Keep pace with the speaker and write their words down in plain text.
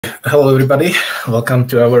Hello everybody. Welcome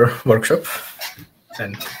to our workshop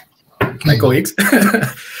and my colleagues.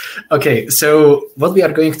 Okay, so what we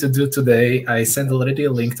are going to do today, I sent already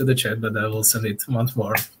a link to the chat, but I will send it once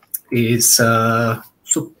more, is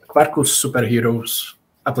Quarkus Superheroes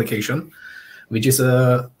application, which is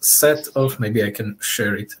a set of, maybe I can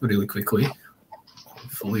share it really quickly.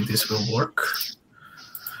 Hopefully this will work.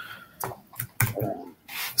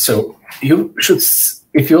 So you should,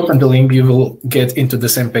 if you open the link, you will get into the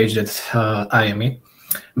same page that I am in.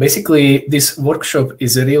 Basically, this workshop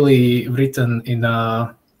is really written in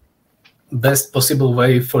a best possible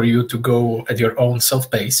way for you to go at your own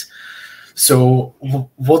self-pace. So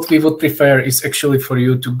what we would prefer is actually for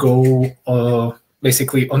you to go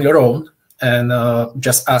basically on your own and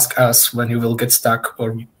just ask us when you will get stuck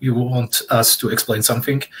or you want us to explain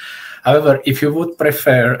something. However, if you would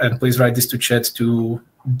prefer, and please write this to chat, to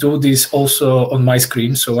do this also on my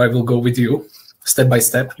screen, so I will go with you step by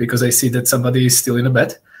step because I see that somebody is still in a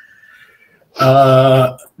bed,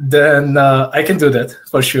 then I can do that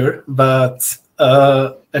for sure. But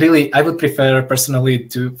really, I would prefer personally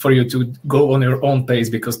for you to go on your own pace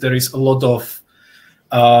because there is a lot of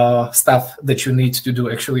stuff that you need to do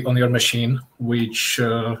actually on your machine, which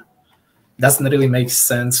doesn't really make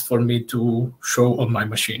sense for me to show on my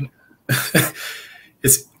machine.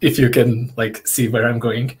 If you can see where I'm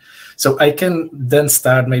going. So I can then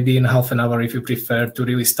start maybe in half an hour if you prefer to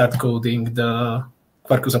really start coding the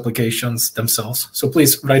Quarkus applications themselves. So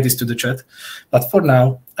please write this to the chat. But for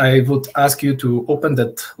now, I would ask you to open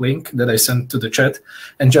that link that I sent to the chat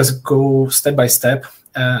and just go step by step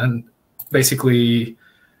and basically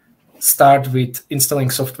start with installing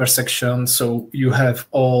software section so you have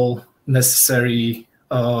all necessary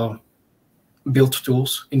build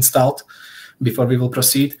tools installed before we will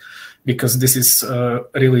proceed, because this is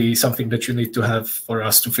really something that you need to have for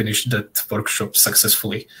us to finish that workshop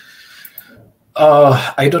successfully.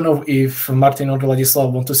 I don't know if Martin or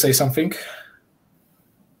Ladislav want to say something.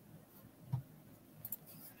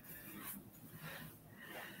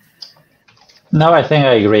 No, I think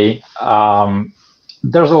I agree.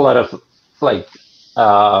 There's a lot of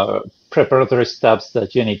preparatory steps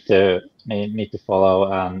that you need to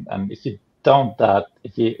follow, and if you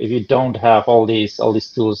don't have all these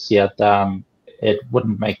tools yet, then it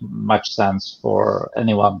wouldn't make much sense for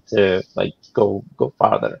anyone to go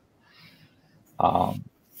farther.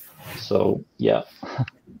 So yeah.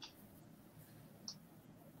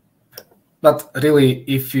 But really,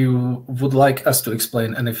 if you would like us to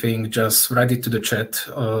explain anything, just write it to the chat.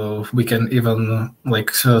 We can even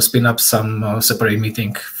spin up some separate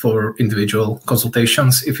meeting for individual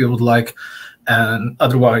consultations if you would like. And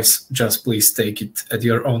otherwise, just please take it at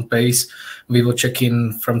your own pace. We will check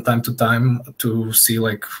in from time to time to see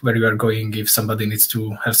where you are going if somebody needs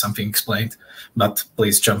to have something explained. But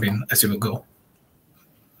please jump in as you will go.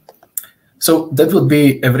 So that would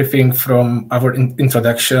be everything from our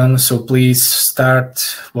introduction. So please start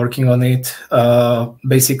working on it.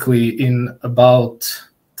 Basically, in about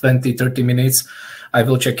 20-30 minutes, I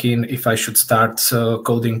will check in if I should start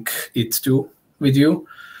coding it too with you.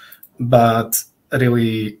 But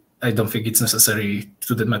really, I don't think it's necessary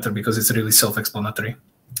to that matter because it's really self-explanatory.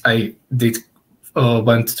 I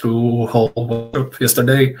went through whole workshop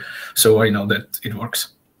yesterday, so I know that it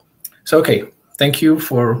works. So okay, thank you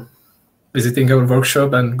for visiting our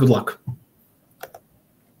workshop and good luck.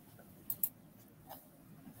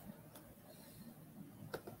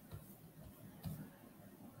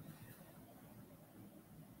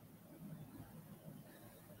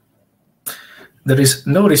 There is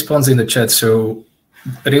no response in the chat, so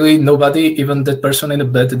really nobody, even that person in the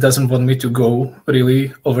bed, doesn't want me to go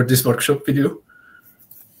really over this workshop with you.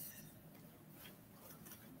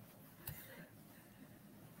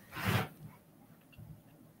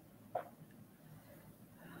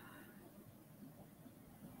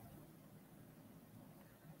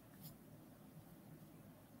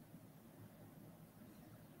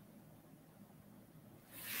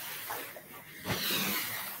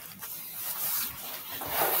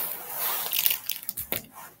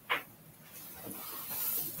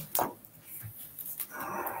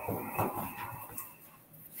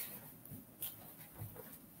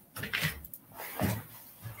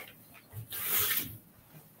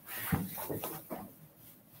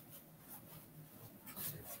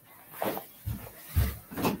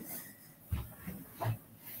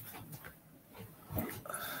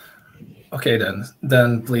 Okay,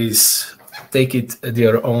 then please take it at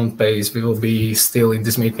your own pace. We will be still in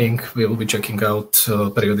this meeting. We will be checking out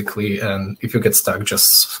periodically, and if you get stuck,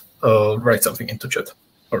 just write something into chat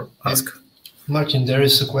or ask. Martin, there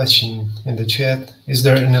is a question in the chat. Is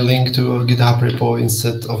there any link to a GitHub repo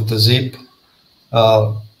instead of the zip?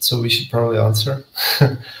 So we should probably answer.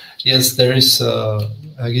 Yes, there is a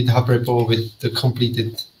GitHub repo with the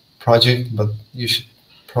completed project, but you should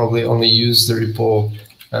probably only use the repo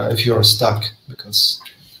if you are stuck, because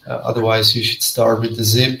otherwise you should start with the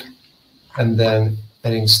zip and then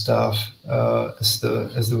adding stuff as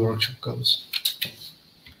the workshop goes.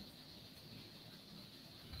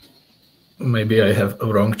 Maybe I have a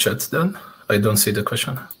wrong chat then. I don't see the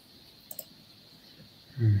question.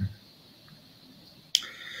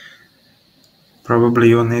 Probably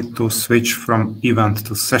you need to switch from event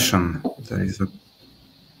to session. There is a...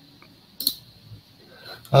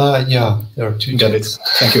 Yeah, there are two Got chats. it.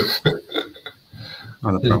 Thank you.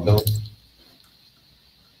 Not a problem.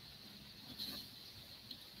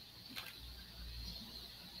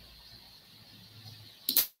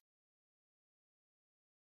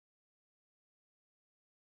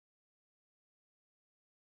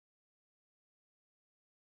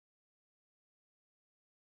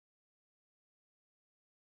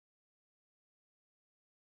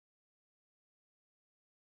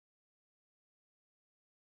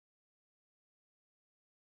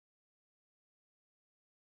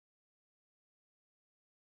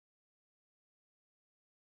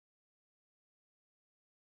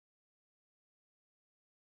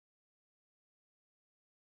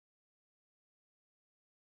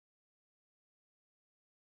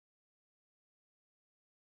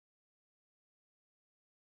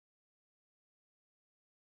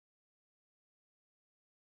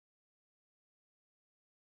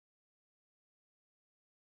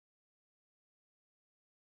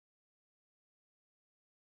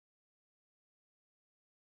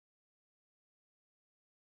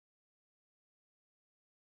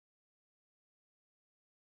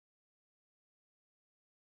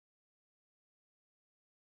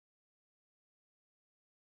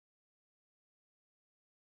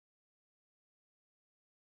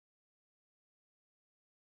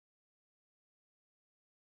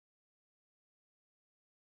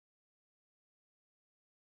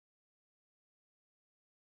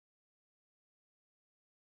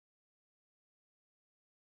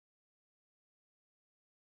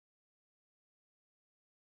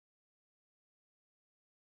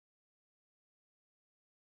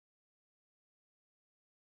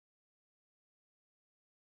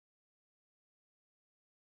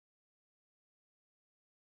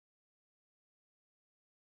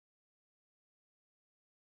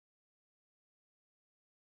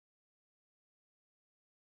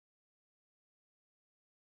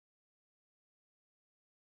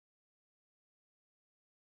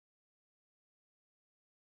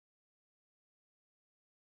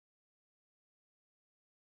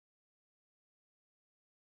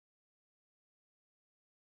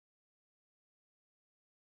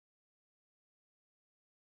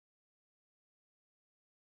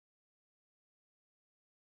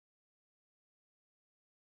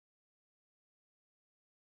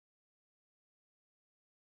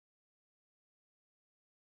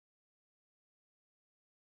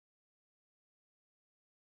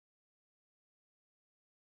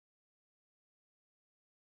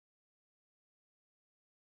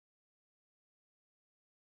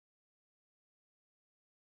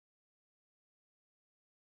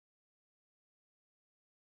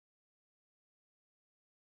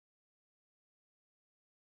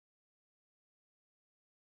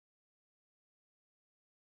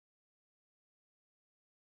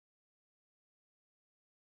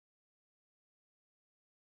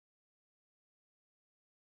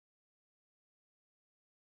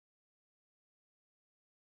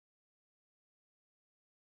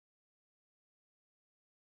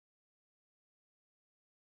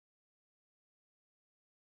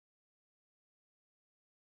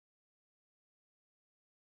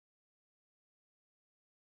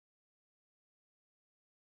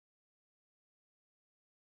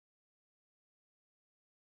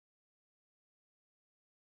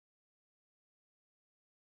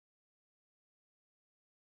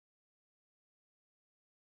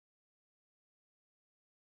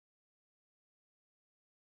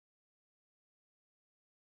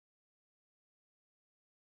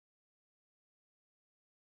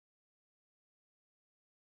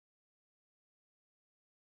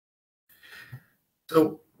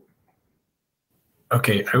 So,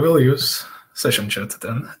 okay, I will use session chat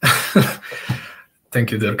then.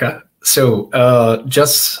 Thank you, Durka. So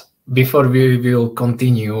just before we will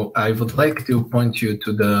continue, I would like to point you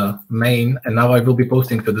to the main, and now I will be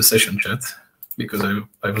posting to the session chat, because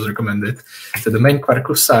I was recommended, to the main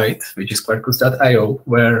Quarkus site, which is quarkus.io,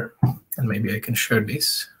 where, and maybe I can share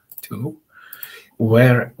this too,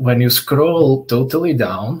 where when you scroll totally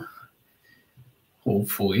down,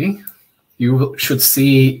 hopefully, you should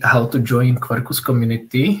see how to join Quarkus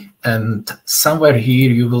community. And somewhere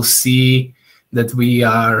here, you will see that we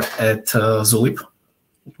are at Zulip,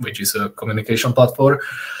 which is a communication platform,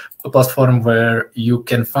 where you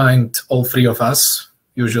can find all three of us,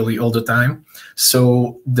 usually all the time.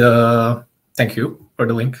 So thank you for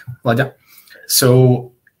the link, Vlada.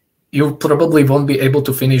 So you probably won't be able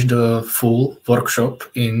to finish the full workshop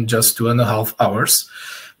in just 2.5 hours.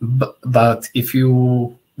 But if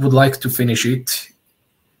you would like to finish it,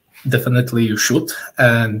 definitely you should.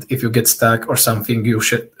 And if you get stuck or something, you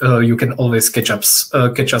can always catch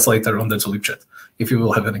us later on the Zulip chat if you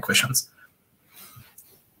will have any questions.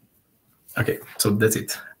 Okay, so that's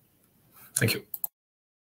it. Thank you.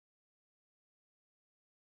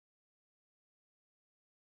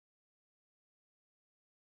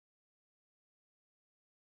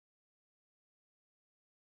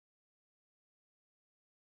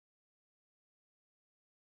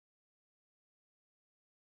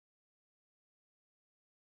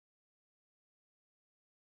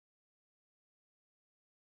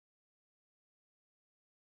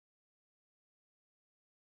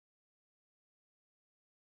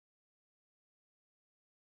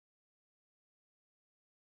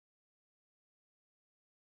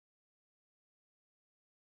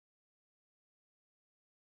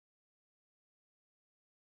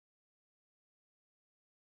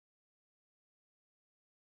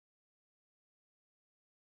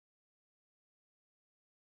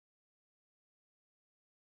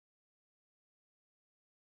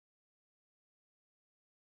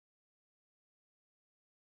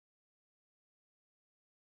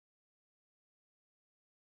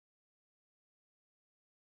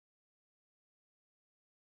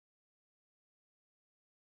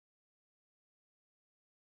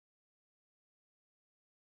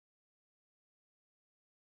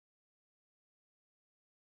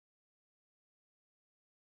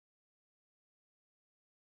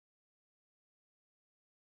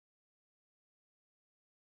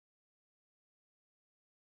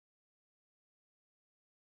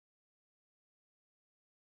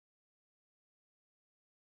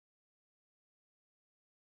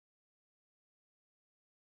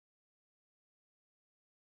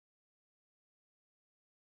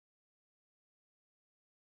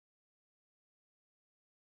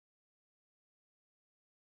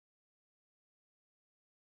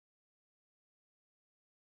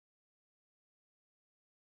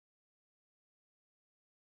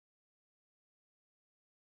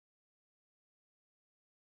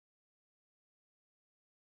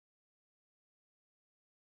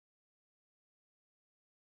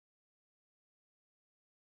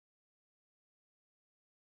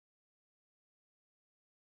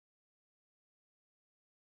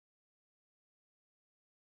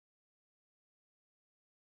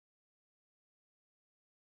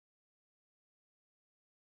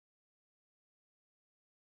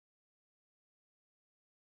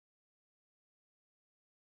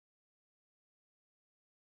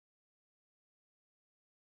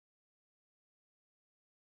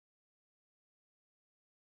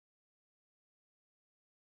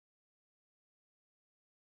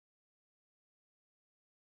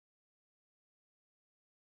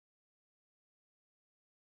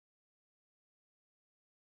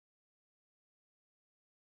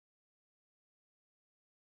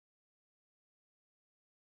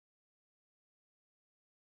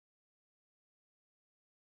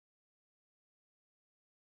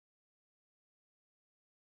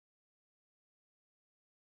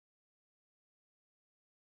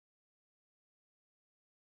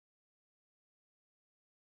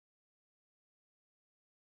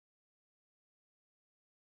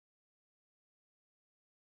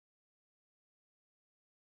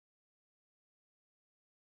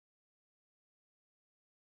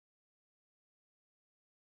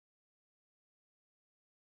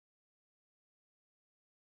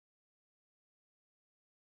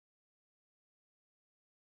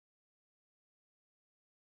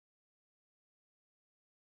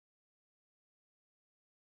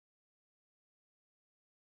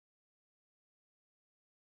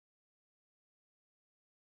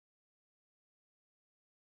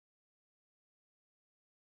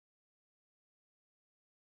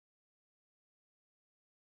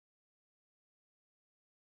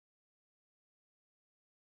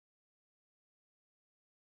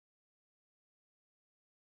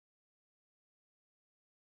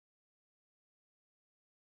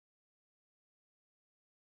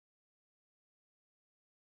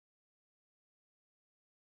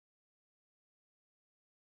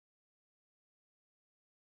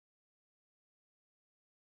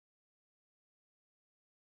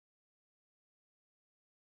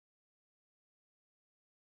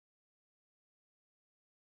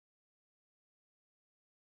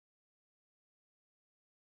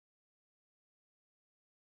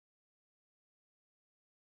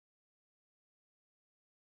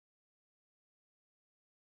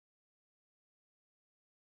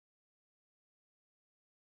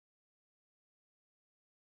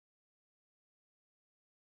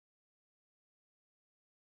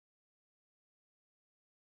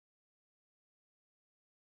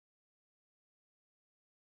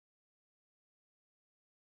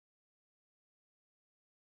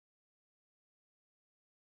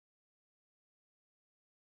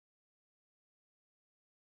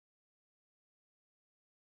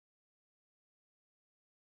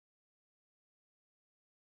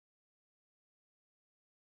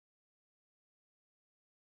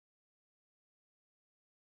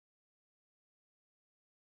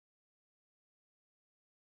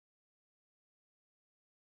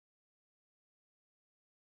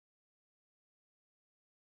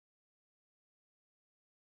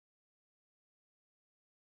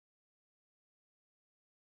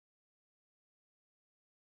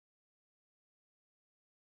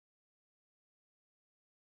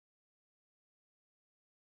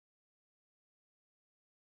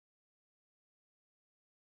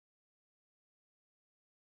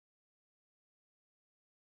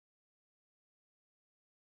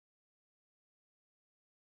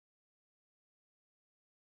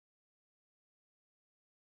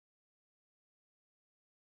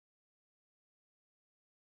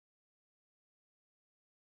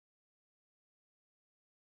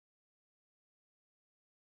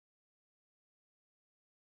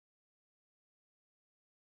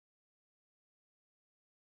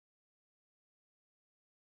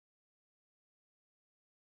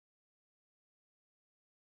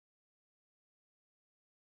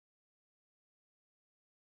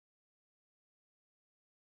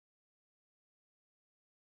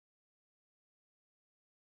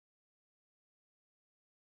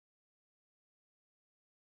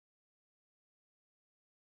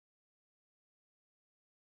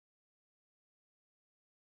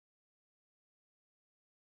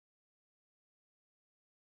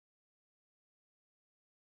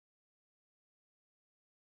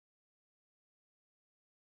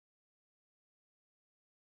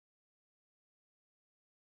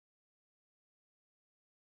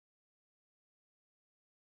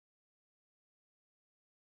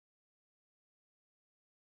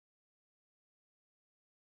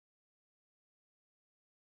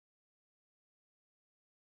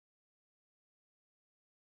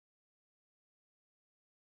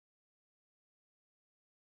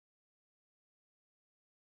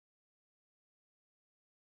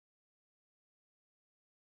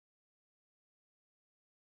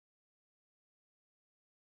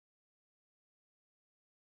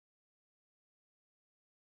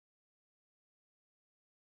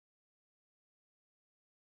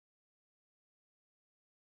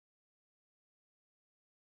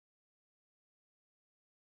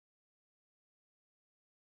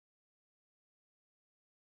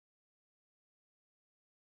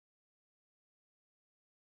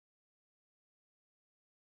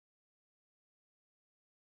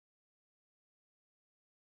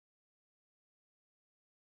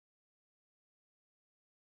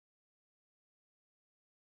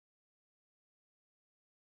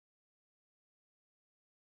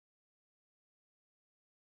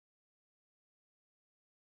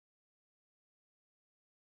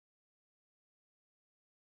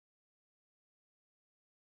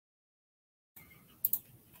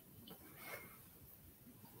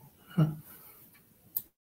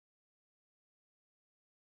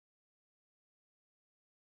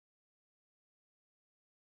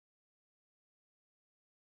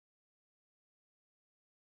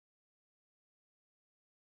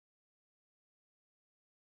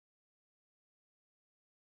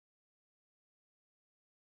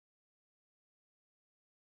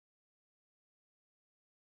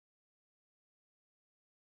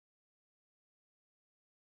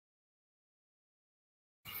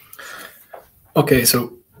 Okay,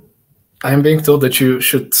 so I'm being told that you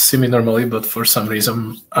should see me normally, but for some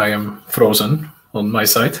reason I am frozen on my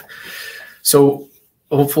side. So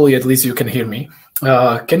hopefully at least you can hear me.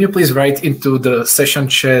 Can you please write into the session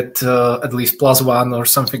chat at least +1 or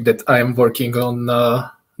something that I am working on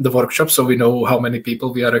the workshop, so we know how many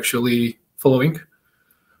people we are actually following?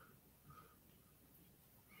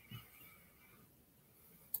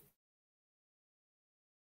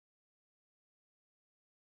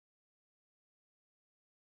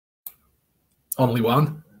 Only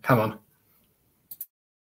one? Come on.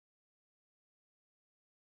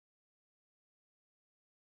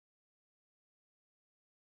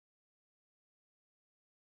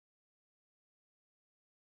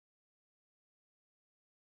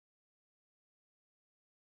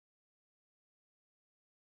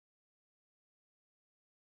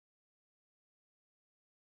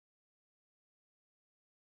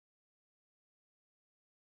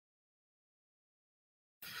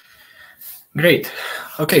 Great.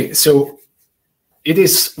 Okay, so it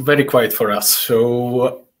is very quiet for us.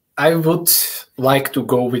 So I would like to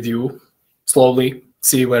go with you slowly,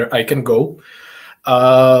 see where I can go.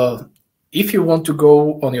 If you want to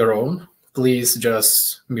go on your own, please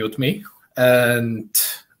just mute me and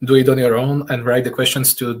do it on your own and write the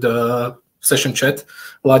questions to the session chat.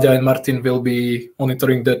 Ladia and Martin will be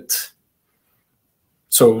monitoring that,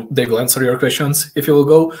 so they will answer your questions if you will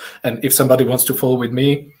go. And if somebody wants to follow with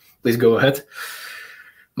me, please go ahead.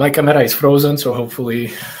 My camera is frozen, so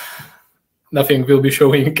hopefully nothing will be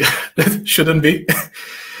showing that shouldn't be.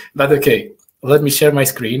 But okay, let me share my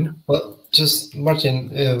screen. Well, just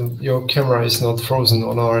Martin, your camera is not frozen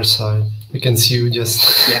on our side. We can see you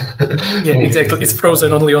just. Yeah, yeah, exactly. It's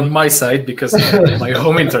frozen only on my side because of my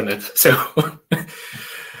home internet. So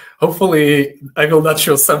hopefully I will not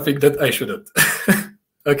show something that I shouldn't.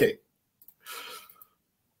 Okay.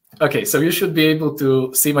 Okay, so you should be able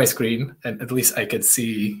to see my screen, and at least I can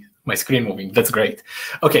see my screen moving. That's great.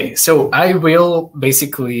 Okay, so I will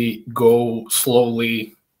basically go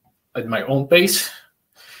slowly at my own pace,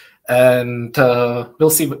 and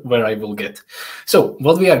we'll see where I will get. So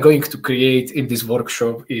what we are going to create in this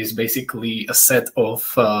workshop is basically a set of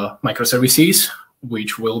microservices,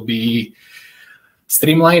 which will be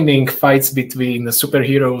streamlining fights between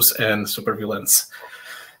superheroes and supervillains.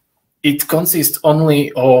 It consists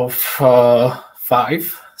only of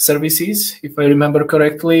 5 services, if I remember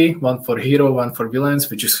correctly. 1 for hero, 1 for villains,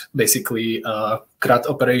 which is basically CRUD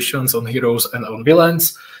operations on heroes and on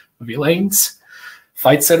villains.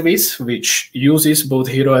 Fight service, which uses both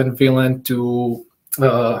hero and villain to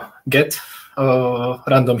get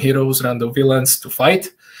random heroes, random villains to fight.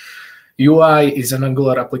 UI is an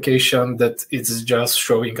Angular application that is just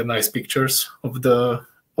showing a nice pictures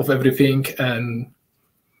of everything,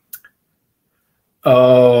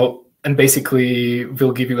 and basically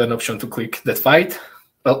will give you an option to click that fight.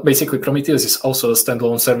 Well, basically Prometheus is also a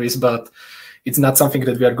standalone service, but it's not something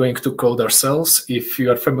that we are going to code ourselves. If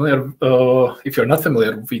you are familiar, if you're not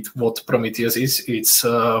familiar with what Prometheus is, it's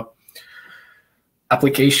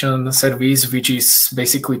application service which is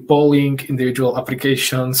basically polling individual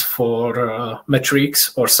applications for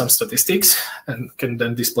metrics or some statistics, and can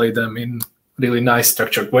then display them in really nice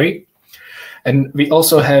structured way. And we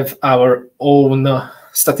also have our own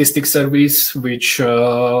statistics service, which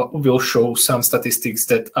will show some statistics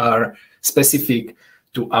that are specific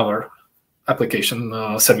to our application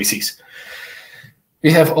services.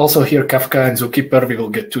 We have also here Kafka and Zookeeper. We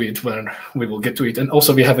will get to it when we will get to it. And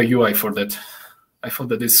also we have a UI for that. I thought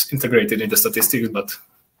that it's integrated in the statistics, but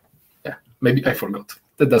yeah, maybe I forgot.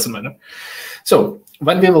 That doesn't matter. So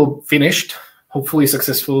when we will finished, hopefully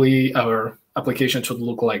successfully, our application should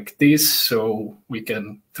look like this, so we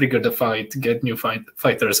can trigger the fight, get new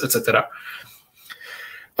fighters, etc.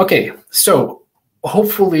 Okay, so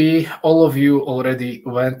hopefully all of you already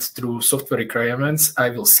went through software requirements. I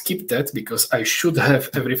will skip that because I should have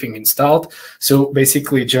everything installed. So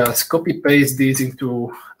basically just copy paste this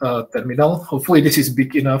into terminal. Hopefully this is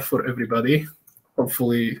big enough for everybody.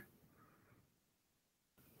 Hopefully,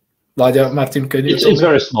 Ladia, Martin, can you? It's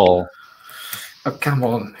very small. Oh, come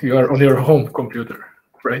on, you are on your home computer,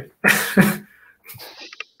 right?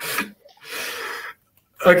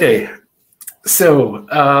 Okay, so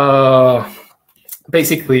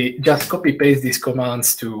basically just copy paste these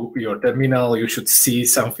commands to your terminal. You should see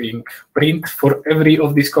something print for every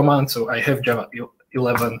of these commands. So I have Java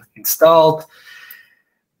 11 installed.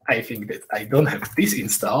 I think that I don't have this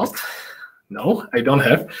installed. No, I don't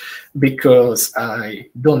have, because I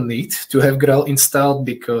don't need to have Graal installed,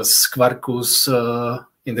 because Quarkus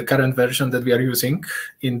in the current version that we are using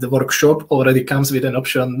in the workshop already comes with an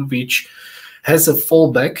option which has a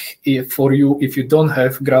fallback for you if you don't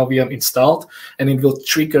have GraalVM installed, and it will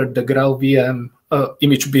trigger the GraalVM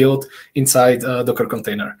image build inside a Docker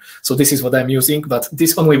container. So this is what I'm using, but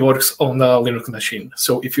this only works on a Linux machine.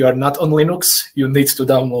 So if you are not on Linux, you need to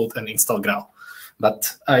download and install Graal.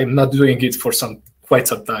 But I'm not doing it for quite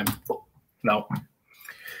some time now.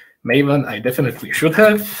 Maven, I definitely should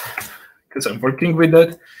have, because I'm working with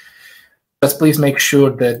that. Just please make sure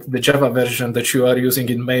that the Java version that you are using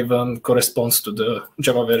in Maven corresponds to the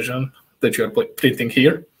Java version that you are printing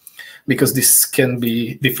here, because this can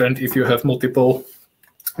be different if you have multiple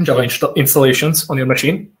Java installations on your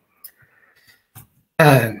machine.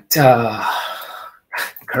 And curl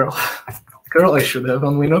I should have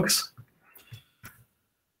on Linux.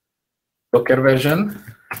 Docker version.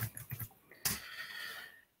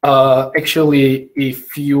 Actually,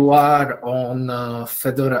 if you are on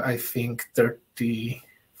Fedora, I think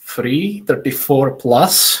 33, 34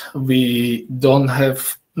 plus, we no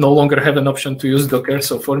longer have an option to use Docker.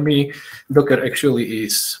 So for me, Docker actually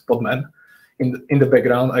is Podman. In the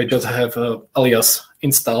background, I just have alias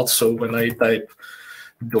installed. So when I type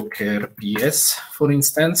Docker PS, for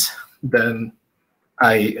instance, then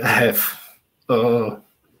I have Podman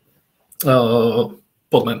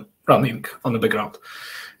running on the background.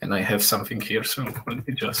 And I have something here, so let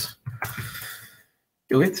me just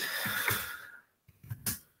do it.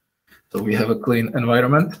 So we have a clean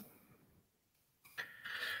environment.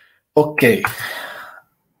 Okay.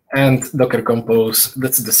 And Docker Compose,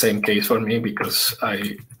 that's the same case for me because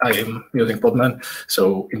I am using Podman.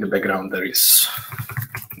 So in the background, there is,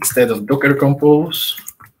 instead of Docker Compose,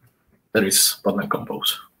 there is Podman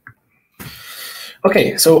Compose.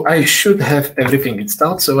 Okay, so I should have everything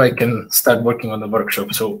installed so I can start working on the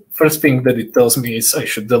workshop. So first thing that it tells me is I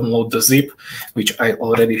should download the zip, which I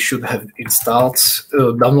already should have installed,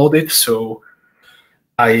 downloaded. So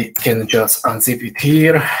I can just unzip it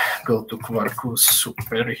here, go to Quarkus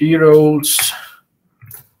Superheroes.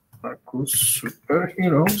 Quarkus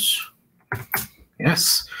Superheroes.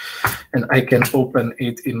 Yes, and I can open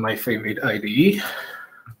it in my favorite IDE.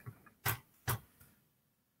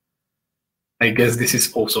 I guess this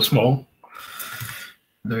is also small.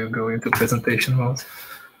 Do you go into presentation mode?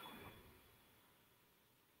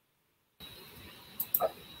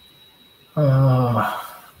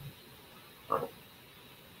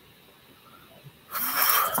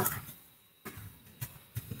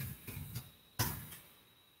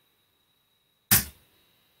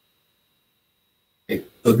 Okay,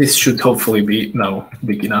 so this should hopefully be now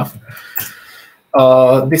big enough.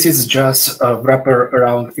 This is just a wrapper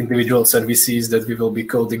around individual services that we will be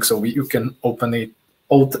coding, so you can open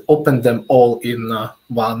them all in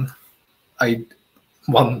one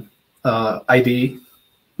IDE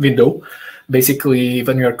window. Basically,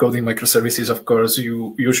 when you are coding microservices, of course,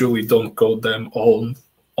 you usually don't code them all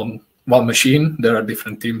on one machine. There are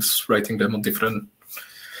different teams writing them on different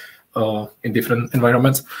in different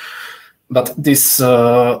environments. But this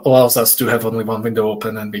allows us to have only one window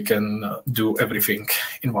open and we can do everything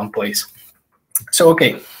in one place. So,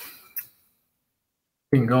 okay.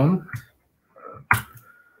 Moving on.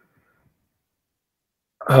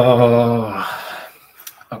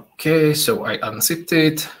 Okay, so I unzipped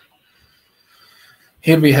it.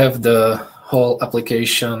 Here we have the whole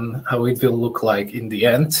application, how it will look like in the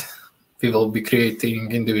end. We will be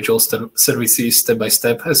creating individual services step by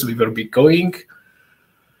step as we will be going.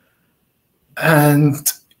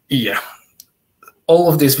 And yeah, all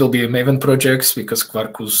of this will be Maven projects because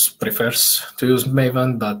Quarkus prefers to use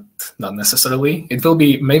Maven, but not necessarily. It will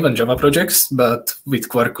be Maven Java projects, but with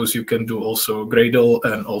Quarkus you can do also Gradle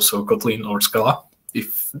and also Kotlin or Scala,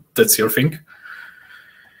 if that's your thing.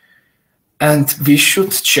 And we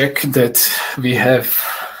should check that we have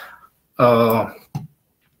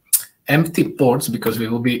empty ports because we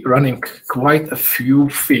will be running quite a few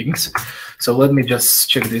things. So let me just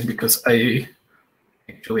check this because I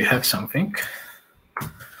actually have something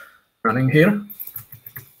running here.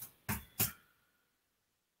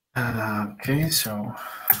 Okay, so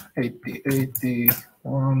 80,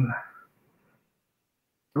 81,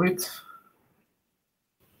 do it.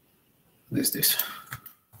 This.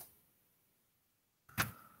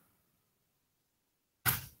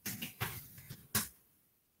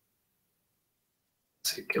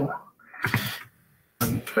 Kill.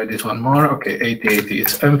 And try this one more. Okay, 80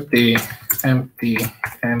 is empty.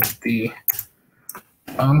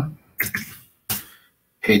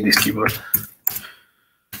 Hate this keyboard.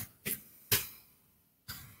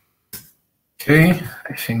 Okay,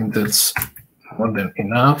 I think that's more than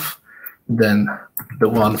enough. Then the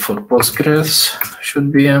one for Postgres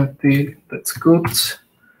should be empty. That's good.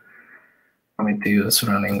 Prometheus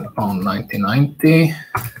running on 1990.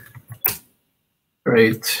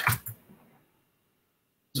 Great.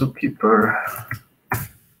 Zookeeper.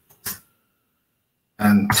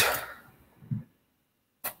 And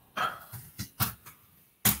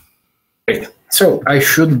great. So I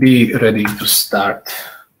should be ready to start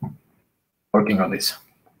working on this.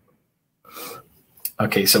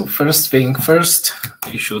 Okay, so first thing first,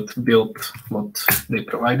 we should build what they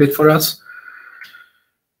provided for us.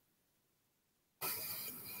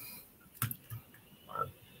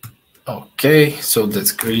 Okay, so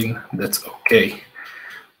that's green, that's okay.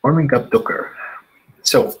 Warming up Docker.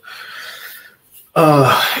 So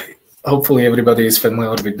hopefully everybody is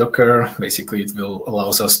familiar with Docker. Basically, it will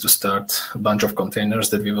allows us to start a bunch of containers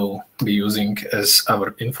that we will be using as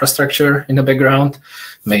our infrastructure in the background,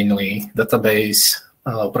 mainly database,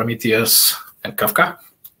 Prometheus, and Kafka.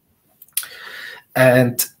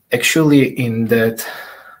 And actually in that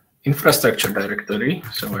infrastructure directory,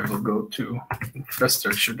 so I will go to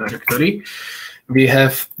infrastructure directory, we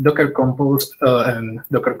have Docker Compose and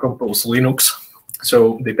Docker Compose Linux.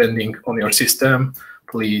 So depending on your system,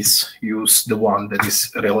 please use the one that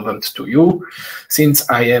is relevant to you. Since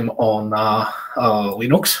I am on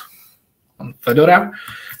Linux, on Fedora,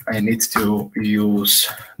 I need to use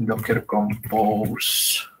Docker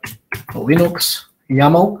Compose Linux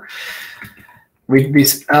YAML. With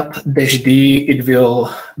this app-d, it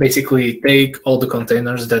will basically take all the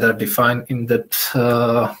containers that are defined in that.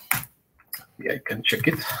 Yeah, I can check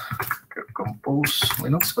it. Docker Compose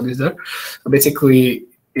Linux, what is that? So basically,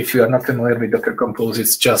 if you are not familiar with Docker Compose,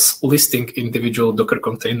 it's just listing individual Docker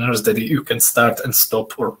containers that you can start and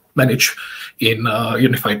stop or manage in a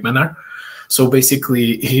unified manner. So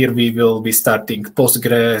basically, here we will be starting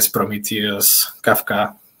Postgres, Prometheus,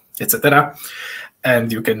 Kafka, etc.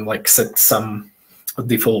 And you can like set some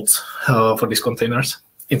defaults for these containers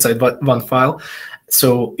inside one file.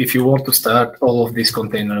 So if you want to start all of these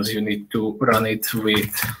containers, you need to run it with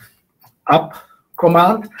up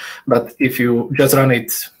command. But if you just run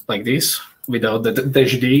it like this, without the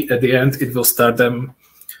 -d at the end, it will start them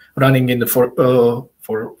running in the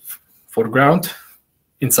foreground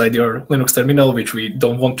inside your Linux terminal, which we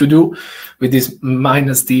don't want to do. With this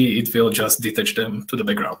 -d, it will just detach them to the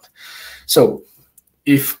background. So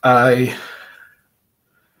if I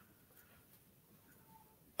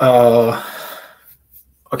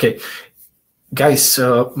okay, guys,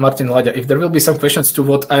 Martin, Ladia, if there will be some questions to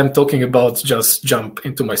what I am talking about, just jump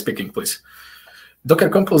into my speaking, please. Docker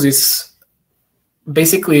Compose is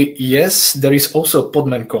basically, yes, there is also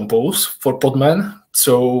Podman Compose for Podman.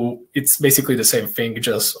 So it's basically the same thing,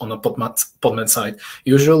 just on a Podman side.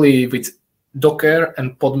 Usually with Docker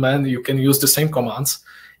and Podman, you can use the same commands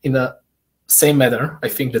in a same manner. I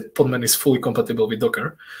think that Podman is fully compatible with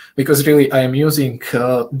Docker, because really I am using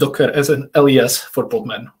Docker as an alias for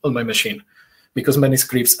Podman on my machine, because many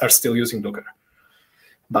scripts are still using Docker.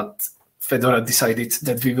 But Fedora decided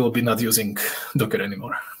that we will be not using Docker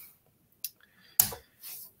anymore.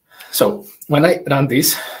 So when I run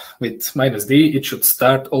this with -d, it should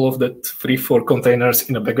start all of that 3-4 containers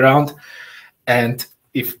in the background. And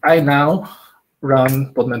if I now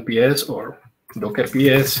run Podman PS or Docker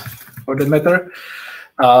PS, for that matter,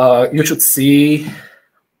 you should see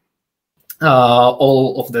all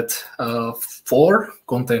of that 4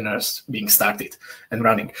 containers being started and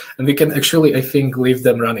running. And we can actually, I think, leave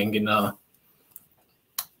them running in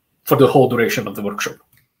for the whole duration of the workshop.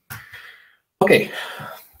 Okay,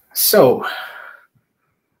 so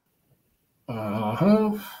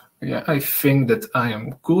yeah, I think that I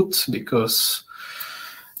am good because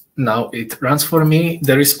now it runs for me.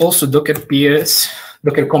 There is also Docker PS,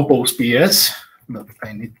 Docker Compose PS, but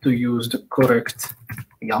I need to use the correct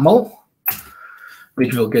YAML,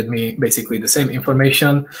 which will get me basically the same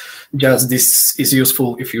information. Just this is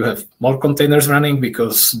useful if you have more containers running,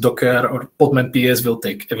 because Docker or Podman PS will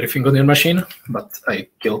take everything on your machine, but I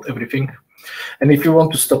killed everything. And if you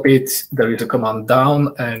want to stop it, there is a command down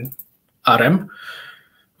and rm,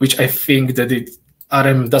 which I think that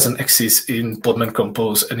rm doesn't exist in Podman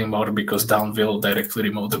Compose anymore, because down will directly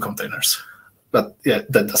remove the containers. But yeah,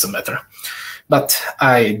 that doesn't matter. But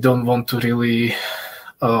I don't want to really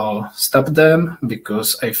stop them, because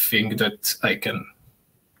I think that I can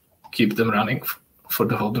keep them running for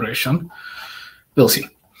the whole duration. We'll see.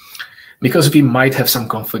 Because we might have some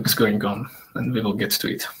conflicts going on, and we will get to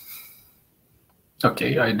it.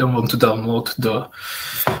 Okay, I don't want to download the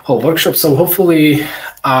whole workshop, so hopefully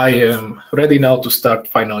I am ready now to start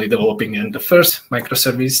finally developing. And the first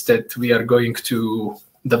microservice that we are going to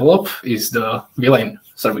develop is the VLAN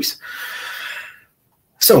service.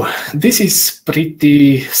 So this is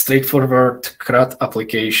pretty straightforward CRUD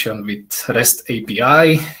application with REST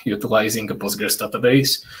API utilizing a Postgres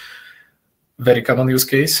database. Very common use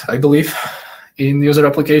case, I believe, in user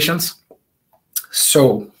applications.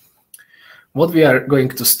 So what we are going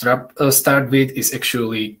to start with is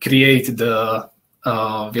actually create the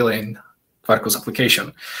villain Quarkus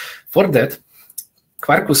application. For that,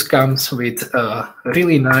 Quarkus comes with a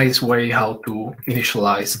really nice way how to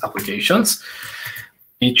initialize applications,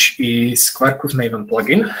 which is Quarkus Maven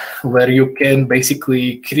plugin, where you can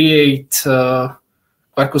basically create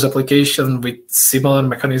Quarkus application with similar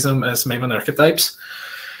mechanism as Maven archetypes,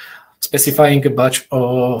 specifying a bunch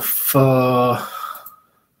of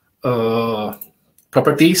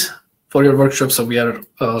properties for your workshop. So we are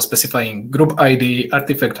specifying group ID,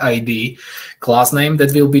 artifact ID, class name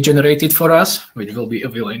that will be generated for us, which will be a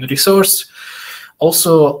villain resource.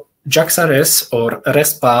 Also, JAX-RS or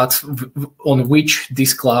REST path on which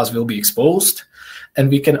this class will be exposed. And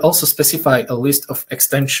we can also specify a list of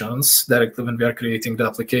extensions directly when we are creating the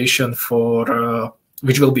application for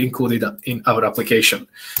which will be included in our application.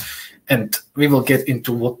 And we will get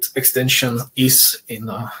into what extension is in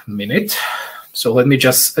a minute. So let me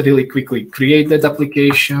just really quickly create that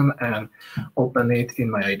application and open it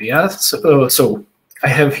in my ideas. So I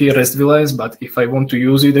have here REST villains, but if I want to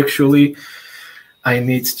use it actually, I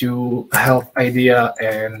need to help idea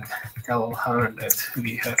and tell her that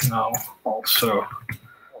we have now also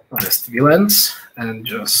REST villains and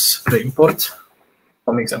just re-import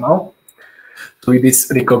from XML. So it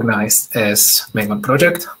is recognized as Maven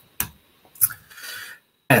project.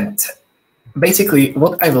 And basically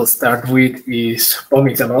what I will start with is POM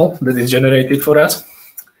XML that is generated for us.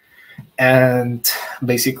 And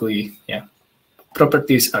basically, yeah,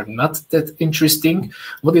 properties are not that interesting.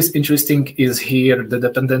 What is interesting is here the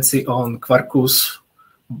dependency on Quarkus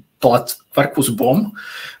BOM,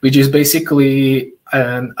 which is basically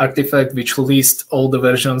an artifact which lists all the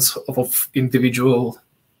versions of individual,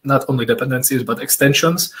 not only dependencies, but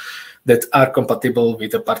extensions that are compatible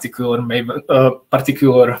with a particular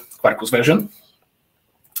Quarkus version.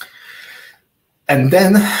 And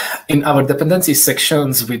then in our dependency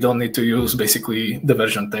sections, we don't need to use basically the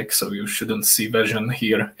version tag. So you shouldn't see version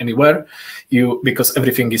here anywhere because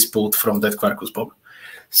everything is pulled from that Quarkus BOM.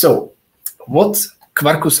 So what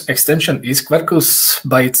Quarkus extension is, Quarkus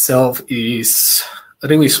by itself is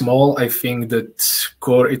really small. I think that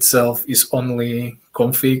core itself is only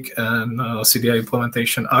config and CDI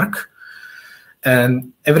implementation arc.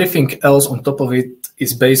 And everything else on top of it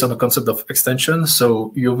is based on the concept of extension.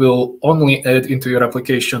 So you will only add into your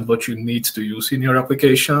application what you need to use in your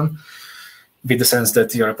application, with the sense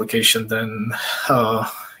that your application then,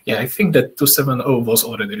 yeah, I think that 2.7.0 was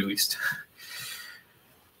already released.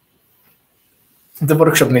 The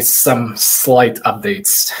workshop needs some slight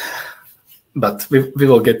updates, but we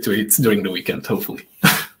will get to it during the weekend, hopefully.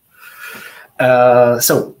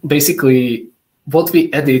 So basically, what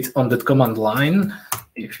we added on that command line,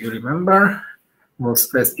 if you remember,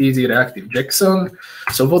 was REST easy reactive JSON.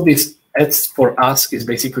 So what this adds for us is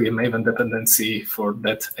basically a Maven dependency for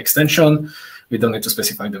that extension. We don't need to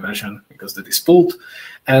specify the version because that is pulled.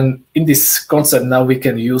 And in this concept, now we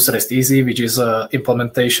can use REST easy, which is an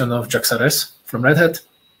implementation of JAX-RS from Red Hat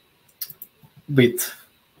with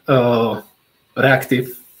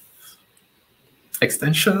reactive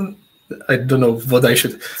extension. I don't know what I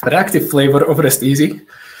should, reactive flavor of REST easy.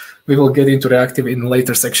 We will get into reactive in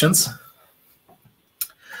later sections.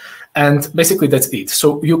 And basically that's it.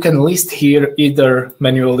 So you can list here either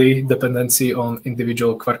manually dependency on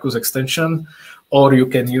individual Quarkus extension, or you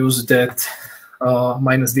can use that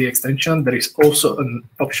 -d extension. There is also an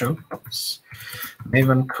option,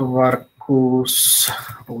 Maven Quarkus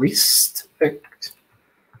list.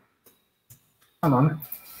 Come on,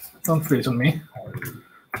 don't freeze on me.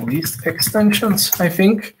 List extensions, I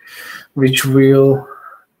think, which will,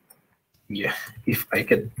 yeah, if I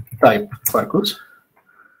can type Quarkus.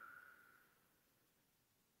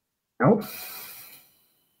 No.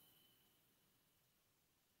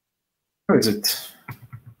 Where is it?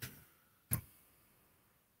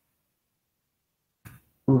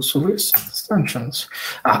 Also list extensions.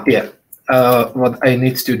 Yeah. What I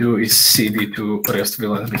need to do is cd to REST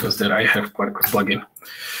villains because there I have Quarkus plugin.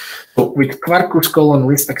 So with Quarkus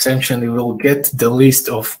list extension, you will get the list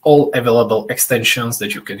of all available extensions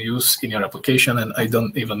that you can use in your application. And I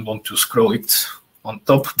don't even want to scroll it on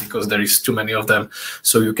top because there is too many of them.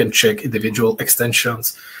 So you can check individual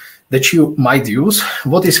extensions that you might use.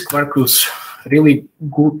 What is Quarkus really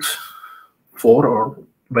good for, or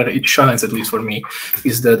where it shines, at least for me,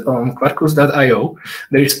 is that on Quarkus.io,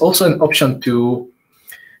 there is also an option to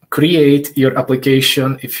create your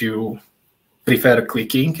application, if you prefer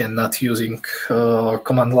clicking and not using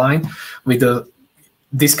command line, with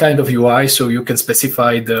this kind of UI, so you can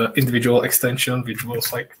specify the individual extension, which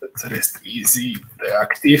was like the REST easy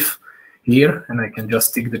reactive here, and I can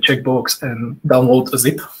just tick the checkbox and download a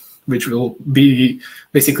zip, which will be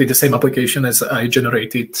basically the same application as I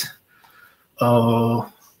generated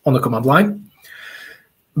on the command line.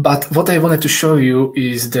 But what I wanted to show you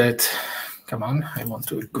is that, come on, I want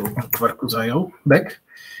to go on Quarkus.io back.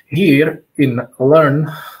 Here in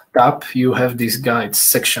Learn tab, you have this guides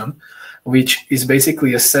section, which is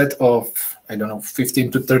basically a set of, I don't know,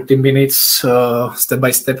 15 to 30 minutes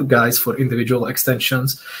step-by-step guides for individual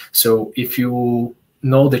extensions. So if you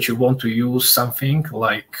know that you want to use something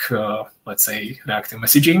like, let's say, reactive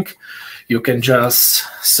messaging, you can just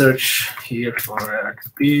search here for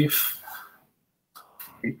reactive,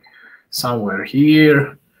 somewhere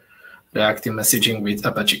here, reactive messaging with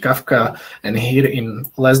Apache Kafka, and here in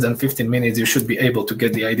less than 15 minutes, you should be able to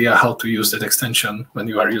get the idea how to use that extension when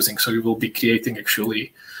you are using. So you will be creating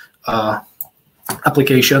actually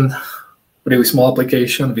application, really small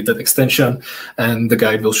application with that extension, and the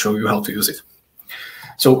guide will show you how to use it.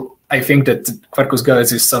 So I think that Quarkus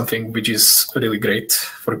guides is something which is really great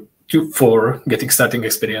for getting starting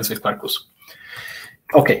experience with Quarkus.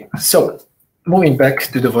 Okay, so moving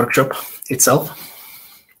back to the workshop itself.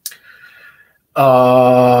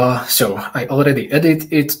 So I already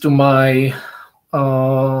added it to my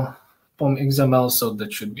POM XML, so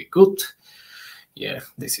that should be good. Yeah,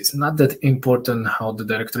 this is not that important how the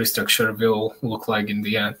directory structure will look like in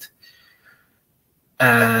the end.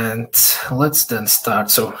 And let's then start.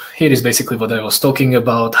 So here is basically what I was talking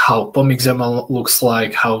about, how POM XML looks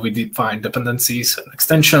like, how we define dependencies and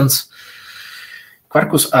extensions.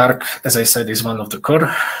 Quarkus Arc, as I said, is one of the core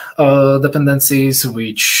dependencies,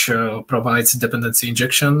 which provides dependency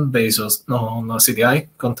injection based on CDI,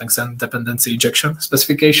 context and dependency injection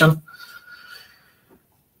specification.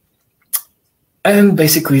 And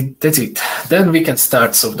basically, that's it. Then we can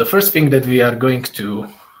start. So the first thing that we are going to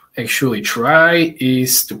actually try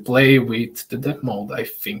is to play with the dev mode, I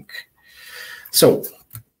think. So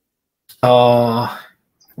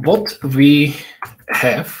what we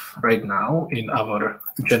have right now in our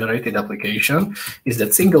generated application is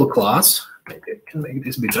that single class, maybe I can make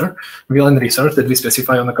this bigger, VLAN resource that we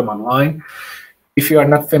specify on the command line. If you are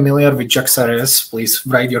not familiar with JAX-RS, please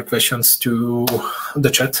write your questions to the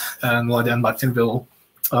chat, and Ladislav and Martin will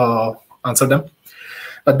answer them.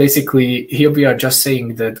 But basically, here we are just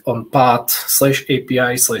saying that on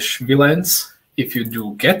path/API/VLANs, if you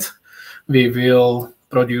do get, we will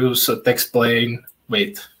produce a text plain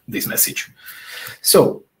with this message.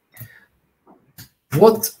 So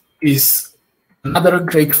what is another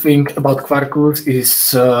great thing about Quarkus is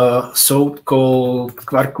so-called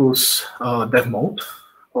Quarkus dev mode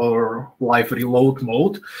or live reload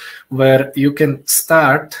mode, where you can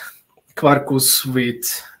start Quarkus with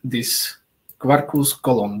this Quarkus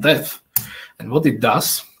 :dev. And what it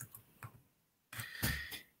does,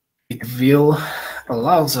 it will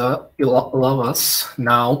allow us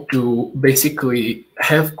now to basically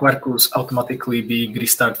have Quarkus automatically being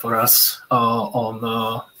restart for us on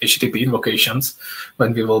HTTP invocations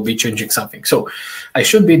when we will be changing something. So I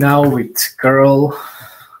should be now with curl,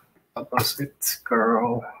 what was it?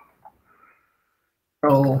 Curl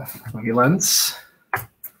VLANs,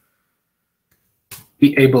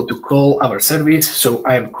 be able to call our service. So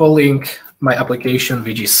I am calling my application,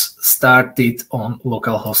 which is started on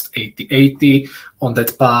localhost 8080 on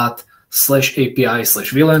that path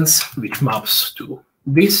 /API/VLANs, which maps to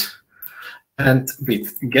this. And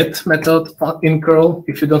with get method in curl,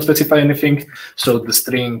 if you don't specify anything, so the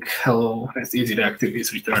string hello REST easy reactive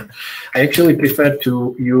is returned. I actually prefer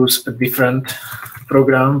to use a different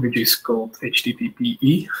program, which is called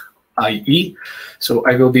HTTP IE. So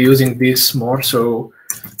I will be using this more. So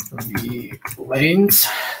the lanes.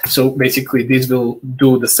 So basically, this will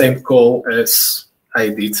do the same call as I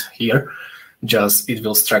did here. Just it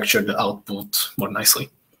will structure the output more nicely.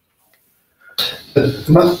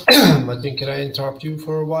 Martin, can I interrupt you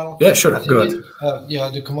for a while? Yeah, sure. Go ahead. Yeah,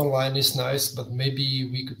 the command line is nice, but maybe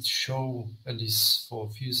we could show at least for a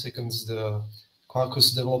few seconds the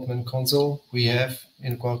Quarkus development console we have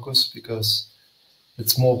in Quarkus, because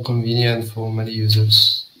it's more convenient for many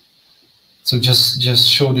users. So just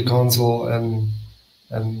show the console and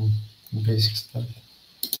basic stuff.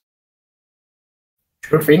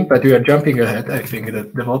 Sure thing, but we are jumping ahead. I think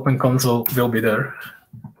that development console will be there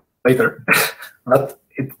later, but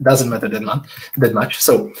it doesn't matter that much.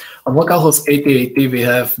 So on localhost 8080, we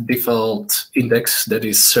have default index that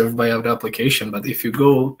is served by our application. But if you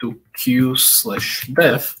go to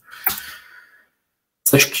q/dev,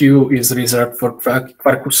 /q is reserved for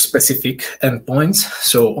Quarkus-specific endpoints.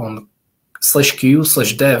 So on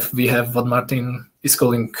 /q/dev, we have what Martin is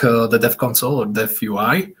calling the dev console or dev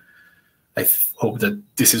UI. I hope that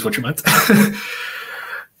this is what you meant.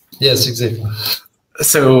 Yes, exactly.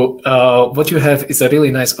 So what you have is a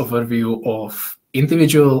really nice overview of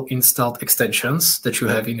individual installed extensions that you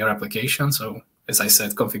have in your application. So as I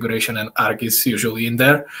said, configuration and arg is usually in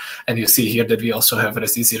there. And you see here that we also have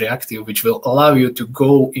REST Reactive, which will allow you to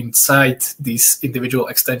go inside these individual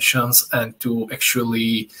extensions and to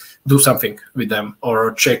actually do something with them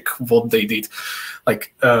or check what they did.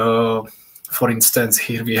 Like, for instance,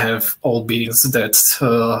 here we have all beans that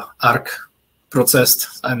arg processed,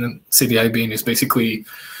 and CDI bean is basically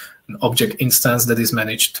an object instance that is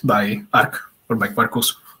managed by arg or by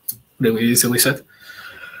Quarkus, really easily said.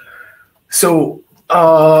 So,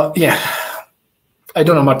 yeah, I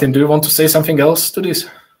don't know, Martin, do you want to say something else to this?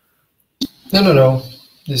 No,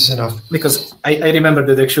 this is enough. Because I remember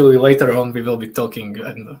that actually later on we will be talking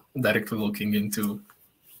and directly looking into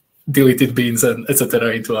deleted beans and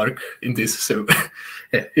etc. into arg in this. So,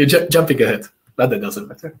 yeah, you're jumping ahead, but that doesn't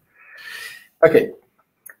matter. Okay,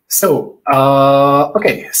 so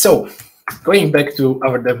going back to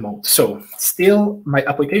our dev mode. So still my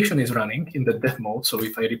application is running in the dev mode. So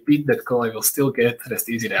if I repeat that call, I will still get REST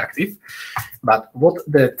Reactive. But what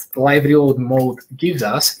that live reload mode gives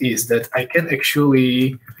us is that I can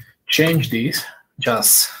actually change this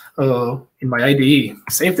just in my IDE,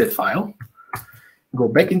 save that file, go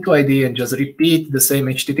back into IDE and just repeat the same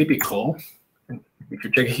HTTP call. If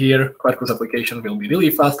you check here, Quarkus application will be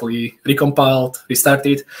really fastly recompiled,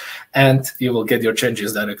 restarted, and you will get your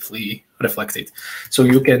changes directly reflected. So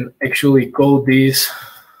you can actually code this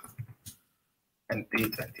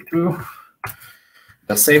NT22,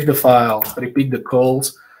 just save the file, repeat the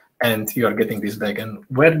calls, and you are getting this back. And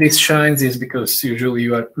where this shines is because usually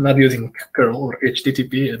you are not using curl or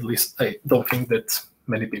HTTP. At least I don't think that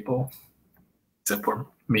many people, except for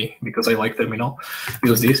me, because I like terminal,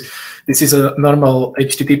 use this. This is a normal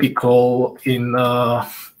HTTP call in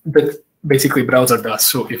that basically browser does.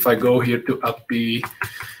 So if I go here to API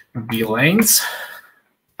lanes,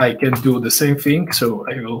 I can do the same thing. So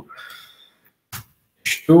I will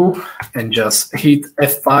do and just hit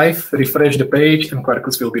F5, refresh the page, and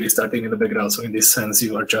Quarkus will be restarting in the background. So in this sense,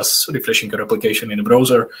 you are just refreshing your application in the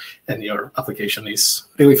browser, and your application is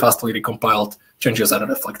really fastly recompiled. Changes are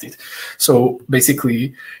reflected. So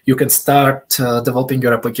basically, you can start developing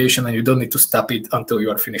your application, and you don't need to stop it until you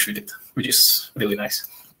are finished with it, which is really nice.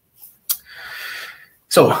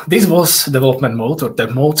 So this was development mode or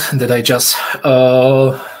dev mode that I just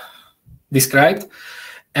described.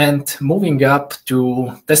 And moving up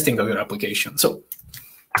to testing of your application. So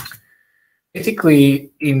basically,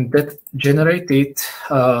 in that generated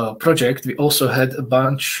project, we also had a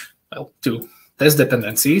bunch, well, 2 test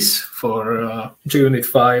dependencies for JUnit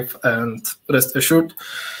 5 and rest assured,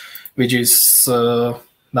 which is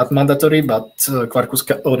not mandatory, but Quarkus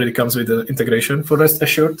already comes with the integration for rest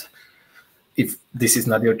assured. If this is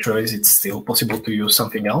not your choice, it's still possible to use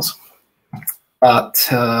something else. But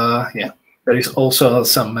yeah. There is also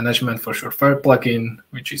some management for Surefire plugin,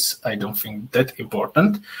 which is, I don't think, that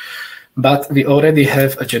important. But we already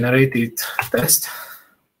have a generated test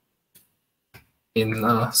in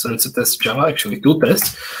Search Test Java, actually 2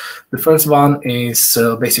 tests. The first one is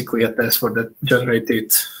basically a test for the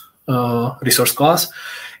generated resource class.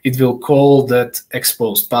 It will call that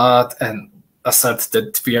exposed path and assert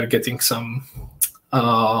that we are getting some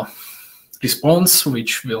response,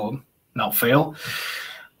 which will now fail.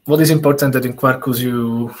 What is important that in Quarkus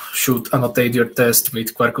you should annotate your test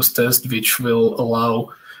with Quarkus test, which will allow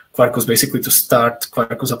Quarkus basically to start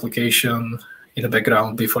Quarkus application in the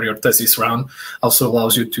background before your test is run. Also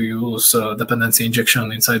allows you to use dependency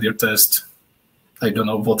injection inside your test. I don't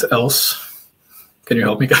know what else. Can you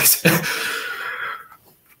help me, guys?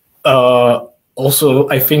 Also,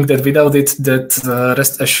 I think that without it, that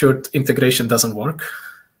rest assured integration doesn't work,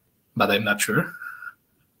 but I'm not sure.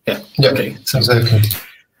 Yeah. Okay. So, exactly.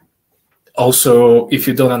 Also, if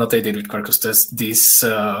you don't annotate it with Quarkus test, this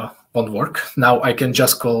won't work. Now I can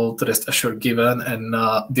just call the rest assured given, and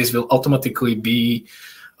this will automatically be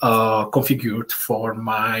configured for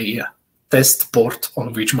my test port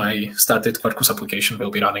on which my started Quarkus application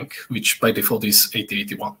will be running, which by default is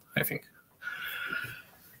 8081, I think.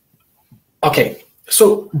 Okay,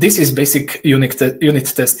 so this is basic unit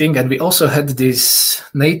testing, and we also had this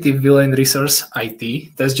native villain resource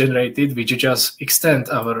IT test generated, which just extend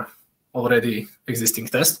our already existing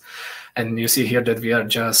test. And you see here that we are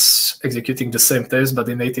just executing the same test, but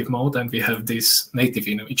in native mode, and we have this native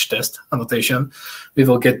in each test annotation. We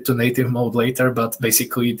will get to native mode later, but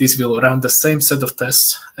basically this will run the same set of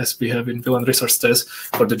tests as we have in villain resource test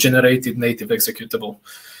for the generated native executable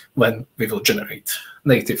when we will generate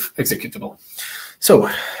native executable. So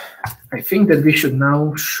I think that we should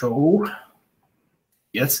now show,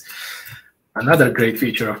 yes, another great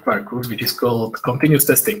feature of Quarkus, which is called continuous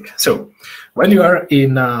testing. So when you are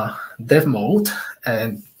in dev mode,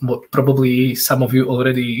 and probably some of you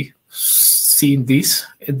already seen this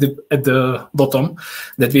at the bottom,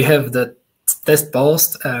 that we have the test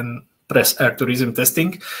paused and press R to resume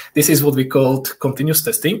testing. This is what we call continuous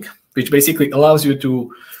testing, which basically allows you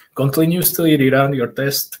to continuously rerun your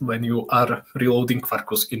test when you are reloading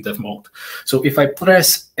Quarkus in dev mode. So if I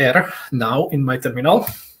press R now in my terminal,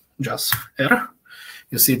 just R,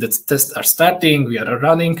 you see that tests are starting, we are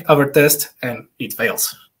running our test, and it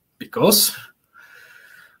fails because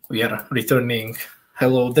we are returning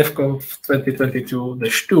hello DevConf.CZ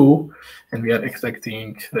 2022-2, and we are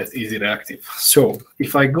expecting that easy reactive. So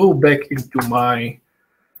if I go back into my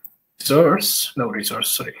test,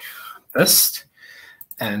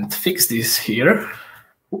 and fix this here,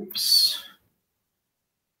 oops.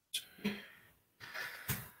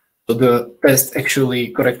 So the test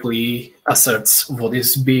actually correctly asserts what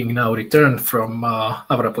is being now returned from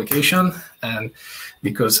our application. And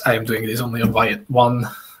because I'm doing this only on one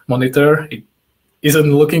monitor, it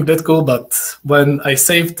isn't looking that cool. But when I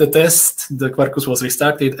saved the test, the Quarkus was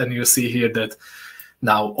restarted, and you see here that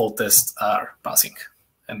now all tests are passing.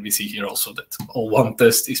 And we see here also that all one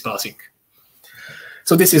test is passing.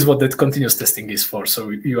 So this is what that continuous testing is for.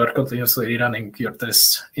 So you are continuously running your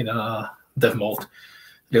tests in a dev mode.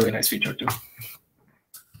 Really nice feature too.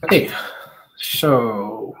 Okay,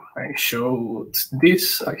 so I showed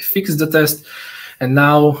this, I fixed the test, and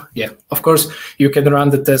now, yeah, of course, you can run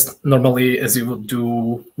the test normally as you would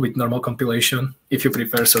do with normal compilation if you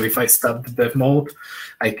prefer. So if I stop the dev mode,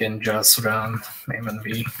 I can just run maven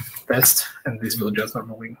v test, and this will just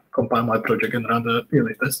normally compile my project and run the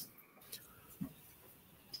unit test.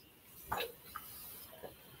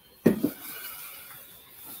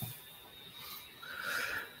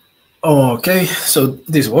 Okay, so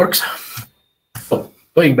this works. So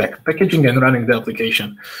going back, packaging and running the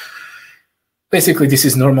application. Basically, this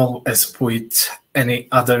is normal as with any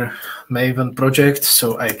other Maven project.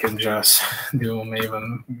 So I can just do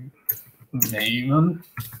Maven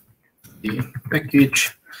the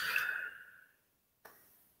package.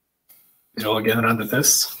 It will again run the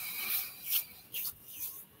tests.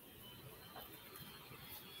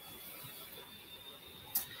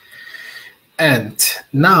 And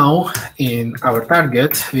now in our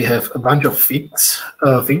target, we have a bunch of things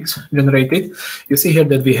generated. You see here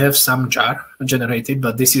that we have some jar generated,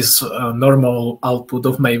 but this is a normal output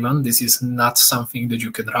of Maven. This is not something that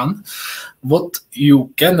you can run. What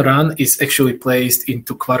you can run is actually placed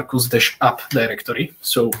into Quarkus-app directory.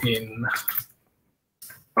 So in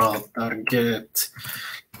our target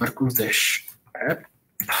Quarkus-app,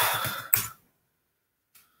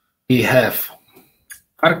 we have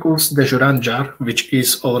Quarkus-run jar, which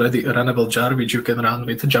is already a runnable jar, which you can run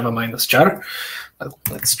with java-jar.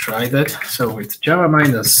 Let's try that. So with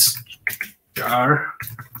java-jar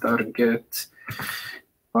target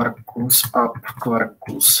Quarkus-app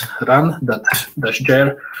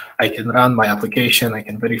Quarkus-run-jar, I can run my application. I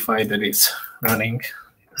can verify that it's running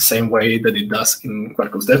the same way that it does in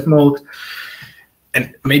Quarkus dev mode.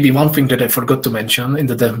 And maybe one thing that I forgot to mention in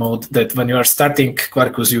the dev mode, that when you are starting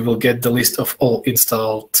Quarkus, you will get the list of all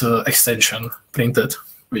installed extension printed,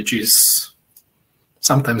 which is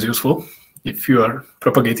sometimes useful if you are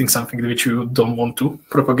propagating something which you don't want to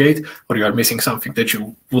propagate, or you are missing something that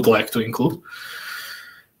you would like to include.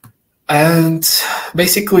 And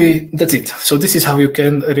basically, that's it. So this is how you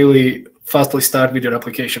can really fastly start with your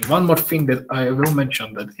application. One more thing that I will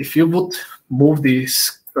mention, that if you would move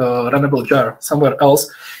this runnable jar somewhere else,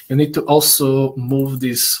 you need to also move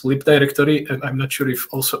this lib directory, and I'm not sure if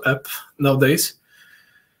also app nowadays.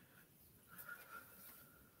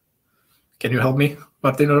 Can you help me,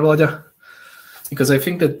 Martin or Vlada? Because I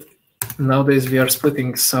think that nowadays we are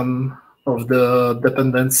splitting some of the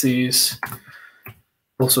dependencies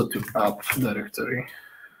also to app directory.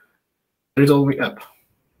 There is only app.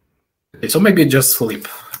 Okay, so maybe just lib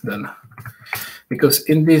then, because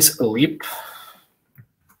in this lib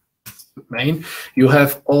main, you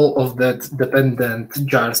have all of that dependent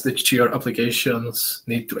jars that your applications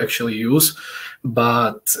need to actually use,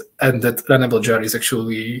 and that runnable jar is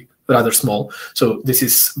actually rather small. So this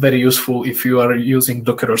is very useful if you are using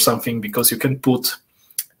Docker or something, because you can put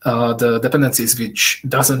the dependencies which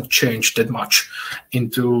doesn't change that much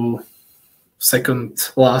into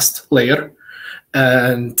second last layer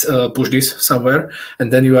and push this somewhere,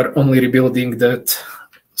 and then you are only rebuilding that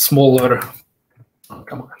smaller,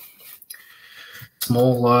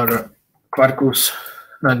 smaller Quarkus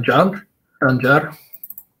run jar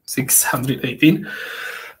 618,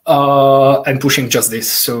 and pushing just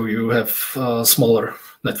this, so you have smaller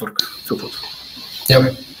network throughput.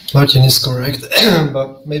 Yep, Martin is correct,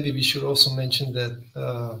 but maybe we should also mention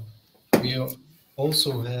that we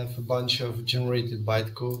also have a bunch of generated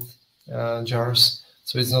bytecode jars.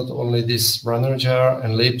 So it's not only this runner jar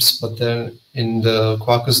and libs, but then in the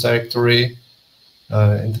Quarkus directory,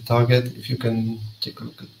 in the target, if you can take a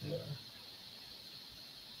look at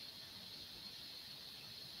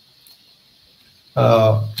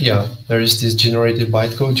yeah, there is this generated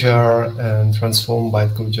bytecode jar and transform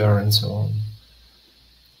bytecode jar and so on.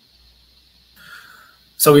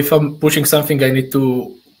 So if I'm pushing something, I need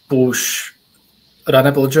to push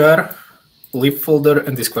runnable jar, lib folder,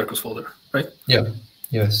 and this Quarkus folder, right? Yeah.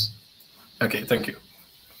 Yes. Okay, thank you.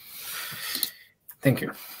 Thank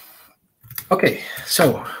you. Okay,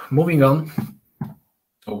 so moving on.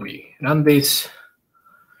 So we run this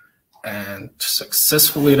and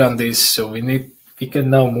successfully run this. So we can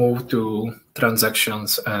now move to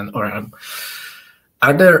transactions and ORM.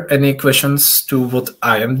 Are there any questions to what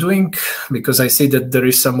I am doing? Because I see that there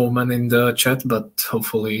is some movement in the chat, but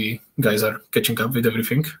hopefully guys are catching up with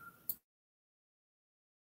everything.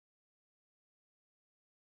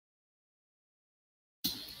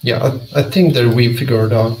 Yeah, I think that we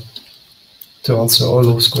figured out to answer all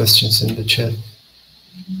those questions in the chat.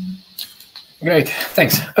 Great,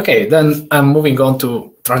 thanks. Okay, then I'm moving on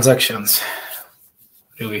to transactions.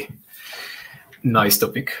 Really nice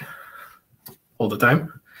topic all the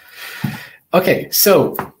time. Okay,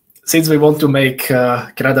 so since we want to make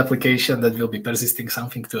a CRUD application that will be persisting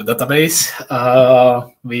something to a database,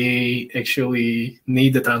 we actually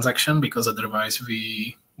need the transaction, because otherwise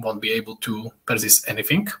we won't be able to persist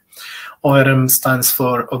anything. ORM stands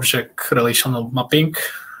for Object Relational Mapping,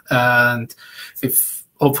 and if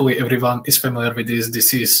hopefully everyone is familiar with this,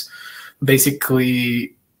 this is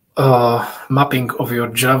basically mapping of your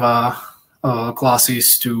Java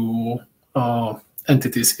classes to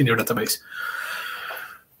entities in your database.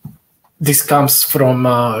 This comes from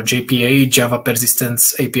JPA, Java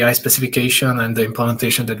Persistence API specification, and the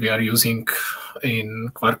implementation that we are using in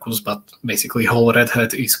Quarkus, but basically whole Red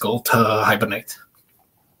Hat is called Hibernate.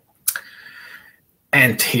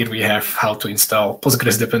 And here we have how to install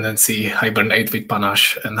Postgres dependency, Hibernate with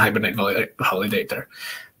Panache, and Hibernate validator.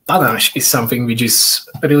 Panache is something which is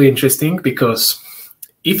really interesting, because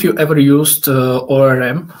if you ever used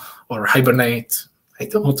ORM or Hibernate, I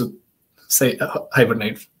don't want to say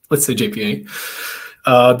Hibernate, let's say JPA,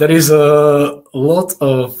 there is a lot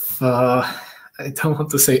of, I don't want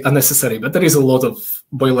to say unnecessary, but there is a lot of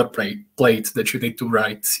boilerplate that you need to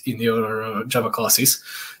write in your Java classes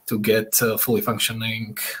to get a fully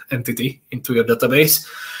functioning entity into your database.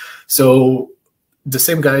 So the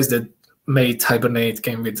same guys that made Hibernate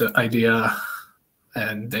came with the idea,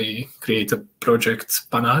 and they create a project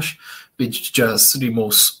Panache, which just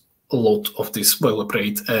removes a lot of this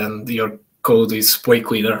boilerplate, and your code is way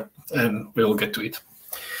cleaner, and we'll get to it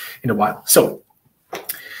in a while. So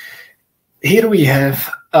here we have,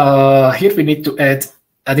 here we need to add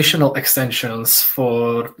additional extensions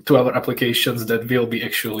to our applications that will be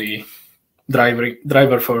actually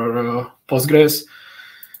driver for Postgres,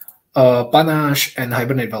 Panache, and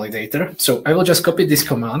Hibernate validator. So I will just copy this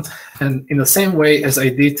command, and in the same way as I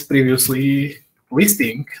did previously,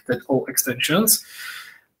 listing that all extensions,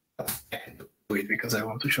 I can do it because I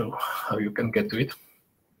want to show how you can get to it.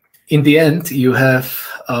 In the end, you have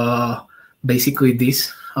basically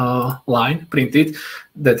this line printed,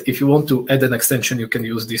 that if you want to add an extension, you can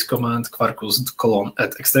use this command,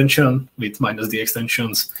 Quarkus::add extension with -d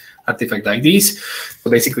extensions, artifact IDs. So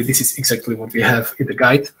basically, this is exactly what we have in the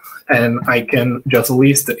guide. And I can just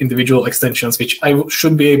list the individual extensions, which I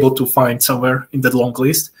should be able to find somewhere in that long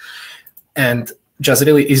list, and just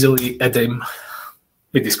really easily add them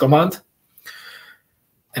with this command.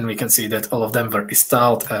 And we can see that all of them were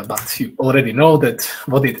installed, but you already know that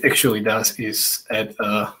what it actually does is add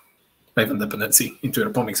a Maven dependency into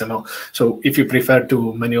your POM XML. So if you prefer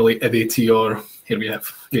to manually edit your, here we have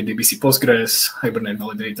JDBC Postgres, Hibernate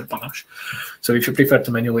validator, Panache. So if you prefer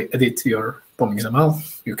to manually edit your POM XML,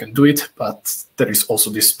 you can do it, but there is also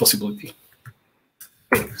this possibility.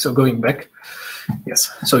 Okay, so going back, yes,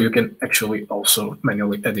 so you can actually also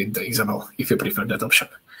manually edit the XML if you prefer that option.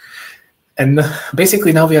 And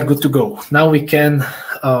basically now we are good to go. Now we can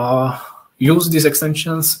use these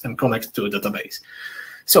extensions and connect to a database.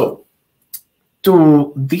 So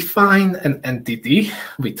to define an entity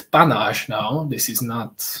with panache now, this is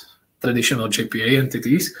not traditional JPA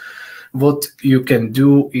entities, what you can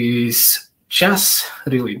do is just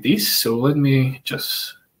really this. So let me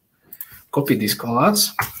just copy this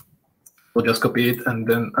class. We'll just copy it and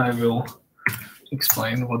then I will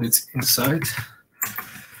explain what it's inside.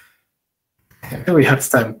 I have really hard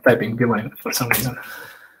time typing beeline for some reason.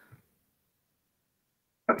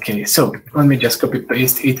 Okay, so let me just copy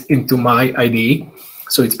paste it into my IDE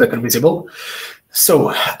so it's better visible.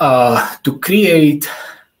 So to create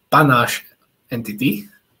panache entity,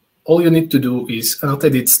 all you need to do is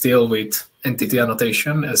annotate it still with entity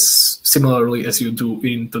annotation as similarly as you do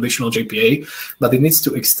in traditional JPA, but it needs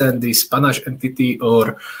to extend this panache entity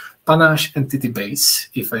or panache entity base,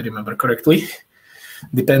 if I remember correctly,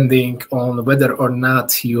 depending on whether or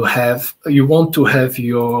not you want to have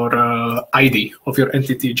your ID of your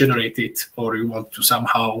entity generated, or you want to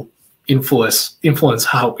somehow influence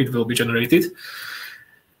how it will be generated.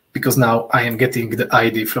 Because now I am getting the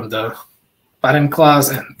ID from the parent class,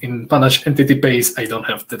 and in panache entity base I don't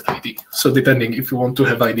have that ID. So depending if you want to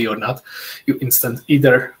have ID or not, you instance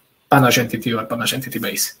either panache entity or panache entity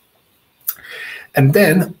base. And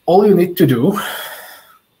then all you need to do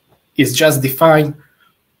is just define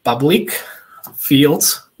public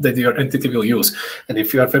fields that your entity will use. And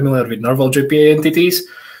if you are familiar with normal JPA entities,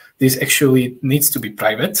 this actually needs to be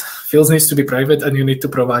private. Fields needs to be private, and you need to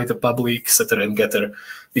provide a public setter and getter,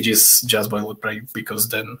 which is just boilerplate, because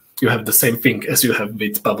then you have the same thing as you have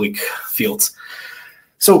with public fields.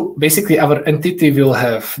 So basically our entity will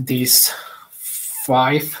have these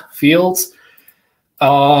 5 fields.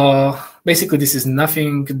 Basically this is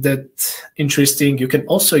nothing that interesting. You can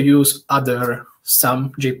also use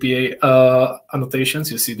some JPA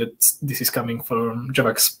annotations. You see that this is coming from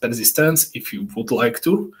JAVAX persistence if you would like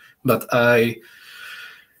to, but I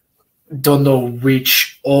don't know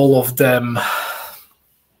which all of them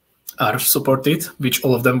are supported, which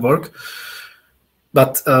all of them work.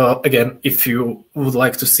 But again, if you would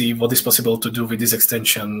like to see what is possible to do with this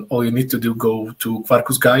extension, all you need to do, go to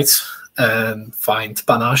Quarkus guides and find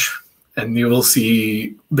panache, and you will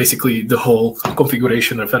see basically the whole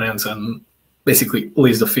configuration reference and basically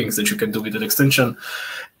list of things that you can do with that extension.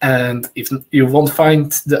 And if you won't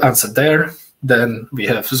find the answer there, then we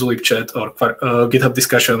have Zulip chat or GitHub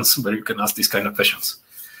discussions where you can ask these kind of questions.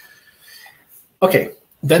 Okay,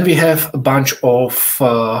 then we have a bunch of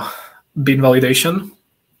bin validation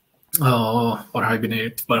or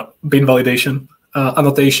hibernate, well, bin validation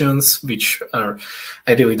annotations, which are,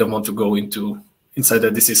 I really don't want to go into inside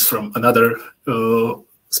that. This is from another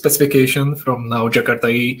specification from now Jakarta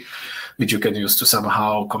E, which you can use to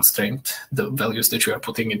somehow constrain the values that you are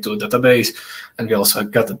putting into a database. And we also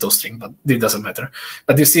got the toString, but it doesn't matter.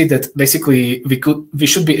 But you see that basically we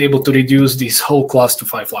should be able to reduce this whole class to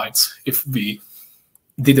 5 lines if we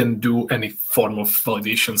didn't do any form of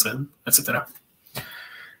validations and etc.,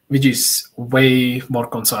 which is way more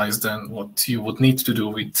concise than what you would need to do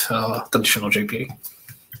with traditional JPA.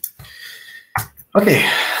 Okay,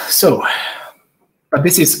 so but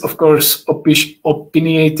this is, of course,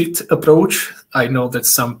 opinionated approach. I know that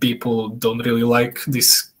some people don't really like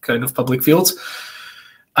this kind of public fields.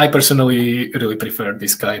 I personally really prefer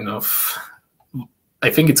this kind of, I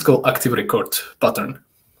think it's called active record pattern.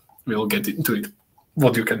 We'll get into it,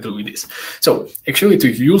 what you can do with this. So actually to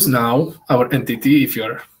use now our entity, if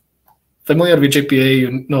you're familiar with JPA,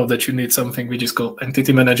 you know that you need something which is called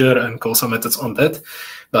entity manager and call some methods on that.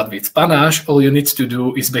 But with panache, all you need to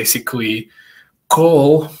do is basically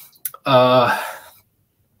call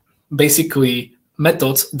basically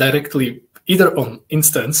methods directly either on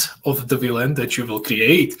instance of the VLAN that you will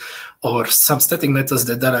create, or some static methods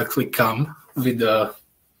that directly come with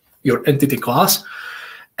your entity class,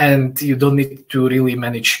 and you don't need to really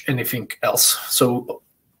manage anything else. So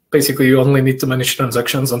basically you only need to manage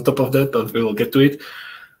transactions on top of that, but we will get to it.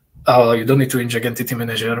 You don't need to inject entity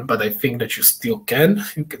manager, but I think that you still can.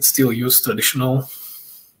 You can still use traditional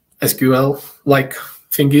SQL-like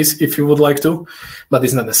thingies if you would like to, but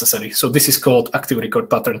it's not necessary. So this is called active record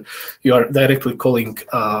pattern. You are directly calling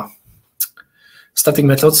static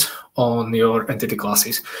methods on your entity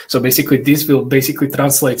classes. So basically this will basically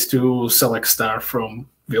translate to select star from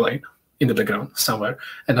VLAN in the background somewhere,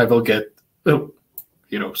 and I will get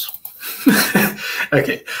heroes.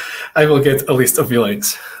 Okay, I will get a list of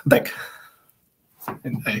VLANs back.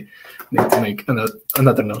 And I need to make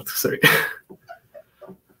another note, sorry.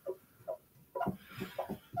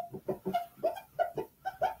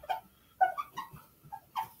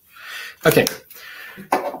 Okay,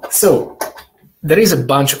 so there is a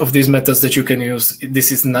bunch of these methods that you can use.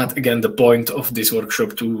 This is not, again, the point of this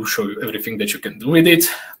workshop to show you everything that you can do with it.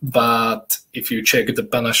 But if you check the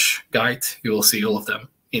Panache guide, you will see all of them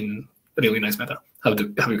in a really nice manner, how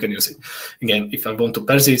you can use it. Again, if I want to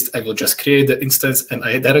persist, I will just create the instance, and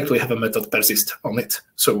I directly have a method persist on it.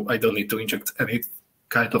 So I don't need to inject any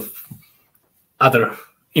kind of other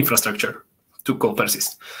infrastructure to call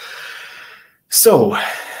persist. So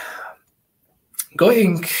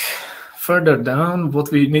going further down,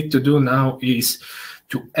 what we need to do now is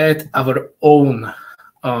to add our own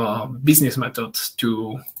business method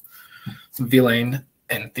to villain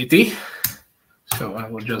entity. So I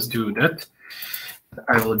will just do that.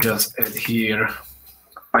 I will just add here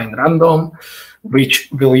find random, which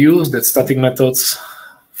will use the static methods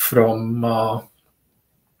from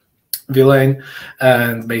villain,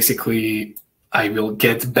 and basically I will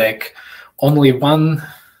get back only one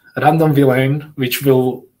random villain, which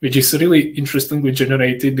is really interestingly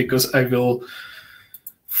generated, because I will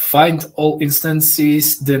find all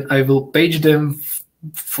instances, then I will page them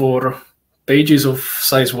for pages of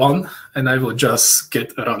size 1, and I will just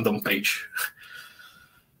get a random page.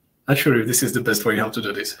 Not sure if this is the best way how to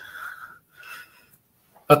do this,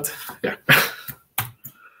 but yeah,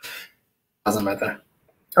 doesn't matter.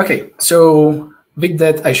 Okay, so with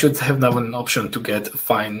that, I should have now an option to get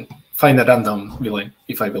find a random villain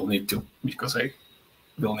if I will need to, because I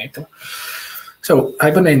will need to. So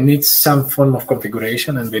Hibernate needs some form of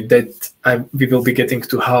configuration, and with that, we will be getting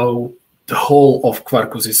to how the whole of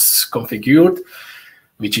Quarkus is configured,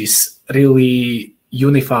 which is really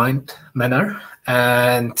unified manner.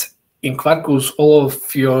 And in Quarkus, all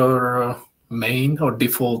of your main or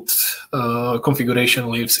default configuration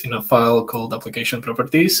lives in a file called application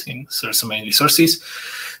properties in source main resources.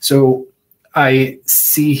 So I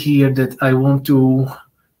see here that I want to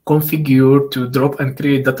configure to drop and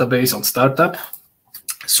create database on startup.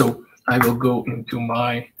 So I will go into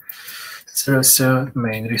my source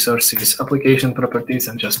main resources application properties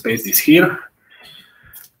and just paste this here.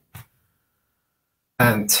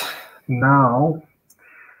 And now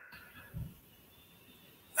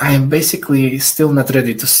I am basically still not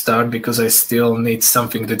ready to start, because I still need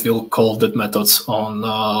something that will call that methods on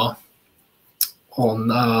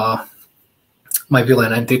my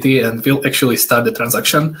villain entity, and will actually start the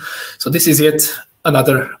transaction. So this is yet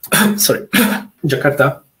another sorry,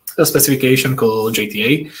 Jakarta specification called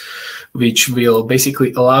JTA, which will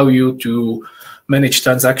basically allow you to manage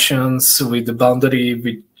transactions with the boundary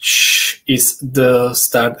which is the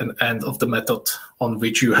start and end of the method on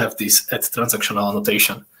which you have this at transactional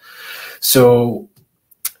annotation. So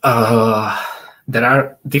there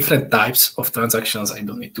are different types of transactions. I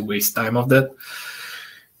don't need to waste time on that.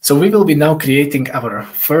 So we will be now creating our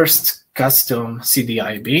first custom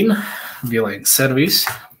CDI bean, villain service.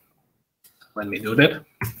 Let me do that.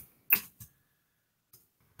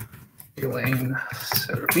 Villain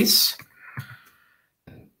service.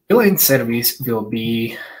 Villain service will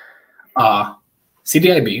be a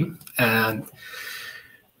CDI bean, and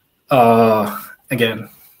again,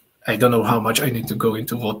 I don't know how much I need to go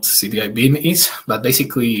into what CDI bean is, but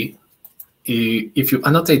basically, if you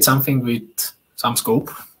annotate something with some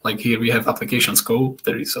scope, like here we have application scope,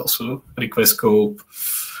 there is also request scope,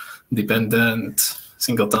 dependent,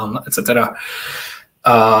 singleton, etc.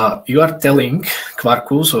 You are telling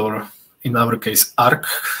Quarkus, or in our case, Arc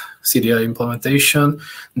CDI implementation,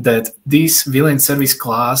 that this villain service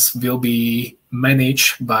class will be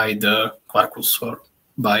managed by the Quarkus or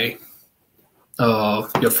by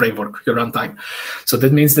your framework, your runtime. So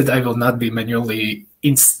that means that I will not be manually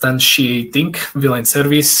instantiating villain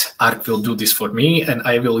service. Arc will do this for me, and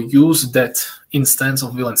I will use that instance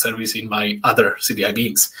of villain service in my other CDI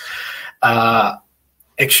beans.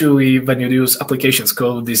 Actually, when you use application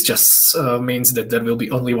scope, this just means that there will be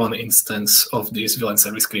only one instance of this villain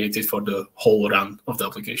service created for the whole run of the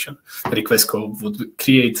application. The request scope would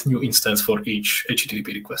create new instance for each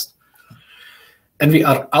HTTP request. And we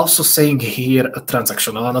are also saying here a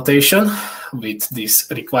transactional annotation with this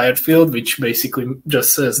required field, which basically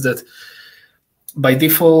just says that by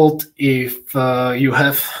default, if you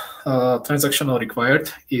have transactional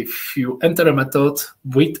required, if you enter a method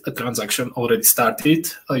with a transaction already started,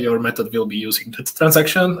 your method will be using that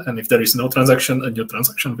transaction. And if there is no transaction, a new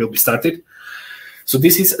transaction will be started. So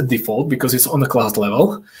this is a default because it's on a class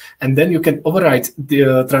level. And then you can override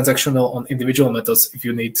the transactional on individual methods if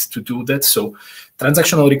you need to do that. So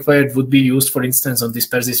transactional required would be used, for instance, on this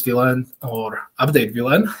persist villain or update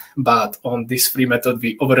villain. But on this free method,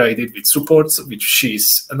 we override it with supports, which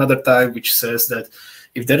is another type which says that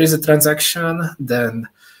if there is a transaction, then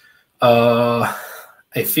I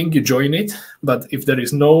think you join it. But if there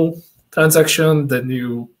is no transaction, then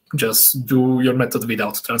you just do your method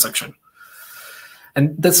without transaction.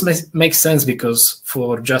 And that makes sense because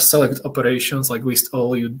for just select operations like list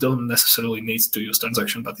all, you don't necessarily need to use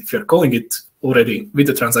transaction. But if you're calling it already with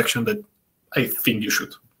the transaction, that I think you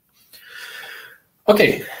should.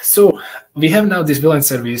 Okay, so we have now this VLAN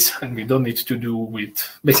service, and we don't need to do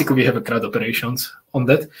with, basically we have a CRUD operations on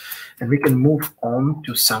that, and we can move on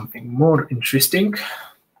to something more interesting.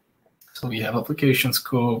 So we have application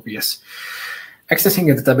scope, yes.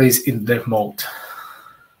 Accessing a database in dev mode.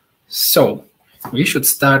 So we should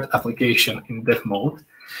start application in dev mode.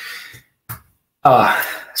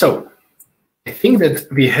 So I think that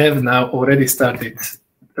we have now already started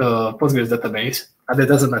Postgres database, and that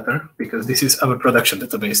doesn't matter because this is our production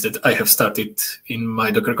database that I have started in my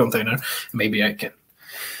Docker container. Maybe I can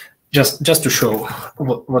just to show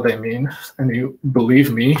what I mean, and you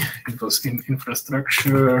believe me, it was in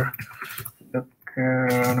infrastructure,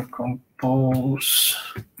 Docker compose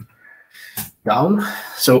down.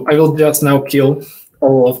 So I will just now kill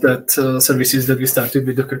all of that services that we started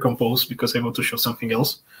with Docker compose because I want to show something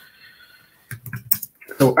else.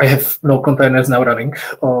 So I have no containers now running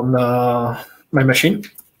on my machine.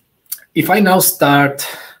 If I now start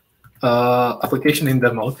application in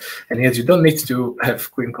dev mode, and yes, you don't need to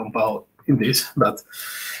have clean compile in this, but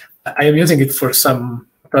I am using it for some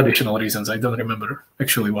traditional reasons. I don't remember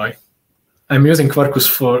actually why. I'm using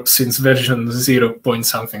Quarkus since version 0 point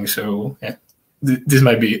something, so yeah, this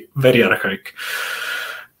might be very archaic.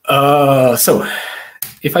 So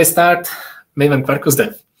if I start Maven Quarkus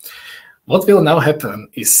dev, what will now happen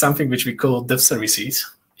is something which we call dev services.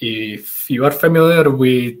 If you are familiar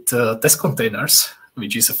with test containers,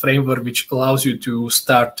 which is a framework which allows you to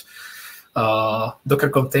start Docker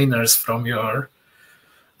containers from your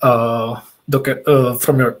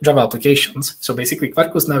from your Java applications. So basically,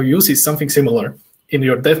 Quarkus now uses something similar in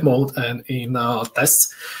your dev mode and in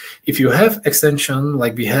tests. If you have extension,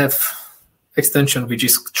 like we have extension which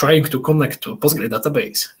is trying to connect to a Postgres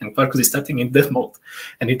database, and Quarkus is starting in dev mode,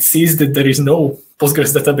 and it sees that there is no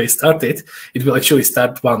Postgres database started, it will actually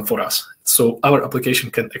start one for us. So our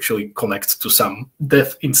application can actually connect to some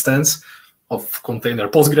dev instance of container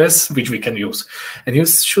Postgres, which we can use. And you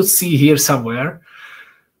should see here somewhere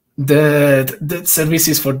that the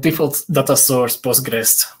services for default data source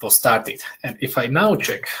Postgres was started. And if I now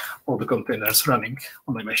check all the containers running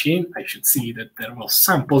on my machine, I should see that there was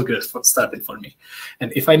some Postgres started for me.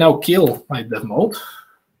 And if I now kill my dev mode,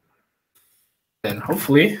 then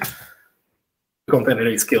hopefully the container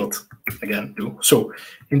is killed again too. So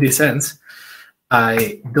in this sense,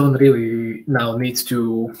 I don't really now need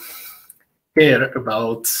to care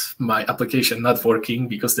about my application not working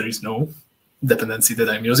because there is no dependency that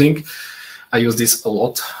I'm using. I use this a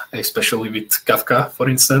lot, especially with Kafka, for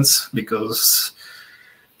instance, because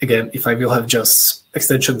again, if I will have just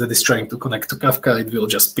extension that is trying to connect to Kafka, it will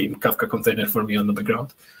just pin Kafka container for me on the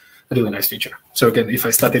background. A really nice feature. So again, if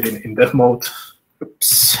I started in dev mode,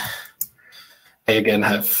 oops, I again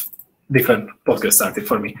have different Postgres started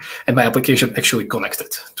for me, and my application actually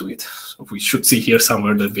connected to it. So we should see here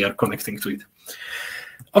somewhere that we are connecting to it.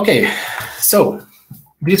 Okay, so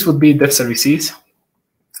this would be dev services,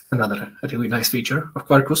 another really nice feature of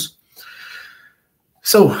Quarkus.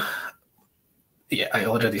 So yeah, I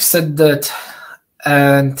already said that,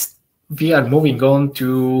 and we are moving on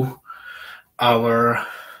to our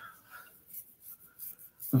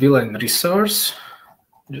VLAN resource.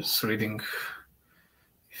 Just reading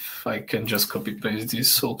if I can just copy paste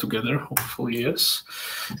this all together, hopefully yes.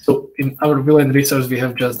 So in our VLAN resource, we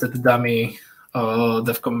have just that dummy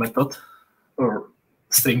devconf method or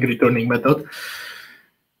string returning method.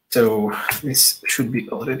 So this should be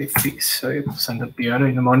already fixed. I will send a PR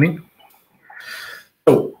in the morning.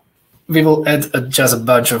 So we will add just a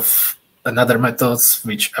bunch of another methods,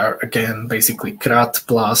 which are again basically CRUD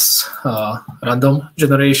plus random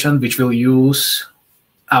generation, which will use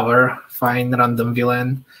our find random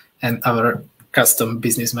VLAN and our custom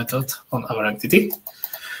business method on our entity.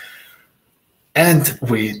 And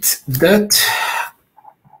with that,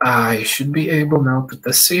 I should be able now to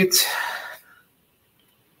test it.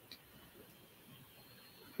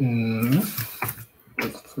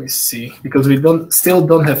 Let me see, because we still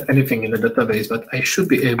don't have anything in the database, but I should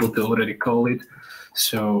be able to already call it.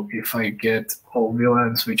 So if I get all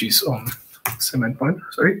VLANs, which is on same endpoint,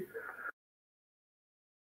 sorry.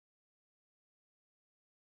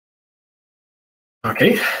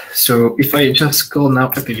 Okay, so if I just call now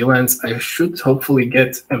empty VLANs, I should hopefully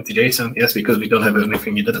get empty JSON. Yes, because we don't have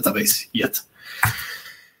anything in the database yet.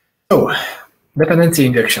 So dependency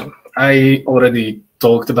injection. I already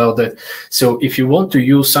talked about that. So if you want to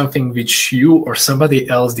use something which you or somebody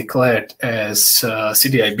else declared as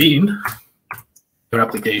CDI bean, your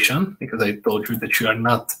application, because I told you that you are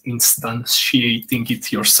not instantiating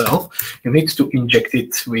it yourself, you need to inject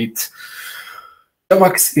it with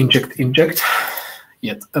toolbox inject,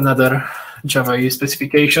 yet another Java EE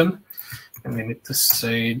specification. And we need to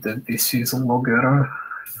say that this is a logger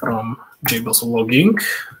from JBoss logging,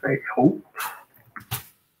 I hope.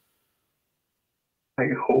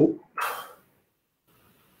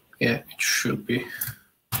 Yeah, it should be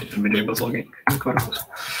JBoss logging in Quarkus.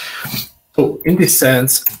 So in this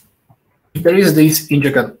sense, there is this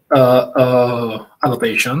inject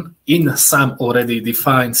annotation in some already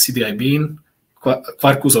defined CDI bean.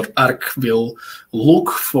 Quarkus or Arc will look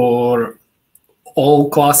for all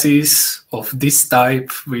classes of this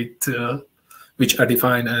type with which are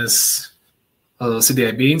defined as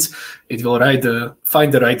CDI beans. It will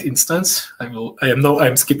find the right instance.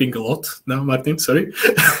 I'm skipping a lot now, Martin. Sorry,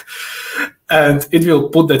 and it will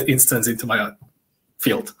put that instance into my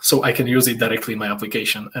field, so I can use it directly in my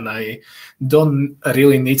application, and I don't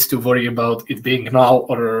really need to worry about it being null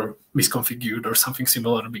or misconfigured or something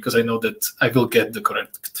similar, because I know that I will get the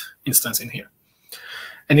correct instance in here.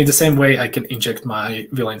 And in the same way, I can inject my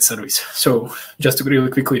VLAN service. So just to really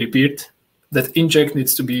quickly repeat, that inject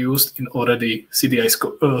needs to be used in already CDI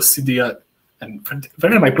scope, CDI, and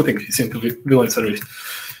where am I putting this into VLAN service?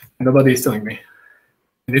 Nobody is telling me.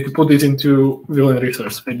 I need to put this into VLAN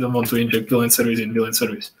resource. I don't want to inject VLAN service in VLAN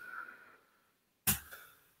service.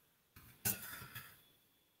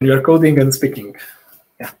 You are coding and speaking.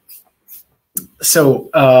 Yeah. So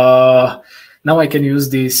now I can use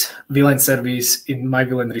this VLAN service in my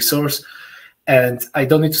VLAN resource, and I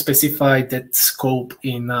don't need to specify that scope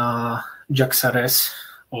in JAX-RS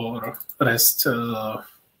or REST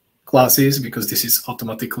classes, because this is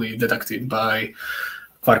automatically deducted by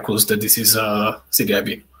Quarkus that this is a CDI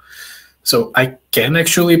bean. So I can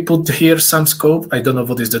actually put here some scope. I don't know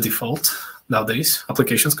what is the default nowadays,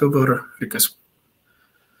 application scope or request.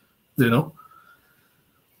 Do you know?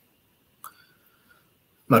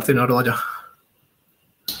 Martin or Lada?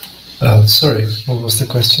 Sorry, what was the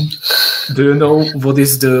question? Do you know what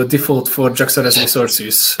is the default for JAX-RS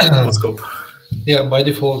resources? What scope? Yeah, by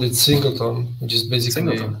default it's singleton, which is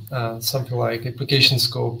basically something like application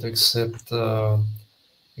scope, except a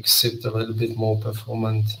little bit more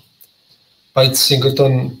performant. But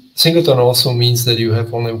singleton also means that you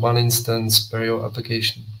have only one instance per your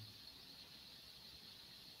application.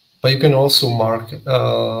 But you can also mark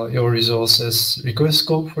your resource as request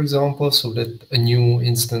scope, for example, so that a new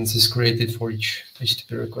instance is created for each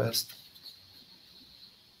HTTP request.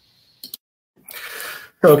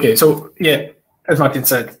 Okay, so yeah, as Martin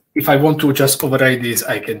said, if I want to just override this,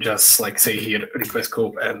 I can just like say here request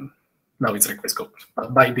scope, and now it's request scope.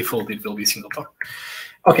 By default, it will be singleton.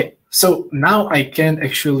 Okay, so now I can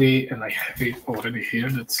actually, and I have it already here,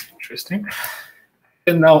 that's interesting.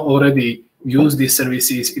 And now already use these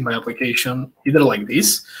services in my application, either like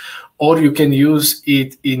this, or you can use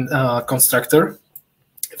it in a constructor.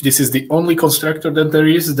 If this is the only constructor that there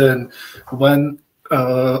is, then when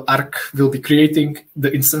Arc will be creating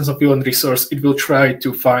the instance of your own resource, it will try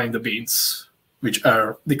to find the beans which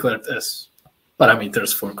are declared as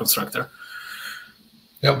parameters for constructor.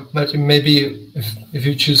 Yeah, but maybe if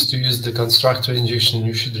you choose to use the constructor injection,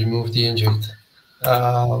 you should remove the inject.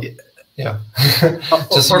 Yeah,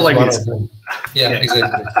 just or like one this. of them. Yeah,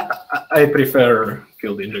 exactly. I prefer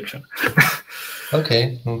field injection.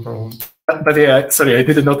 Okay, no problem. But yeah, sorry, I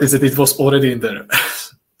didn't notice that it was already in there.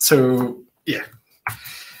 So yeah.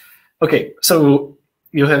 Okay, so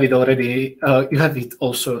you have it already. You have it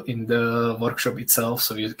also in the workshop itself.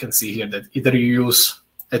 So you can see here that either you use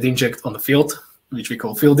add inject on the field, which we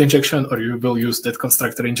call field injection, or you will use that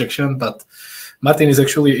constructor injection. But Martin is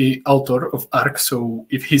actually the author of Arc, so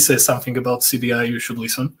if he says something about CDI, you should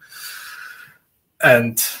listen.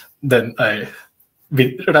 And then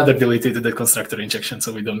we rather deleted the constructor injection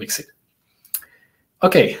so we don't mix it.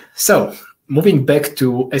 Okay, so moving back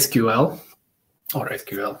to SQL, or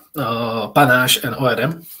SQL, Panache and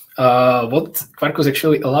ORM, what Quarkus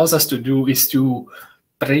actually allows us to do is to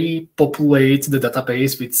pre-populate the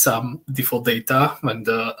database with some default data when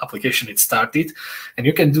the application is started. And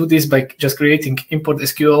you can do this by just creating import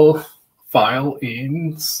SQL file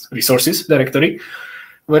in resources directory,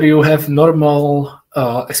 where you have normal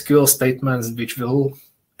SQL statements which will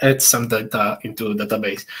add some data into the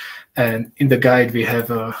database. And in the guide, we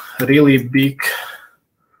have a really big,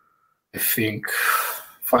 I think,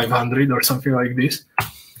 500 or something like this,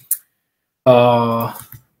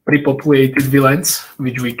 pre-populated VLANs,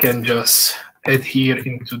 which we can just add here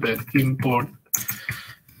into the import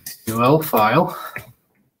BYOL file.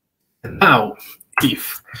 And now,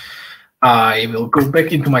 if I will go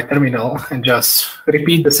back into my terminal and just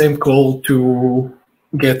repeat the same call to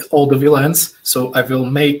get all the VLANs, so I will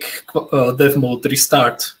make dev mode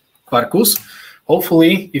restart Quarkus.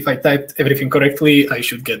 Hopefully, if I typed everything correctly, I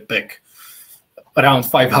should get back around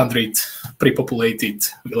 500 pre-populated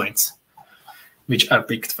VLANs, which are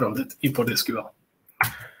picked from that import SQL.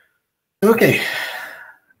 Okay,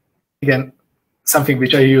 again, something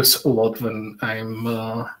which I use a lot when I'm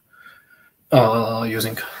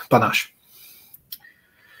using Panache.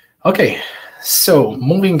 Okay, so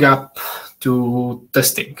moving up to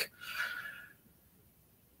testing.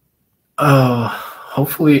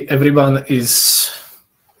 Hopefully everyone is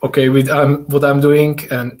okay with what I'm doing,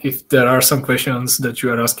 and if there are some questions that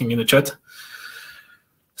you are asking in the chat,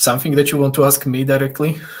 something that you want to ask me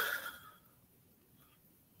directly.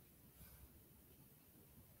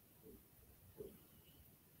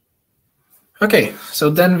 Okay, so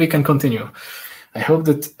then we can continue. I hope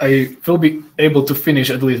that I will be able to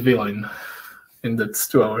finish at least VLAN in that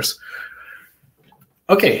 2 hours.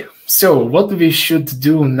 Okay, so what we should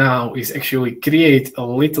do now is actually create a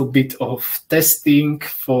little bit of testing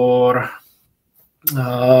for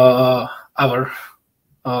our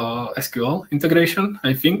SQL integration,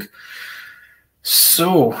 I think.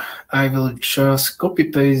 So I will just copy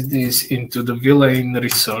paste this into the VLAN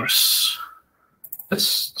resource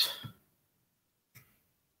test.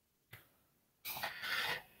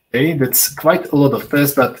 Okay, that's quite a lot of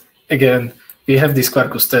tests, but again, we have this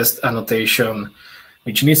Quarkus test annotation,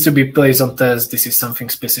 which needs to be placed on test. This is something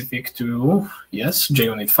specific to, yes,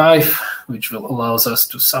 JUnit 5, which will allows us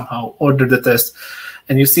to somehow order the test.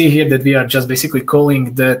 And you see here that we are just basically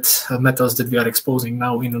calling that methods that we are exposing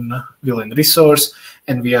now in a VLAN resource,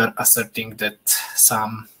 and we are asserting that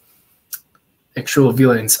some actual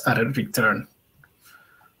VLANs are returned.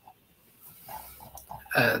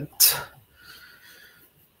 And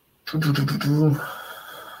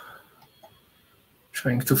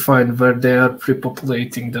trying to find where they are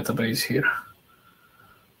pre-populating database here.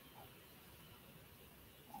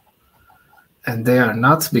 And they are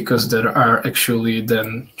not, because they are actually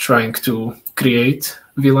then trying to create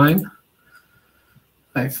VLAN,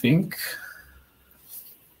 I think.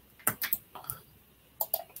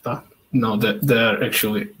 No, they are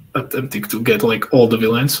actually attempting to get like all the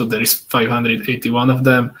VLANs, so there is 581 of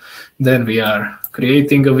them. Then we are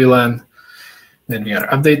creating a VLAN, then we are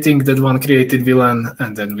updating that one created VLAN,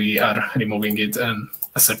 and then we are removing it and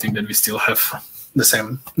asserting that we still have the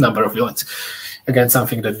same number of VLANs. Again,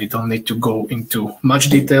 something that we don't need to go into much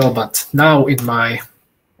detail, but now in my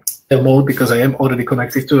mode, because I am already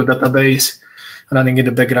connected to a database running in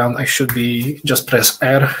the background, I should be just press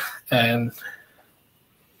R, and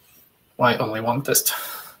why only one test?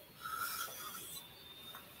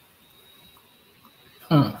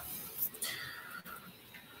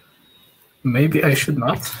 Maybe I should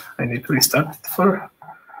not. I need to restart it for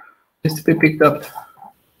this to be picked up.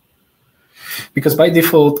 Because by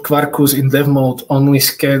default, Quarkus in dev mode only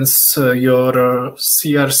scans your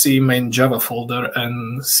CRC main Java folder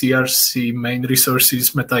and CRC main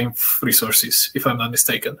resources, meta-inf resources, if I'm not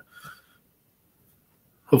mistaken.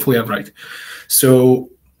 Hopefully I'm right. So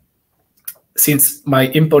since my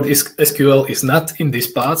import SQL is not in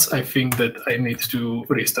these paths, I think that I need to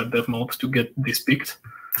restart dev mode to get this picked.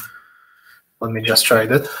 Let me just try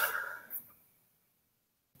that.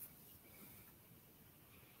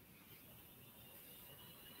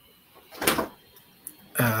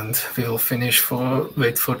 And we'll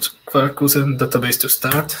wait for Quarkus and database to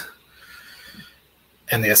start.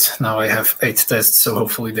 And yes, now I have 8 tests, so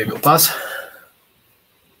hopefully they will pass.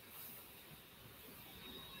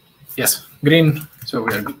 Yes, green, so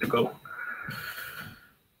we are good to go.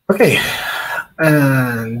 Okay,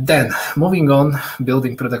 and then moving on,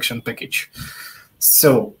 building production package.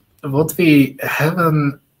 So what we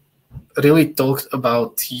haven't really talked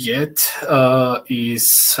about yet is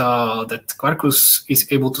that Quarkus is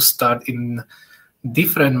able to start in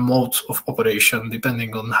different modes of operation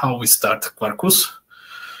depending on how we start Quarkus.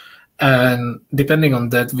 And depending on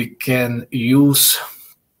that, we can use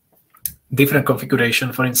different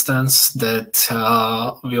configuration, for instance, that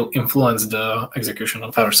will influence the execution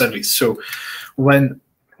of our service. So when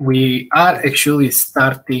we are actually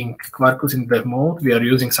starting Quarkus in dev mode, we are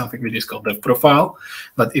using something which is called dev profile.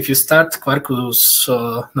 But if you start Quarkus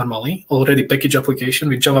normally, already package application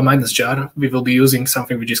with Java -jar, we will be using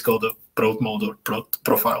something which is called a prod mode or prod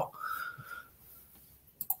profile.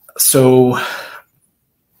 So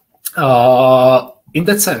in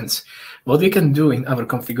that sense, What we can do in our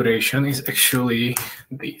configuration is actually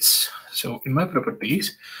this. So in my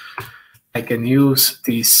properties, I can use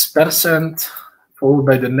this % followed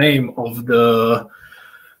by the name of the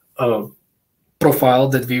profile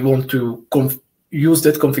that we want to use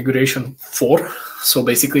that configuration for. So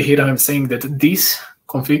basically here I'm saying that this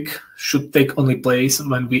config should take only place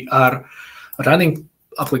when we are running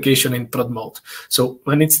application in prod mode. So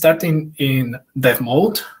when it's starting in dev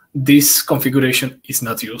mode, this configuration is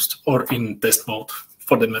not used, or in test mode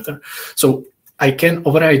for the matter. So I can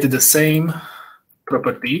override the same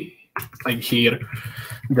property, like here,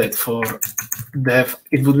 that for dev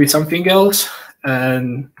it would be something else,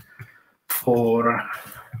 and for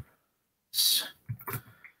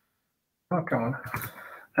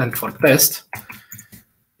and for test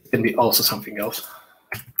it can be also something else.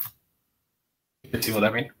 You see what I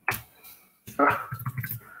mean?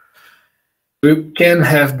 We can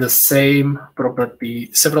have the same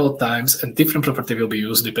property several times, and different property will be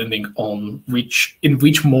used depending on in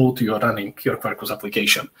which mode you are running your Quarkus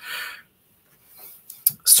application.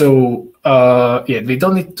 So yeah, we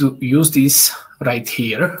don't need to use this right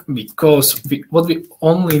here, because what we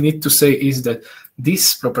only need to say is that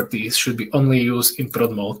these properties should be only used in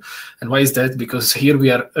prod mode. And why is that? Because here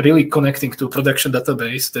we are really connecting to a production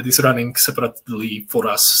database that is running separately for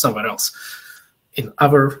us somewhere else. In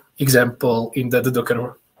our example, in the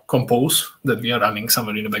Docker compose that we are running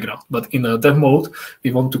somewhere in the background. But in a dev mode,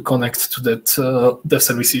 we want to connect to that dev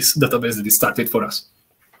services database that is started for us,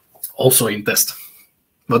 also in test.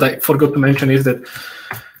 What I forgot to mention is that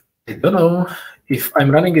I don't know if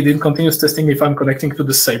I'm running it in continuous testing, if I'm connecting to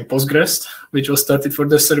the same Postgres, which was started for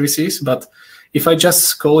the services. But if I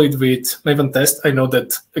just call it with Maven test, I know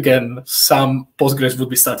that, again, some Postgres would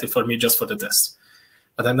be started for me just for the test.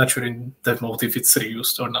 But I'm not sure in that mode if it's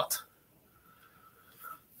reused or not.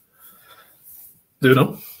 Do you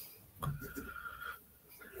know?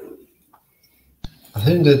 I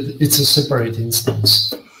think that it's a separate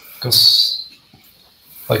instance, because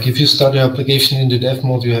like if you start the application in the dev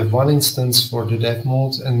mode, you have one instance for the dev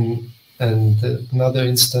mode, and another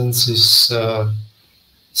instance is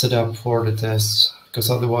set up for the tests, because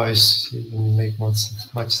otherwise it wouldn't make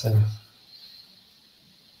much sense.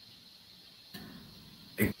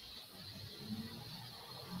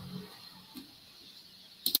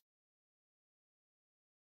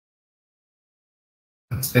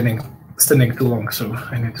 Standing too long, so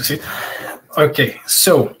I need to sit. Okay,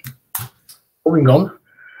 so moving on.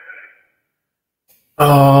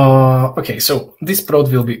 Okay, so this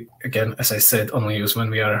prod will be, again, as I said, only used when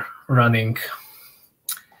we are running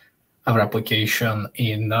our application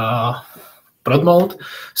in prod mode.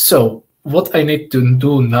 So what I need to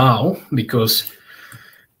do now, because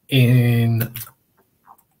in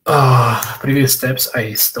previous steps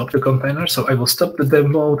I stopped the container, so I will stop the dev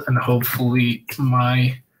mode, and hopefully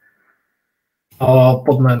my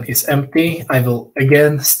podman is empty. I will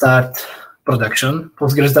again start production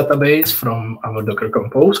Postgres database from our Docker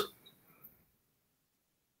compose.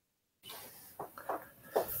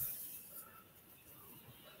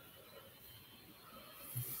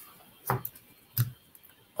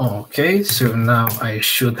 Okay, so now I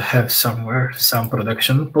should have somewhere some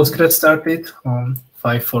production Postgres started on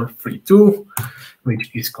 5432, which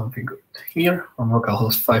is configured here on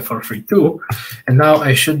localhost 5432. And now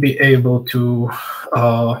I should be able to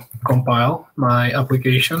compile my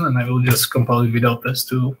application, and I will just compile it without this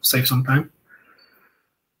to save some time.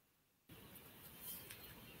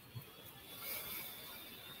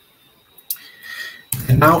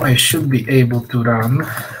 And now I should be able to run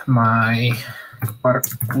my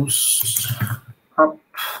Quarkus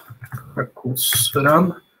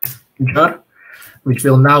run jar, which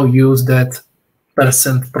will now use that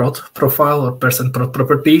 %prod profile or %prod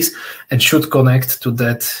properties, and should connect to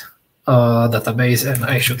that database, and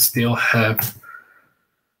I should still have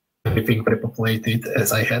everything prepopulated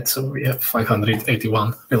as I had. So we have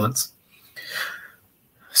 581 villains.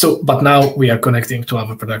 So, but now we are connecting to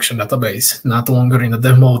our production database, not longer in the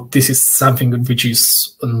dev mode. This is something which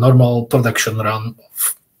is a normal production run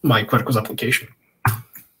of my Quarkus application.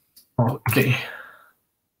 Okay.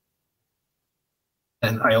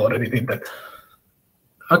 And I already did that.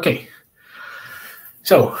 Okay.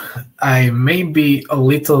 So I may be a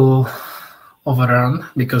little overrun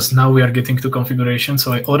because now we are getting to configuration.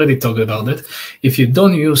 So I already talked about it. If you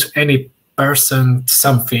don't use any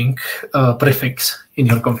 %something prefix in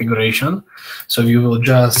your configuration, so you will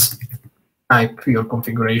just type your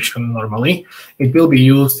configuration normally, it will be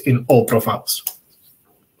used in all profiles.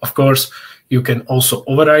 Of course, you can also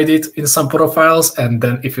override it in some profiles, and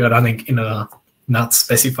then if you are running in a not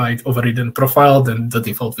specified overridden profile, then the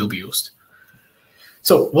default will be used.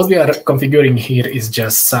 So what we are configuring here is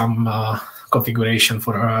just some configuration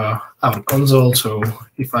for our console. So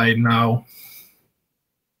if I now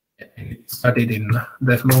started in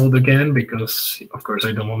dev mode again, because of course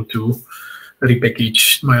I don't want to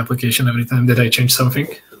repackage my application every time that I change something.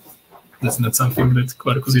 That's not something that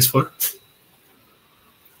Quarkus is for.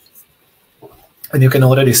 And you can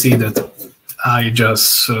already see that I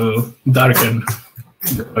just darken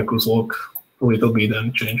the Quarkus log a little bit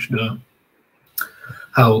and change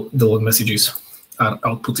how the log messages are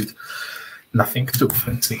outputted. Nothing too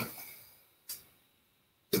fancy.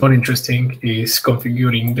 More interesting is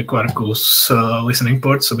configuring the Quarkus listening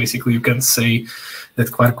port. So basically you can say that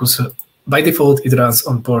Quarkus, by default, it runs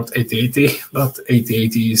on port 8080, but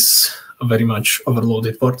 8080 is a very much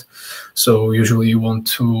overloaded port. So usually you want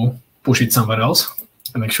to push it somewhere else.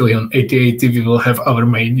 And actually on 8080, we will have our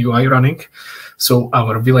main UI running. So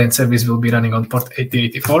our VLAN service will be running on port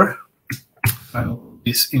 8084. I'll put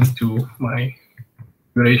this into my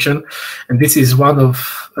configuration. And this is one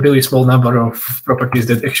of a really small number of properties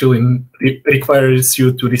that actually requires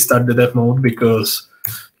you to restart the dev mode because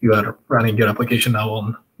you are running your application now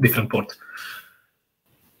on different port.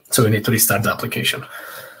 So you need to restart the application.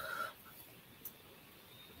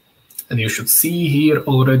 And you should see here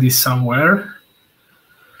already somewhere.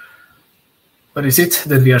 What is it?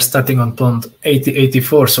 That we are starting on port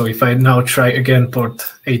 8084. So if I now try again port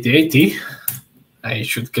 8080, I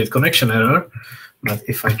should get connection error. But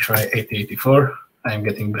if I try 8084, I'm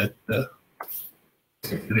getting that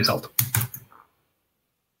result.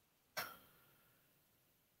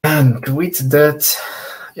 And with that,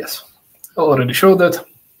 yes, I already showed that.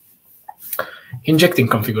 Injecting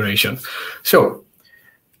configuration. So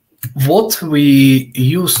what we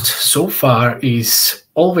used so far is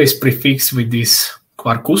always prefixed with this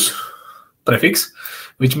Quarkus prefix,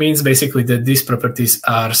 which means basically that these properties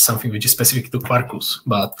are something which is specific to Quarkus.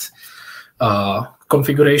 But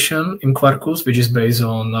configuration in Quarkus, which is based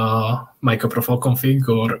on microprofile config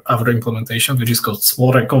or our implementation, which is called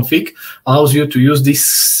small config, allows you to use this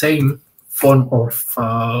same form of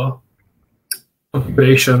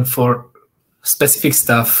configuration for specific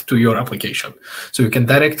stuff to your application. So you can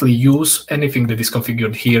directly use anything that is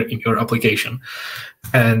configured here in your application.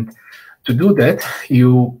 And to do that,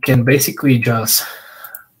 you can basically just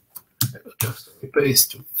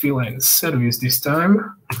paste to VLAN service this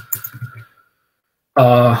time.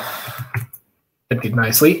 Edit it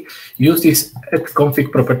nicely. Use this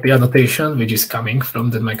config property annotation, which is coming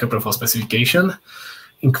from the microprofile specification.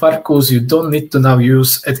 In Quarkus, you don't need to now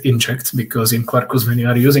use @inject, because in Quarkus, when you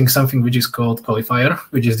are using something which is called qualifier,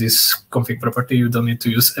 which is this config property, you don't need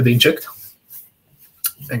to use @inject.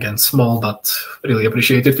 Again, small but really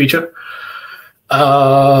appreciated feature.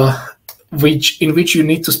 In which you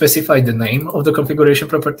need to specify the name of the configuration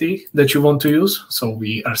property that you want to use. So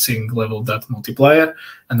we are seeing level.multiplier,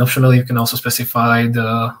 and optionally you can also specify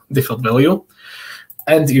the default value.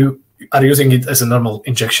 And you are using it as a normal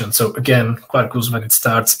injection. So again, Quarkus, when it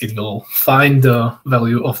starts, it will find the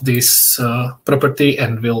value of this property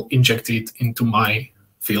and will inject it into my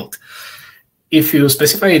field. If you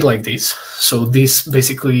specify it like this, so this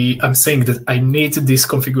basically, I'm saying that I need this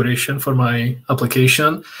configuration for my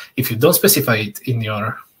application. If you don't specify it in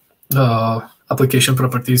your application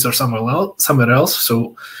properties or somewhere else,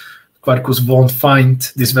 so Quarkus won't find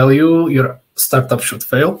this value, your startup should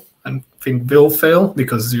fail. I think will fail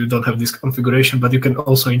because you don't have this configuration, but you can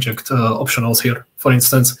also inject optionals here, for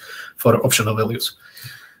instance, for optional values.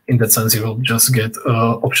 In that sense, you will just get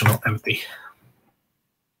optional empty.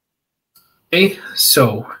 Okay,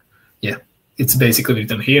 so yeah, it's basically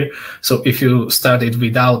written here. So if you started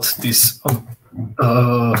without this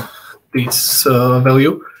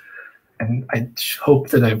value, and I hope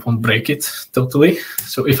that I won't break it totally.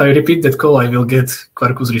 So if I repeat that call, I will get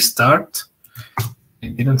Quarkus restart. I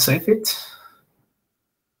didn't save it.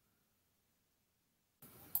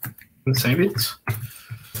 Didn't save it.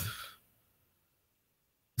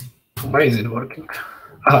 Why is it working?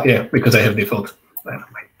 Ah, yeah, because I have default.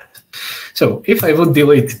 So if I would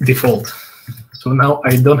delete default, so now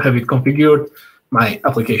I don't have it configured, my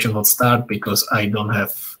application will start because I don't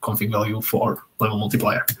have config value for level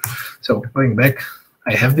multiplier. So going back,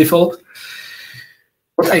 I have default.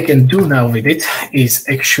 What I can do now with it is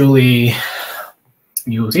actually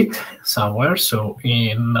use it somewhere. So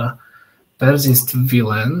in persist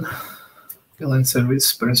VLAN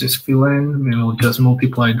service, persist VLAN, we will just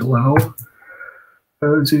multiply the level.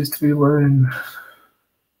 Persist VLAN.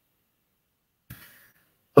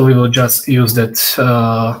 So we will just use that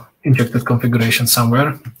injected configuration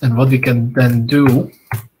somewhere. And what we can then do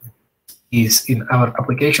is in our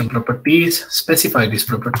application properties, specify this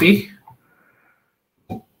property,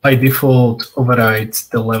 by default overrides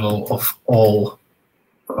the level of all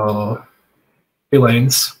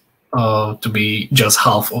lanes to be just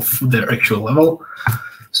half of their actual level.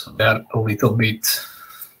 So they are a little bit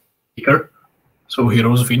bigger. So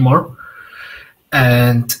heroes win more.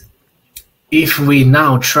 And if we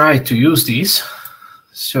now try to use these,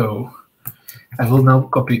 so I will now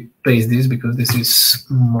copy paste this because this is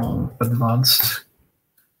more advanced,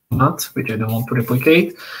 which I don't want to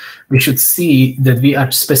replicate. We should see that we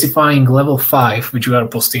are specifying level 5, which we are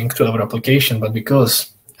posting to our application, but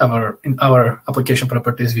because in our application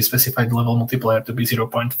properties we specified level multiplier to be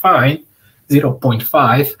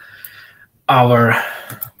 0.5, our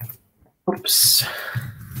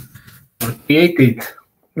created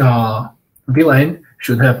VLAN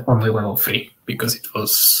should have only level 3 because it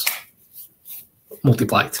was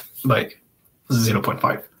multiplied by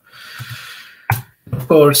 0.5. Of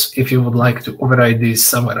course, if you would like to override this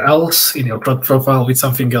somewhere else in your profile with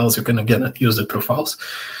something else, you can again use the profiles.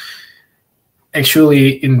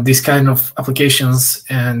 Actually, in this kind of applications,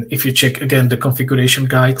 and if you check again the configuration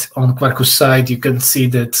guide on Quarkus side, you can see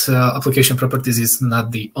that application properties is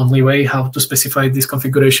not the only way how to specify these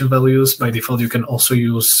configuration values. By default, you can also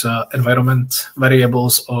use environment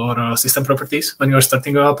variables or system properties when you're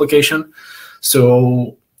starting your application.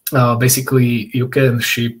 So basically, you can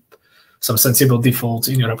ship some sensible defaults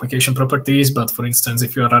in your application properties. But for instance,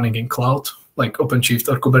 if you are running in cloud, like OpenShift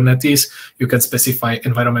or Kubernetes, you can specify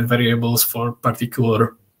environment variables for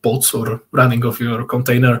particular pods or running of your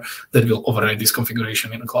container that will override this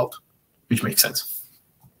configuration in the cloud, which makes sense.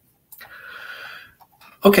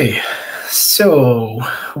 Okay, so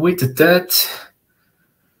with that,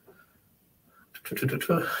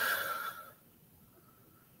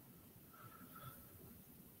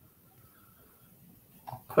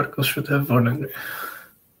 Quarkus should have one.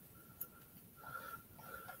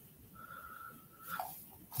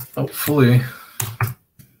 Hopefully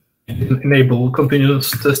enable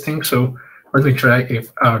continuous testing. So let me try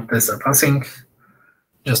if our tests are passing,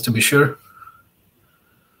 just to be sure.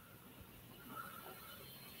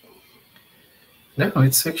 No,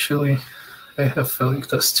 it's actually, I have failing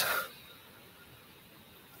test.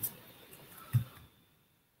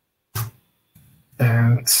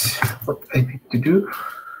 And what I need to do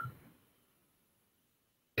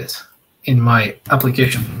is in my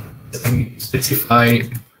application, I specify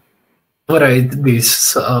override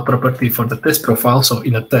this property for the test profile. So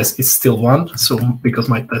in a test, it's still 1. So because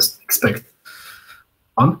my test expect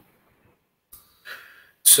 1.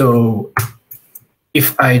 So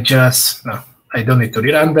if I just, no, I don't need to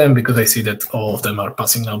rerun them because I see that all of them are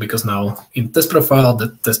passing now, because now in test profile,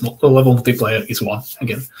 the test level multiplier is 1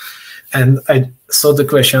 again. And I saw the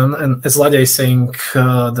question, and as Ladia is saying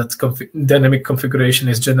that dynamic configuration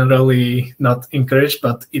is generally not encouraged,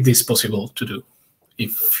 but it is possible to do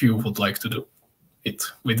if you would like to do it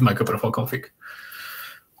with microprofile config.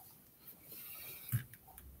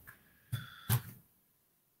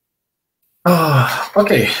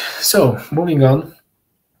 Okay, so moving on.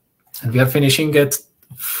 And we are finishing at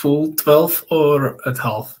full 12 or at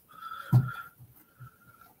half?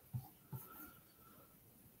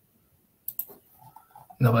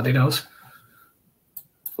 Nobody knows.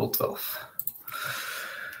 Full 12.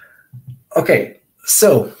 Okay,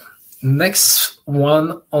 so next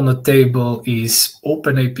one on the table is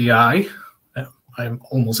OpenAPI. I'm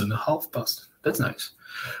almost in the half past. That's nice.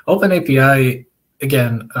 OpenAPI,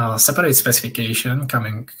 again, separate specification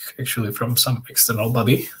coming actually from some external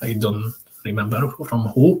body. I don't remember from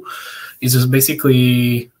who. It's just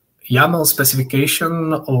basically YAML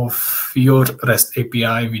specification of your REST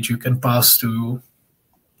API, which you can pass to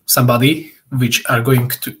somebody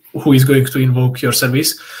who is going to invoke your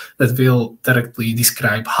service, that will directly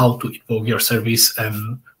describe how to invoke your service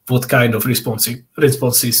and what kind of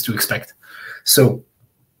responses to expect. So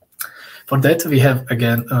for that, we have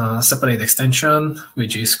again a separate extension,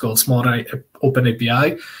 which is called smallRye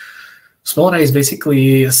OpenAPI. smallRye is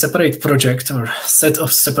basically a separate project or set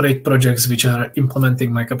of separate projects which are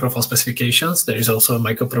implementing microprofile specifications. There is also a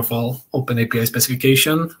microprofile OpenAPI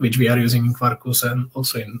specification, which we are using in Quarkus and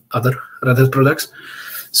also in other Red Hat products.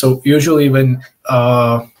 So usually when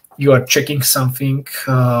you are checking something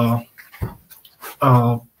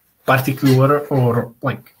particular, or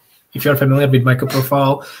like if you're familiar with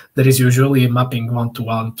microprofile, there is usually a mapping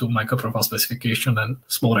one-to-one to microprofile specification and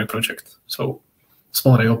smallRye project. So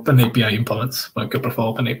smallRye OpenAPI implements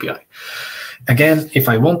microprofile OpenAPI. Again, if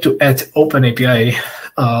I want to add OpenAPI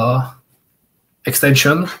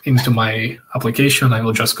extension into my application, I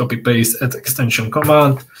will just copy-paste add extension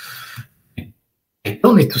command. I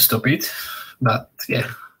don't need to stop it, but yeah,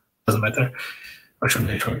 doesn't matter. Or should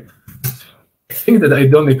I try it? think that I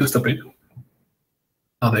don't need to stop it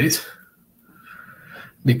nowadays,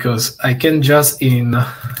 because I can just in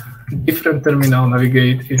different terminal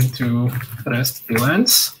navigate into REST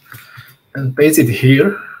events and paste it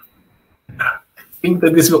here. I think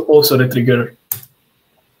that this will also retrigger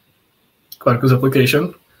Quarkus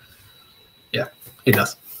application. Yeah, it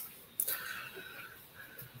does.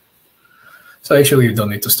 So actually you don't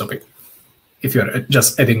need to stop it if you're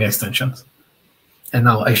just adding extensions. And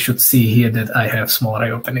now I should see here that I have small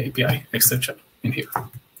I open API extension in here.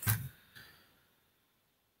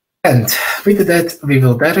 And with that, we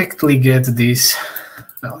will directly get this.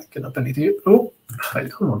 Now I can open it here. Oh, I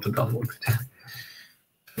don't want to download it.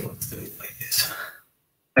 Let's do it like this.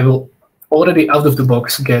 I will already out of the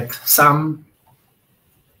box get some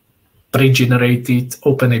pre-generated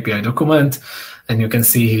Open API document. And you can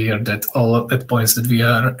see here that all at points that we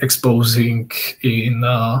are exposing in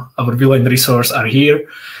our VLAN resource are here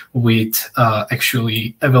with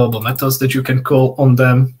actually available methods that you can call on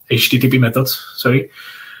them, HTTP methods, sorry,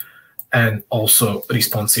 and also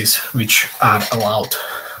responses which are allowed.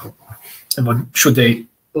 And what should they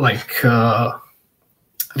like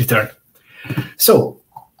return? So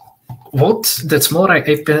what that small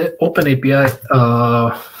Open API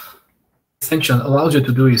extension allows you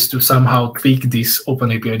to do is to somehow tweak this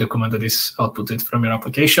Open API document that is outputted from your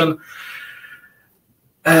application.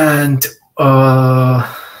 And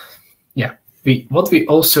yeah, what we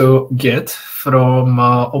also get from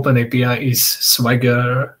Open API is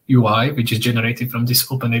Swagger UI, which is generated from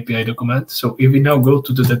this Open API document. So if we now go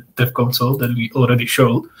to the dev console that we already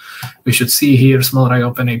showed, we should see here small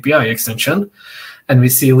Open API extension, and we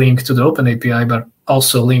see link to the Open API, but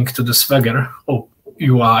also link to the Swagger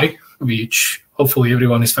UI, which hopefully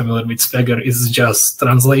everyone is familiar with. Swagger is just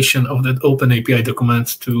translation of that Open API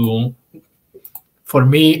document to, for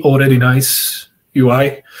me, already nice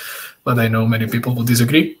UI, but I know many people will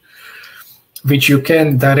disagree, which you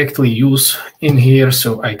can directly use in here.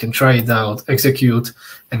 So I can try it out, execute,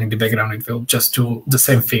 and in the background, it will just do the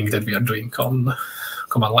same thing that we are doing on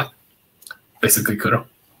command line, basically curl.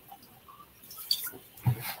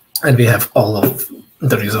 And we have all of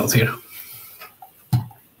the results here.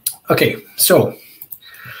 Okay, so,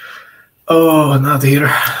 oh, not here.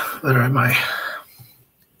 Where am I?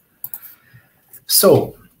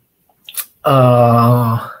 So,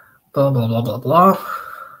 blah, blah, blah, blah, blah.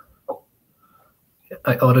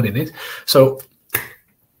 I already did. So,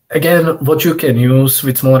 again, what you can use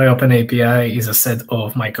with Small Open API is a set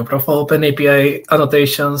of microprofile Open API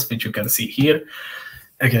annotations, which you can see here.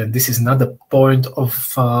 Again, this is not the point of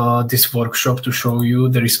this workshop to show you.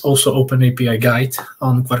 There is also Open API guide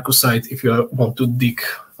on Quarkus site if you want to dig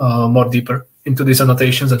more deeper into these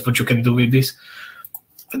annotations and what you can do with this.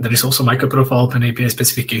 And there is also microprofile Open API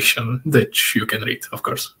specification that you can read, of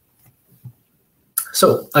course.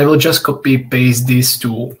 So I will just copy paste this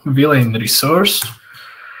to VLAN resource.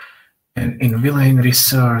 And in VLAN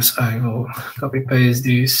resource, I will copy paste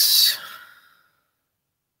this.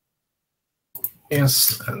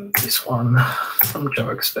 Yes, and this one from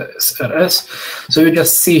JavaScript RS. So you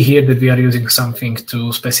just see here that we are using something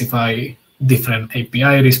to specify different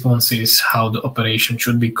API responses, how the operation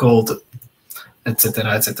should be called,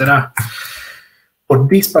 etc., etc. For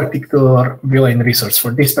this particular VLAN resource,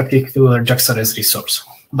 for this particular JAX-RS resource.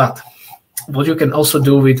 But what you can also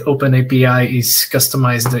do with Open API is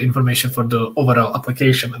customize the information for the overall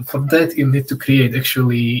application. And for that, you need to create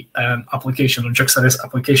actually an application, a JAX-RS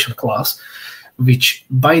application class, which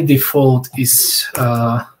by default is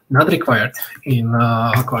not required in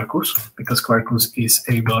Quarkus, because Quarkus is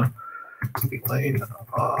able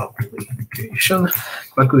application.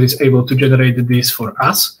 Quarkus is able to generate this for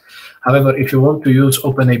us. However, if you want to use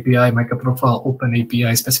Open API, microprofile Open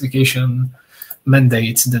API specification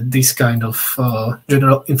mandates that this kind of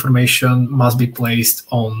general information must be placed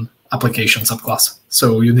on application subclass.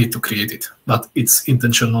 So you need to create it, but it's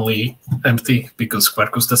intentionally empty because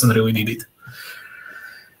Quarkus doesn't really need it.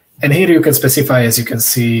 And here you can specify, as you can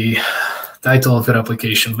see, title of your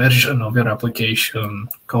application, version of your application,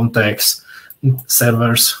 context,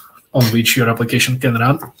 servers on which your application can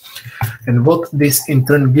run. And what this in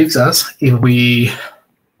turn gives us, if we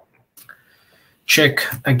check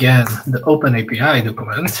again the Open API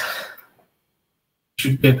document, we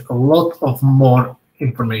should get a lot of more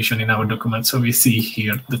information in our document. So we see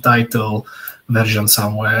here the title, version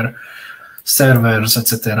somewhere, servers,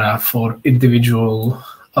 etc. for individual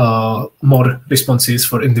more responses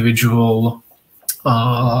for individual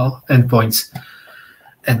endpoints.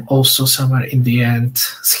 and also somewhere in the end,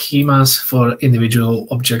 schemas for individual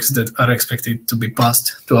objects that are expected to be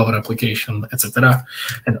passed to our application, etc.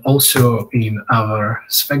 And also in our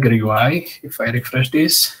Swagger UI, if I refresh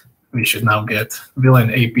this, we should now get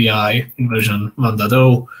Villain API in version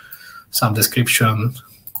 1.0, some description,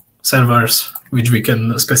 servers, which we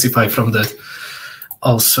can specify from that.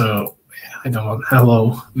 Also, I don't want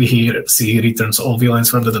hello, we here see returns all villains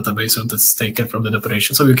from the database, so that's taken from the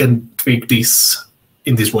operation. So you can tweak this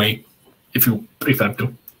in this way, if you prefer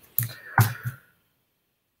to.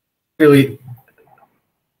 Really,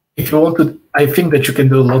 if you want to, I think that you can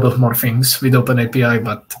do a lot of more things with OpenAPI,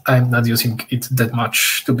 but I'm not using it that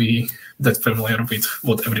much to be that familiar with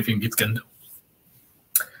what everything it can do.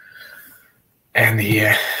 And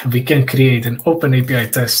yeah, we can create an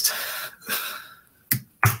OpenAPI test.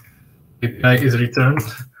 API is returned.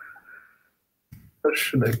 Where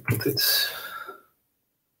should I put it?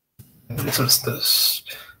 Resource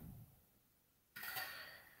test.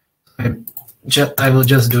 I will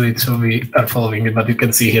just do it so we are following it, but you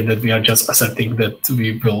can see here that we are just asserting that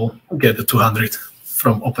we will get the 200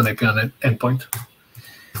 from OpenAPI endpoint.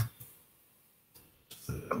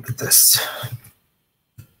 The test.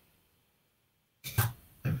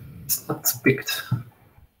 It's not picked.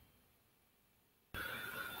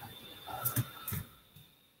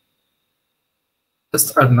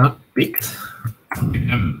 Tests are not picked.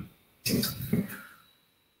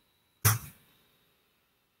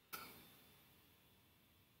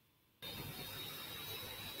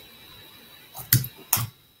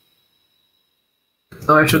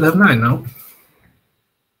 So I should have 9 now.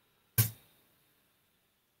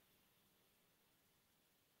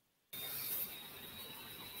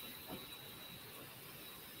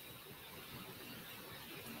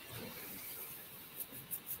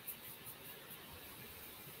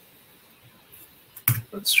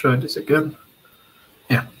 Let's try this again.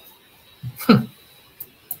 Yeah. So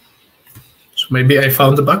maybe I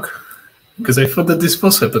found the bug, because I thought that this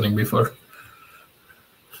was happening before.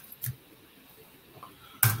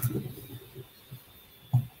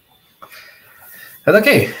 But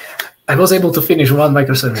okay, I was able to finish one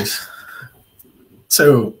microservice.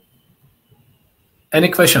 So, any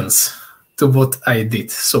questions to what I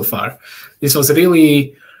did so far? This was a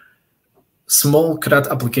really small CRUD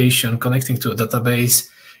application connecting to a database.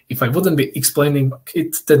 If I wouldn't be explaining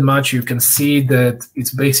it that much, you can see that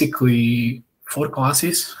it's basically 4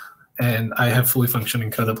 classes, and I have fully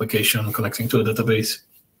functioning CRUD application connecting to a database,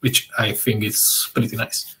 which I think is pretty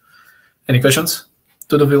nice. Any questions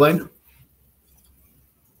to the VLAN?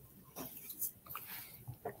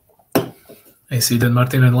 I see that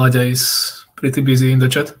Martin and Ladia is pretty busy in the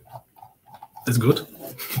chat. That's good.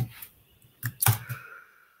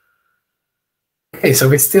 Okay, so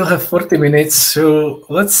we still have 40 minutes, so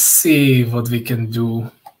let's see what we can do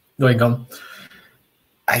going on.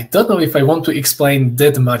 I don't know if I want to explain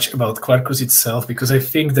that much about Quarkus itself, because I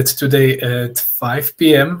think that today at 5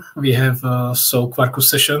 p.m. we have a Soul Quarkus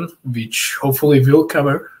session, which hopefully will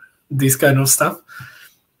cover this kind of stuff.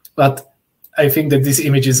 But I think that this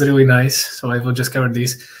image is really nice, so I will just cover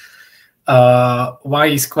this. Why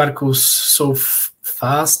is Quarkus so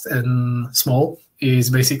fast and small?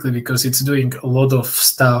 Is basically because it's doing a lot of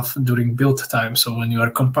stuff during build time. So when you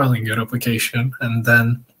are compiling your application, and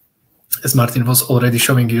then, as Martin was already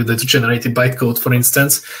showing you, that generated bytecode, for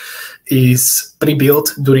instance, is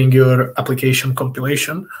pre-built during your application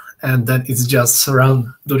compilation, and then it's just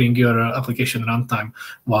run during your application runtime.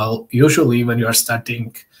 While usually when you are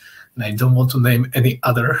starting, and I don't want to name any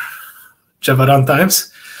other Java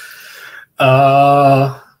runtimes,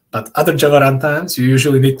 but other Java runtimes, you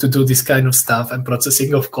usually need to do this kind of stuff, and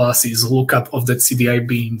processing of classes, lookup of that CDI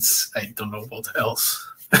beans, I don't know what else,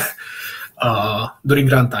 during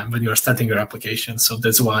runtime when you are starting your application. So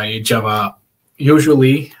that's why Java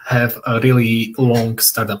usually have a really long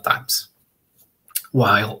startup times.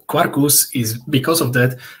 While Quarkus is, because of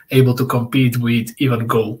that, able to compete with even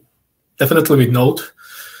Go, definitely with Node,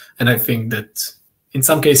 and I think that in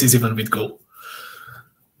some cases even with Go.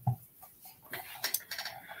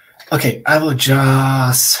 Okay, I will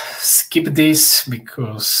just skip this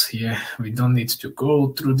because, yeah, we don't need to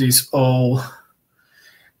go through this all.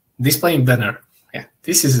 Displaying banner, yeah,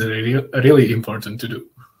 this is really important to do,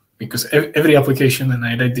 because every application, and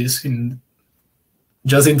I read this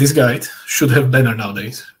just in this guide, should have banner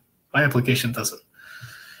nowadays. My application doesn't.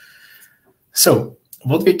 So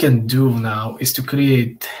what we can do now is to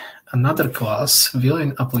create another class,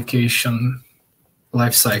 villain application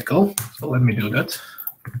lifecycle. So let me do that.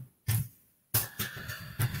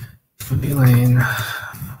 Villain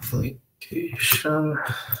application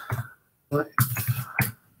lifecycle.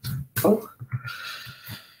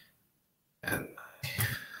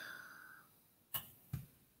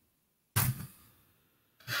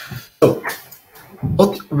 So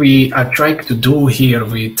what we are trying to do here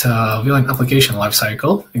with VLAN application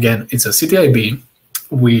lifecycle, again, it's a CDI bean,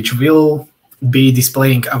 which will be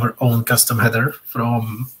displaying our own custom header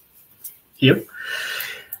from here.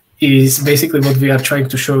 Is basically what we are trying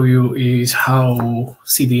to show you is how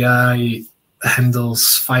CDI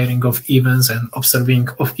handles firing of events and observing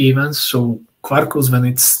of events. So Quarkus, when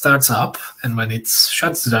it starts up and when it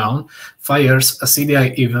shuts down, fires a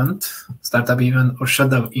CDI event, startup event or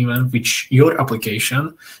shutdown event, which your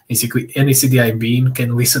application, basically any CDI bean,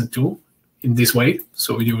 can listen to in this way.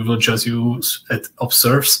 So you will just use it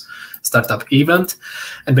observes startup event.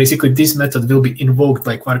 And basically this method will be invoked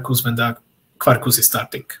by Quarkus when the Quarkus is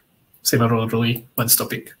starting, similarly when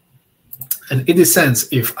stopping. And in this sense,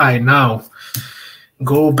 if I now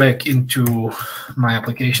go back into my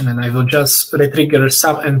application and I will just retrigger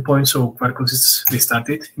some endpoint, so Quarkus is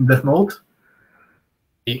restarted in that mode.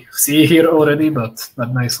 You see here already, but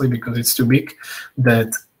not nicely because it's too big,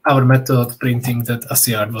 that our method printing that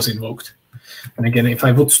ACR was invoked. And again, if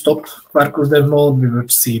I would stop Quarkus dev mode, we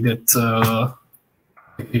would see that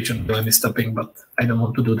application is stopping, but I don't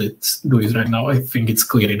want to do it right now. I think it's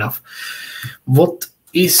clear enough. What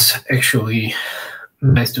is actually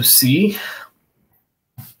nice to see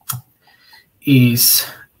is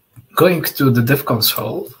going to the dev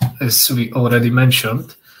console, as we already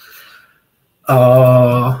mentioned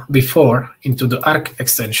before, into the Arc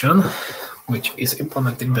extension, which is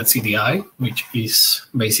implementing that CDI, which is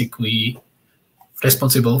basically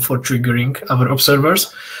responsible for triggering our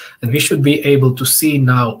observers. And we should be able to see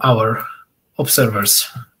now our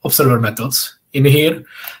observer methods in here.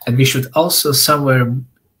 And we should also somewhere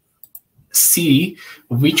see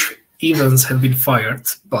which events have been fired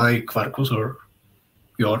by Quarkus or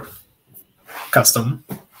your custom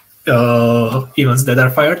events that are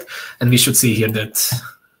fired. And we should see here that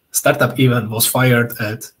startup event was fired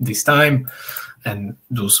at this time. And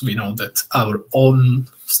thus we know that our own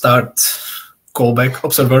start callback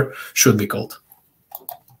observer should be called.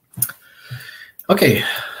 Okay.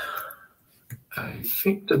 I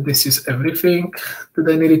think that this is everything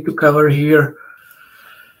that I needed to cover here.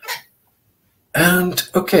 And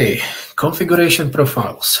okay, configuration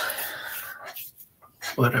profiles.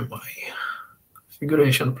 Where am I?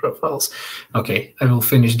 Configuration profiles. Okay, I will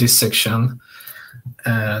finish this section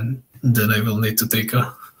and then I will need to take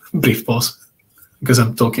a brief pause because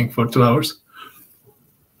I'm talking for 2 hours.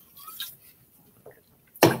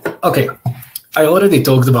 Okay, I already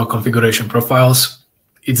talked about configuration profiles.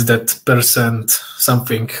 It's that %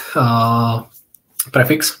 something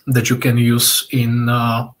prefix that you can use in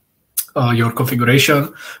your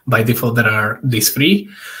configuration. By default, there are these 3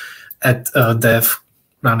 at dev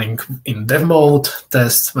running in dev mode,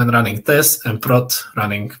 test when running test, and prod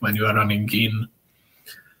running when you are running in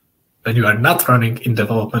when you are not running in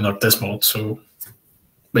development or test mode. So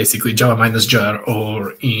basically Java -jar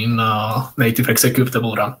or in native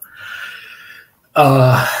executable run.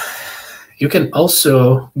 You can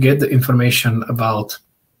also get the information about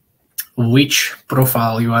which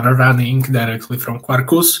profile you are running directly from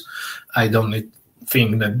Quarkus. I don't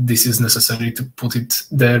think that this is necessary to put it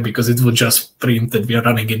there because it would just print that we are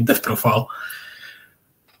running in dev profile.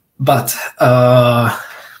 But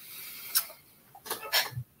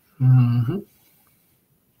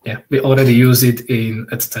yeah, we already use it in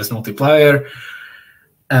at test multiplier.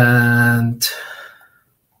 And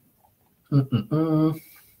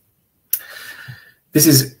this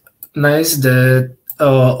is nice that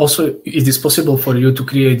also it is possible for you to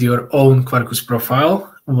create your own Quarkus profile.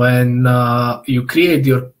 When you create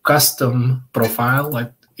your custom profile,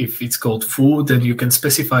 like if it's called foo, then you can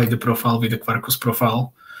specify the profile with the Quarkus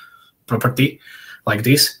profile property like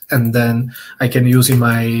this. And then I can use in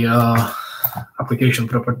my application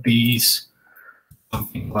properties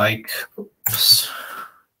something like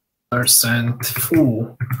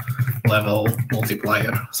 %foo level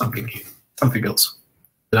multiplier, something else.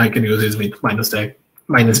 And I can use it with -d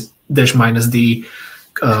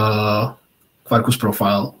Quarkus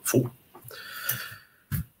profile foo.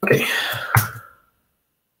 Okay.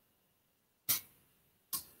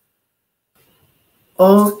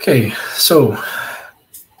 Okay, so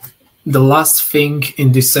the last thing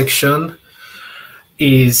in this section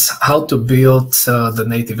is how to build the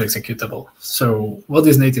native executable. So what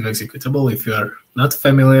is native executable? If you are not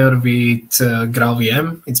familiar with GraalVM,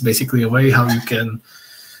 it's basically a way how you can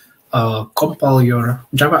compile your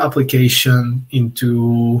Java application into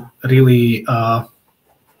really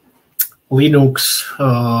Linux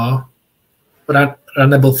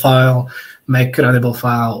runnable file, Mac runnable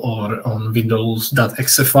file, or on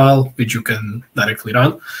Windows.exe file, which you can directly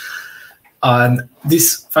run. And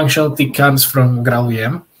this functionality comes from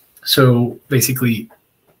GraalVM. So basically,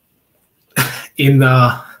 in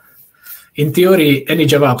theory, any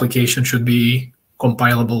Java application should be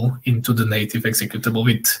compilable into the native executable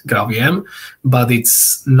with GraalVM, but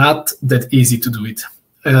it's not that easy to do it.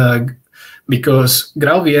 Because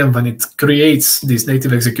GraalVM, when it creates this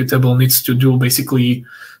native executable, needs to do basically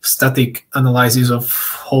static analysis of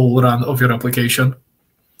whole run of your application,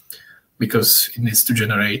 because it needs to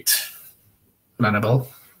generate runnable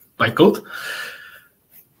bytecode,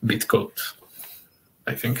 bitcode,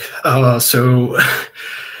 I think.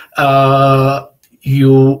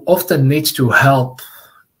 You often need to help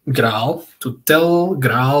Graal to tell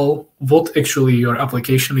Graal what actually your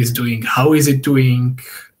application is doing, how is it doing.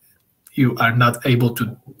 You are not able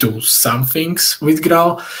to do some things with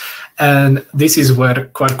Graal. And this is where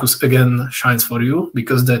Quarkus again shines for you,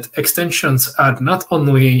 because that extensions are not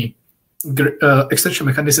only, extension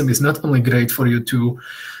mechanism is not only great for you to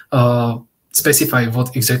specify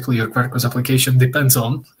what exactly your Quarkus application depends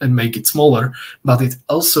on and make it smaller, but it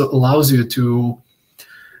also allows you to,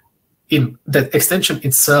 in that extension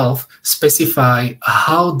itself, specify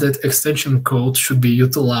how that extension code should be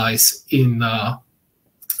utilized in,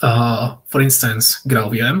 for instance,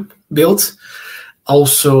 GraalVM builds.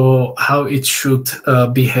 Also, how it should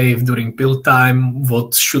behave during build time,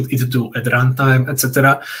 what should it do at runtime,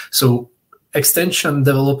 etc. So extension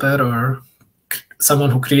developer or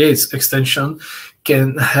someone who creates extension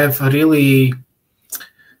can have really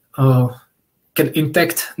can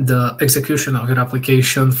impact the execution of your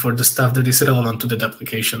application for the stuff that is relevant to that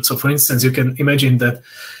application. So for instance, you can imagine that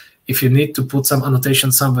if you need to put some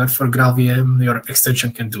annotation somewhere for GraalVM, your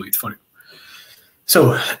extension can do it for you.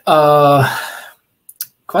 So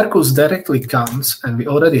Quarkus directly comes, and we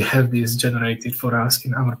already have this generated for us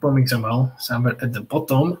in our POM XML somewhere at the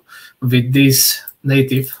bottom with this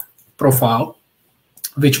native profile,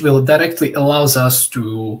 which will directly allows us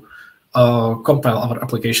to compile our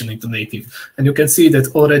application into native. And you can see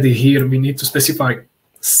that already here we need to specify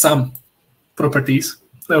some properties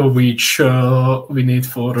which we need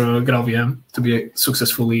for GraalVM to be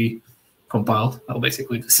successfully compiled. Well,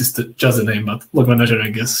 basically, this is just the name, but log manager, I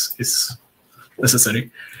guess, is necessary.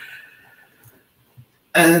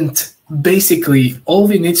 And basically, all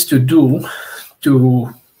we need to do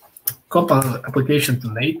to compile the application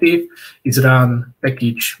to native is run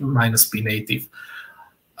package -p native.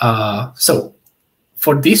 So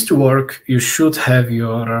for this to work, you should have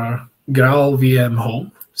your GraalVM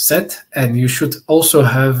home set, and you should also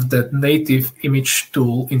have that native image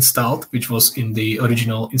tool installed, which was in the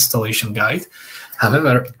original installation guide.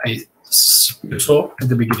 However, you saw at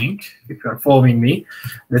the beginning, if you are following me,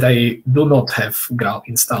 that I do not have Graal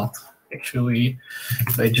installed. Actually,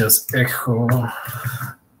 if I just echo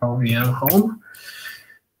GraalVM home,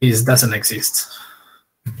 this doesn't exist.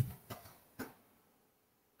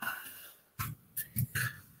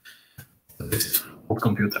 This is old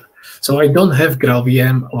computer. So I don't have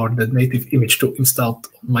GraalVM or the native image tool installed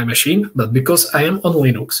on my machine, but because I am on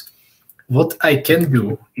Linux, what I can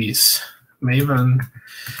do is Maven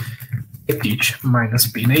package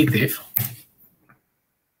 -p native.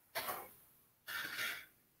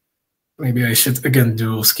 Maybe I should again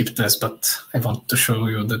do skip test, but I want to show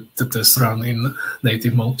you that the test run in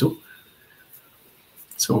native mode too.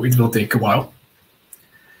 So it will take a while.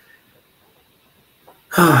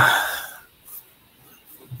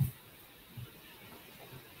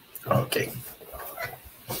 Okay.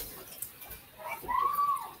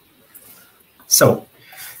 So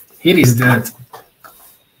here is that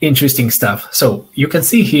interesting stuff. So you can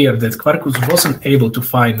see here that Quarkus wasn't able to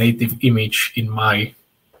find native image in my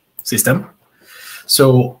system.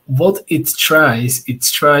 So what it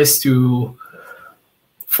tries to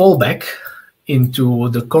fall back into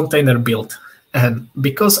the container build. And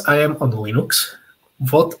because I am on Linux,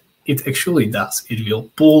 what it actually does, it will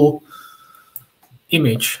pull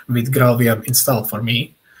image with GraalVM installed for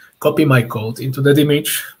me, copy my code into that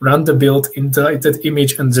image, run the build into that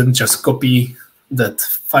image, and then just copy that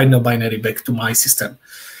final binary back to my system.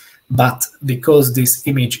 But because this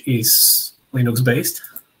image is Linux-based,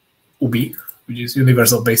 UBI, which is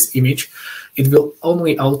universal-based image, it will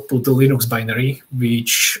only output the Linux binary,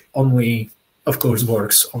 which only, of course,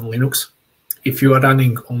 works on Linux. If you are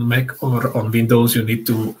running on Mac or on Windows, you need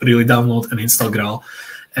to really download and install Graal,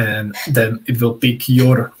 and then it will pick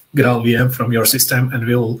your GraalVM from your system and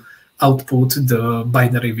will output the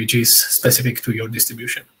binary which is specific to your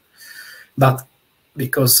distribution. But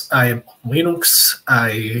because I am on Linux,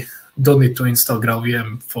 I don't need to install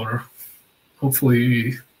GraalVM for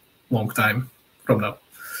hopefully long time from now.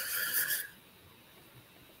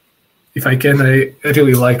 If I can, I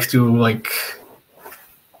really like to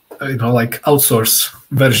like outsource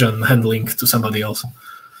version handling to somebody else.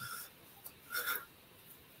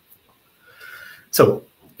 So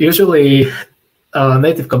usually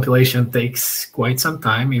native compilation takes quite some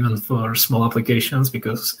time, even for small applications,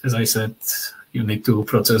 because as I said, you need to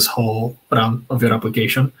process whole run of your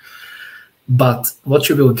application. But what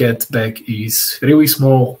you will get back is really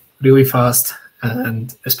small, really fast,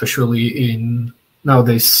 and especially in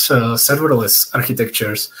nowadays serverless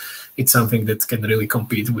architectures, it's something that can really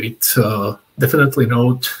compete with definitely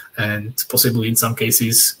Node and possibly in some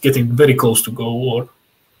cases getting very close to Go or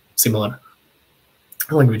similar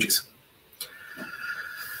languages.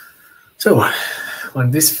 So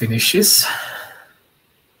when this finishes,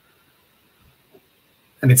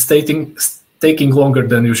 and it's taking longer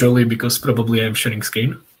than usually because probably I'm sharing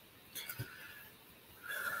screen.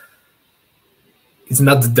 It's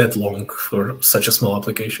not that long for such a small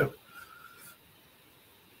application.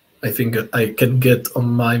 I think I can get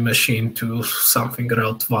on my machine to something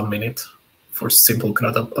around 1 minute for simple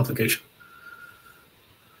CRUD application.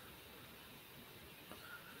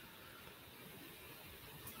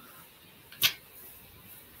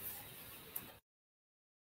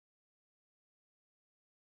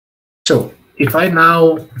 So if I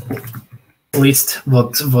now list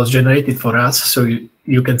what was generated for us, so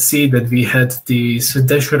you can see that we had this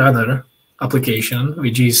dash runner application,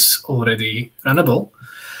 which is already runnable.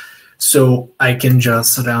 So I can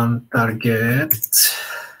just run target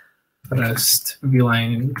rest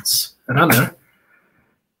vlines runner,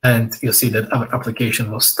 and you'll see that our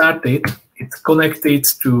application was started. It's connected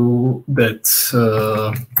to that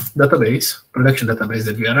database, production database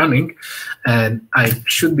that we are running, and I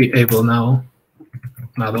should be able now,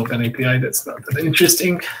 not open API, that's not that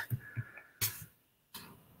interesting.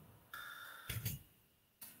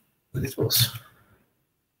 This was,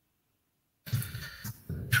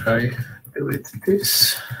 try delete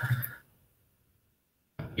this.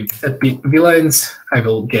 At the vlines, I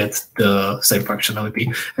will get the same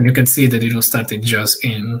functionality, and you can see that it will start it just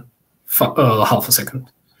in half a second.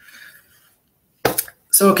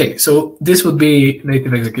 So okay, so this would be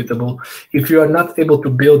native executable. If you are not able to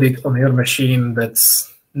build it on your machine,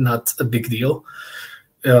 that's not a big deal.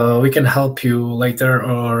 We can help you later,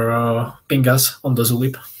 or ping us on the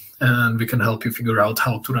Zulip, and we can help you figure out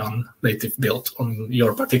how to run native build on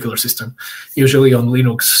your particular system. Usually on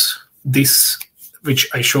Linux, this, which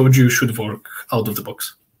I showed you, should work out of the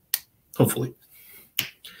box, hopefully.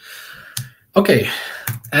 Okay,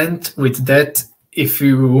 and with that, if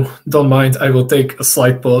you don't mind, I will take a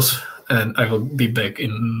slight pause and I will be back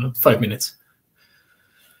in 5 minutes.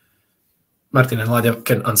 Martin and Ladia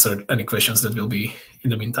can answer any questions that will be in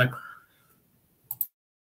the meantime.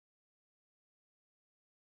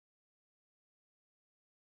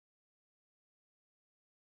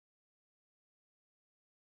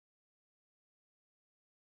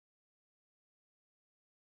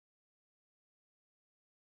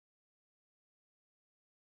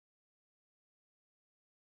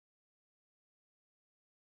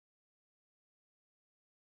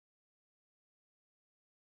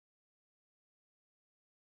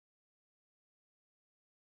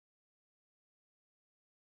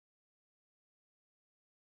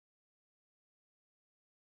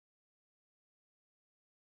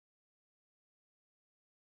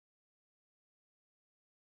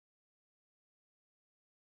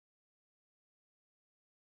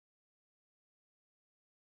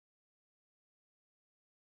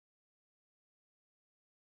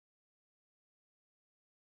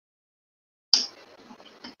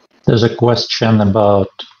 There's a question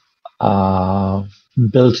about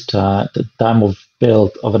build time, the time of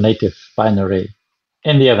build of a native binary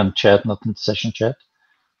in the event chat, not in the session chat.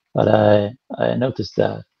 But I noticed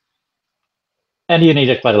that, and you need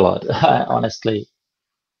it quite a lot, honestly.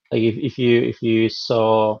 Like if you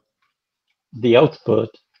saw the output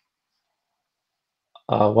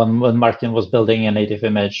when Martin was building a native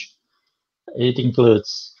image, it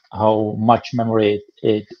includes how much memory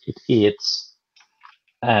it eats,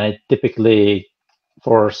 and it typically,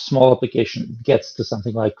 for a small application, gets to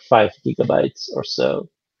something like 5 gigabytes or so.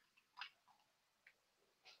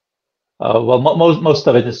 Well, most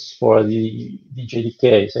of it is for the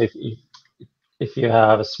JDK. So if you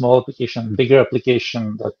have a small application, bigger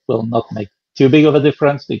application, that will not make too big of a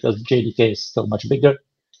difference because JDK is still much bigger.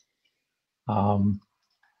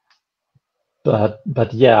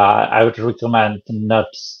 But yeah, I would recommend not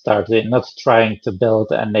trying to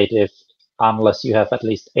build a native unless you have at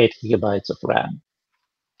least 8 gigabytes of RAM.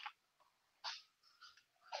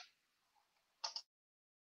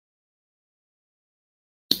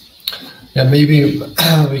 Yeah, maybe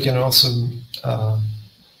we can also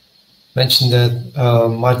mentioned that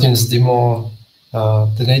Martin's demo,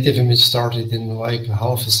 the native image started in like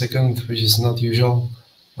half a second, which is not usual.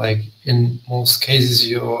 Like in most cases,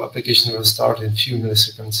 your application will start in a few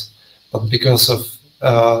milliseconds. But because of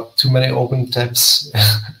too many open tabs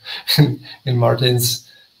in Martin's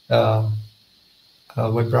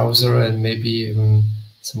web browser and maybe even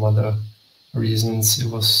some other reasons, it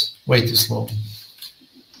was way too slow.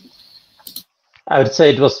 I would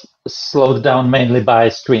say it was slowed down mainly by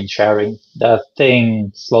screen sharing. That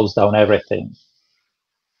thing slows down everything.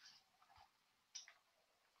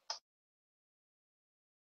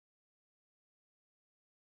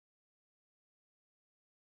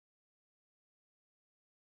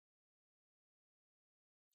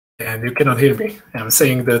 And you cannot hear me. I'm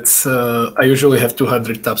saying that I usually have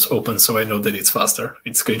 200 tabs open, so I know that it's faster.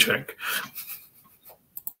 It's screen sharing.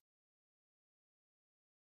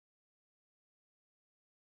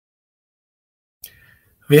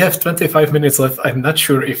 We have 25 minutes left. I'm not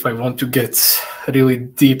sure if I want to get really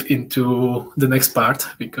deep into the next part,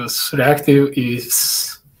 because reactive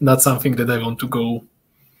is not something that I want to go,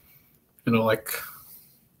 like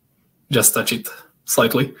just touch it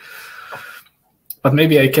slightly. But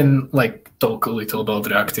maybe I can talk a little about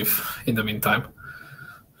reactive in the meantime,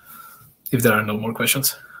 if there are no more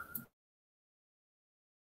questions.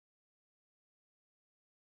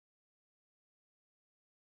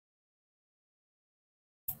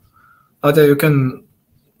 Ade, you can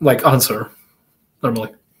answer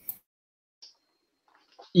normally.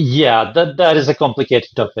 Yeah, that is a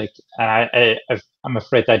complicated topic. I'm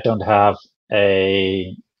afraid I don't have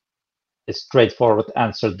a straightforward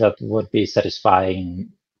answer that would be satisfying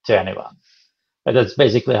to anyone. But that's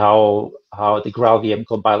basically how the GraalVM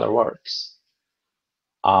compiler works.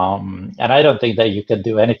 And I don't think that you can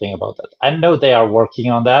do anything about that. I know they are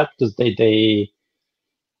working on that because they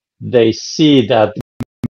see that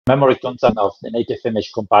memory content of the native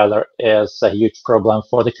image compiler is a huge problem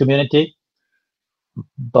for the community.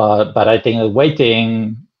 But I think that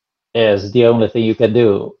waiting is the only thing you can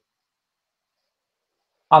do.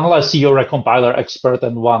 Unless you're a compiler expert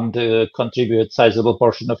and want to contribute a sizable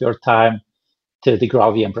portion of your time to the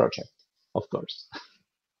GraalVM project, of course.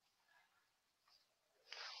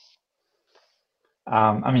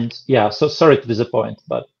 I mean, yeah, so sorry to disappoint,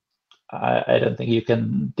 but I don't think you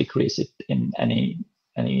can decrease it in any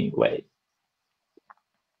way.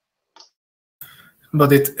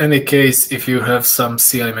 But in any case, if you have some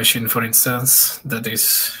CI machine, for instance, that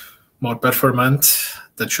is more performant,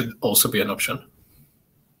 that should also be an option.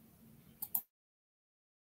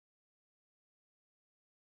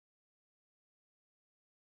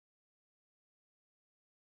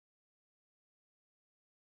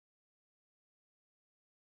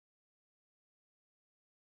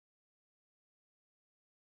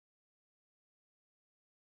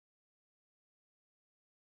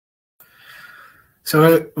 So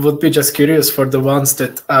I would be just curious for the ones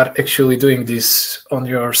that are actually doing this on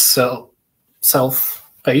your self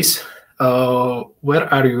pace.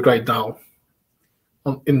 Where are you right now?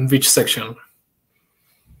 In which section?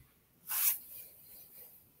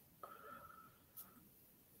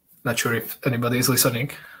 Not sure if anybody is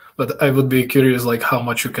listening, but I would be curious, how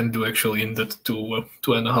much you can do actually in the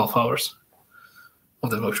 2.5 hours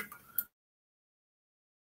of the workshop.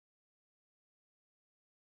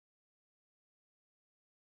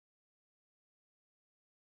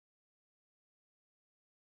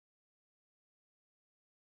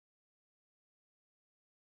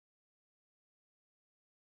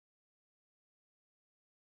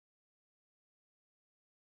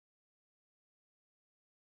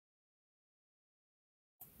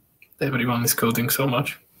 Everyone is coding so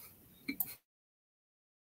much.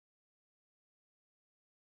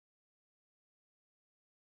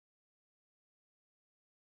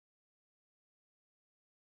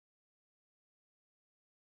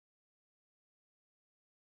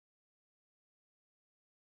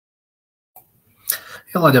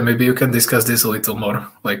 Eladia, maybe you can discuss this a little more,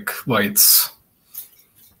 why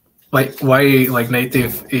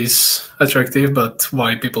native is attractive, but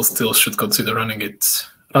why people still should consider running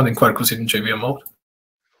Quarkus in JVM mode.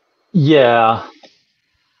 Yeah.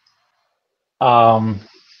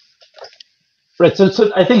 Right.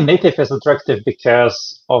 So I think native is attractive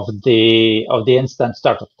because of the instant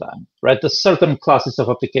startup time. Right. The certain classes of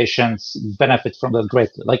applications benefit from that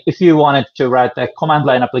greatly. Like if you wanted to write a command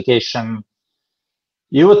line application,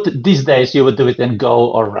 these days you would do it in Go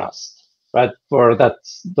or Rust. Right,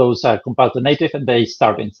 those are compiled to native and they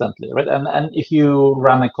start instantly, right? And if you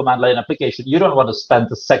run a command line application, you don't want to spend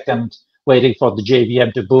a second waiting for the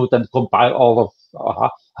JVM to boot and compile all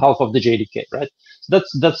of half of the JDK, right? So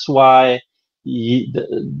that's why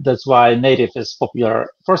that's why native is popular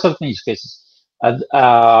for certain use cases. At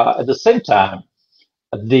the same time,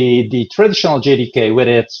 the traditional JDK with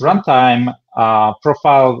its runtime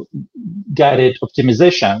profile guided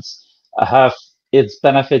optimizations have its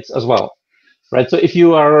benefits as well, right? So if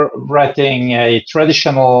you are writing a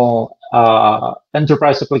traditional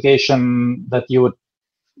enterprise application that you would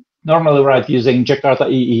normally write using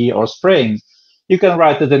Jakarta EE or Spring, you can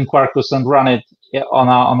write it in Quarkus and run it on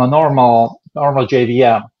a normal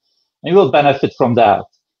JVM. And you will benefit from that.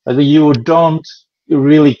 But you don't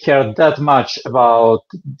really care that much about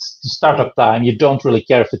startup time. You don't really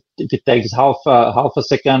care if it takes half a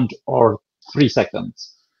second or 3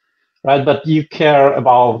 seconds, right? But you care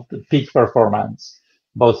about the peak performance,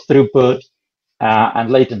 both throughput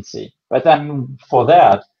and latency. But then for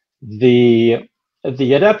that, the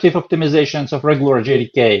adaptive optimizations of regular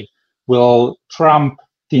JDK will trump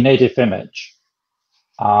the native image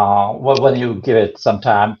when you give it some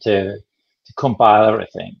time to compile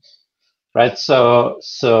everything, right? So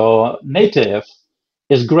native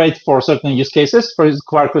is great for certain use cases. For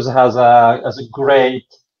Quarkus has a great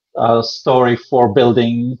story for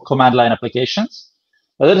building command line applications,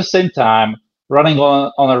 but at the same time, running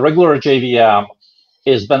on a regular JVM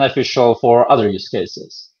is beneficial for other use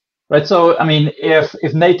cases, right? So I mean, if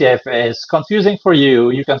native is confusing for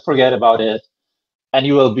you, you can forget about it, and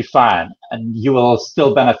you will be fine, and you will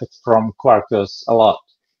still benefit from Quarkus a lot.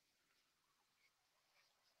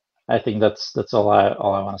 I think that's all I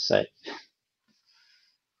want to say.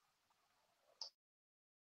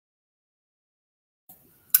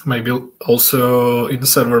 Maybe also in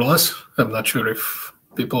serverless. I'm not sure if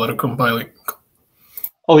people are compiling.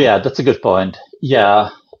 Oh yeah, that's a good point. Yeah,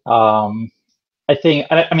 I think.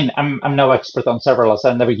 I mean, I'm no expert on serverless.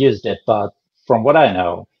 I've never used it, but from what I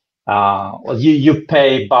know, well, you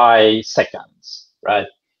pay by seconds, right?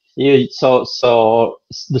 So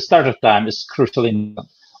the startup time is crucially important.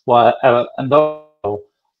 Well, and though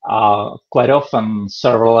quite often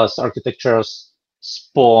serverless architectures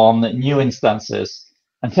spawn new instances,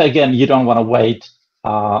 and again, you don't want to wait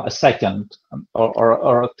a second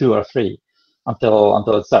or 2 or 3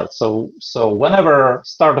 until it starts. So whenever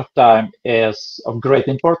startup time is of great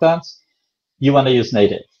importance, you want to use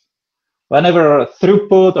native. Whenever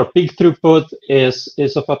throughput or peak throughput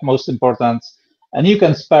is of utmost importance, and you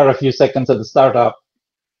can spare a few seconds at the startup,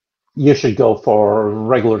 you should go for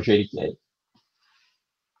regular JDK.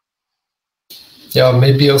 Yeah,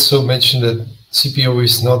 maybe also mention that CPO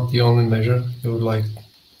is not the only measure you would like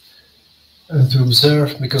to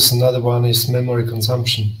observe, because another one is memory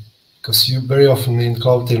consumption. Because you very often in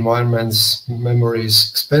cloud environments, memory is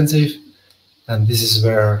expensive, and this is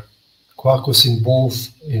where Quarkus in both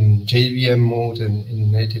in JVM mode and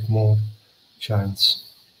in native mode shines.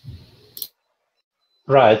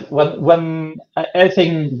 Right. When I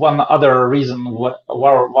think one other reason,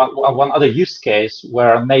 one other use case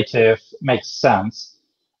where native makes sense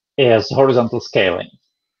is horizontal scaling.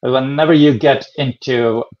 Whenever you get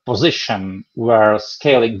into a position where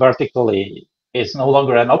scaling vertically is no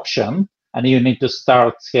longer an option and you need to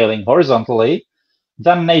start scaling horizontally,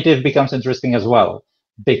 then native becomes interesting as well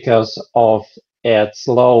because of its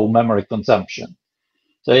low memory consumption.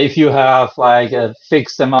 So if you have like a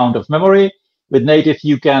fixed amount of memory, with native,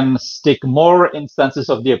 you can stick more instances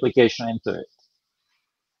of the application into it,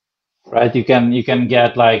 right? You can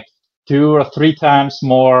get like 2 or 3 times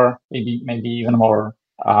more, maybe even more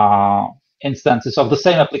instances of the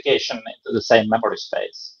same application into the same memory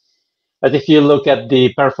space. But if you look at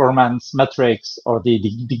the performance metrics or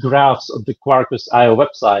the graphs of the Quarkus IO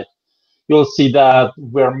website, you'll see that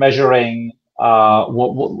we're measuring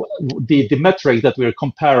the metric that we're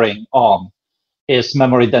comparing on is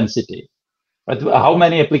memory density. But how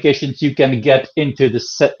many applications you can get into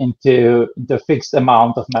the fixed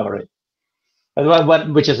amount of memory,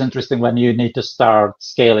 which is interesting when you need to start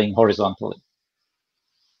scaling horizontally.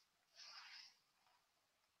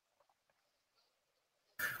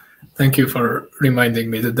 Thank you for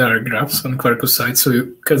reminding me that there are graphs on Quarkus site, so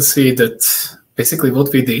you can see that basically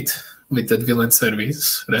what we did with that VLAN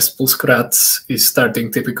service, RESTful scratch, is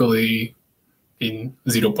starting typically in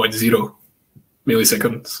 0.0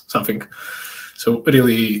 milliseconds, something. So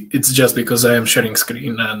really, it's just because I am sharing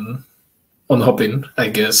screen, and on Hopin, I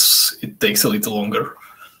guess it takes a little longer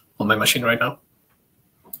on my machine right now.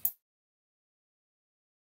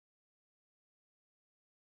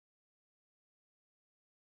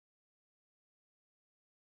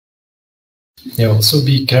 Yeah, also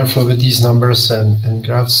be careful with these numbers and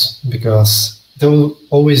graphs, because it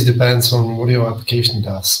always depends on what your application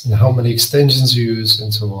does and how many extensions you use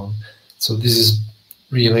and so on. So this is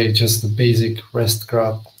really just the basic REST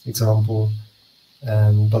graph example.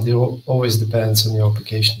 but it always depends on your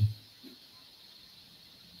application.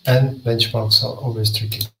 And benchmarks are always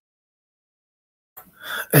tricky.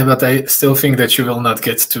 But I still think that you will not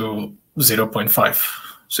get to 0.5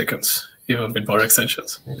 seconds, even with more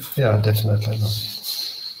extensions. Yeah, definitely not.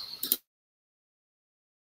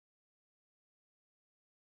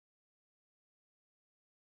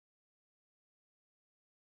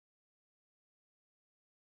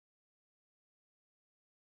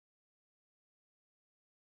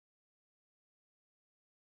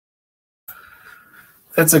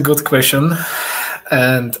 That's a good question.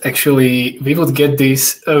 And actually, we would get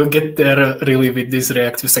there really with this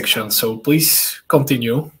reactive section. So please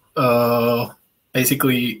continue.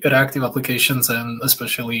 Basically, reactive applications and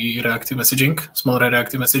especially reactive messaging, smaller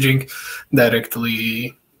reactive messaging,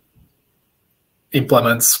 directly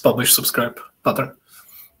implements publish subscribe pattern,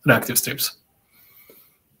 reactive streams.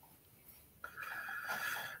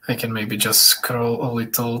 I can maybe just scroll a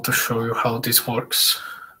little to show you how this works.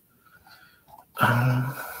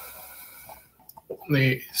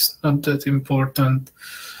 It's not that important.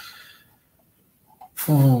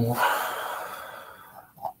 Oh.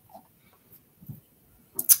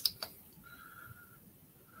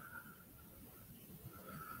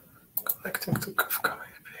 Connecting to Kafka,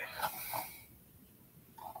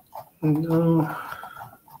 maybe. No.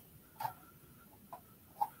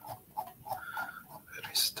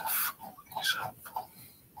 Where is the full example?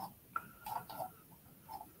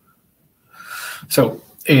 So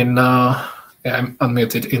in I'm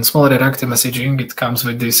unmuted. In smaller reactive messaging, it comes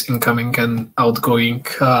with this incoming and outgoing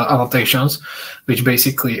annotations, which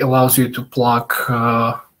basically allows you to plug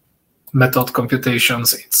method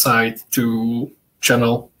computations inside to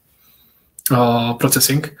channel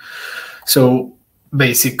processing. So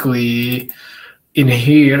basically, in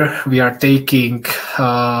here, we are taking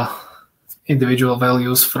individual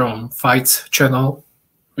values from fights channel,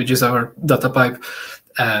 which is our data pipe,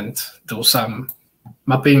 and do some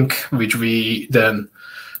mapping, which we then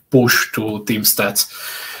push to team stats.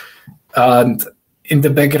 And in the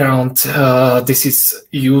background, this is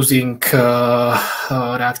using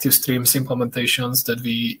reactive streams implementations that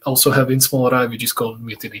we also have in SmallRI, which is called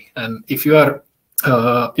Mutiny. And if you are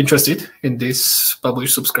interested in these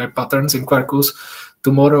publish subscribe patterns in Quarkus,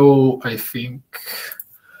 tomorrow, I think,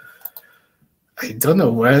 I don't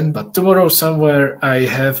know when, but tomorrow somewhere I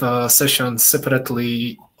have a session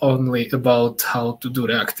separately only about how to do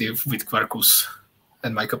reactive with Quarkus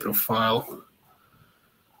and microprofile.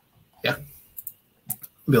 Yeah,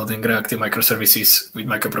 building reactive microservices with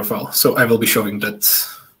microprofile. So I will be showing that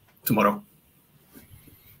tomorrow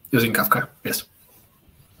using Kafka. Yes.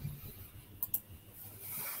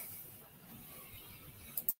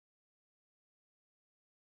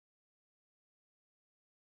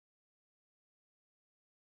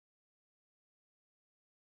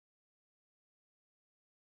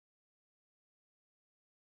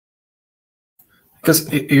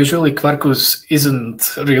 Because usually Quarkus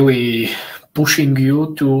isn't really pushing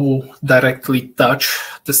you to directly touch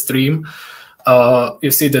the stream.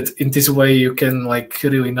 You see that in this way you can like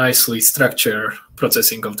really nicely structure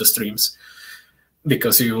processing of the streams,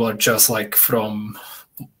 because you are just like from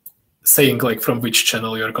saying like from which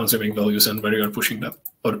channel you are consuming values and where you are pushing them.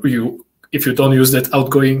 Or if you don't use that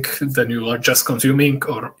outgoing, then you are just consuming,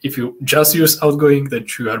 or if you just use outgoing, then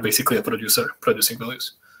you are basically a producer producing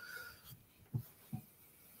values.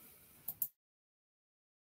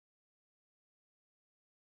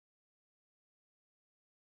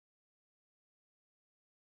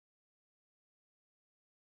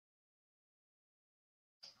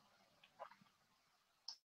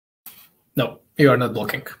 No, you are not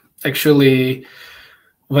blocking. Actually,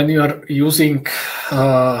 when you are using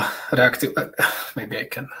reactive, maybe I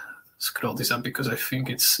can scroll this up because I think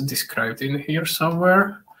it's described in here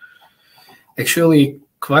somewhere. Actually,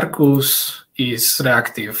 Quarkus is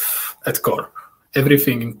reactive at core.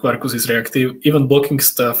 Everything in Quarkus is reactive. Even blocking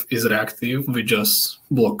stuff is reactive. We just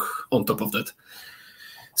block on top of that.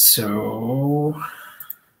 So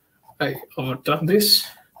I overdone this.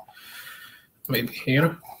 Maybe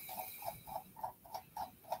here.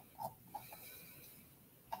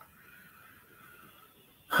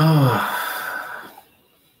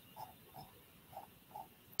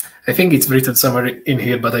 I think it's written somewhere in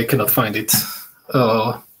here, but I cannot find it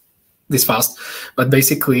this fast. But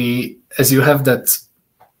basically, as you have that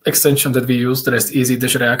extension that we use, the REST easy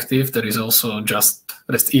dash reactive, there is also just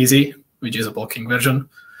REST easy, which is a blocking version.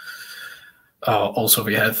 Also,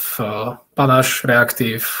 we have Panache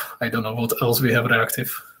reactive. I don't know what else we have reactive.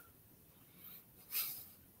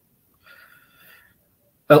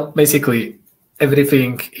 Well, basically,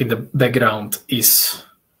 everything in the background is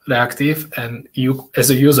reactive, and you as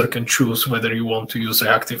a user can choose whether you want to use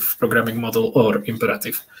reactive programming model or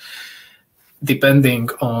imperative. Depending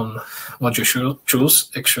on what you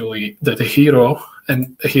choose, actually, the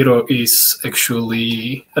hero is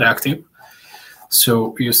actually reactive.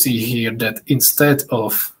 So you see here that instead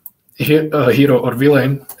of hero or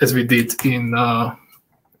villain, as we did in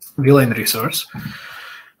villain resource,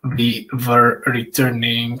 we were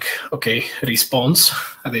returning, response,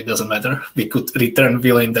 and it doesn't matter. We could return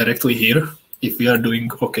villain directly here if we are doing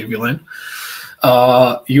villain.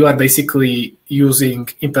 You are basically using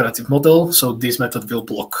imperative model, so this method will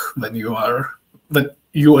block when you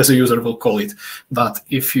as a user will call it. But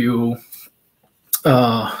if you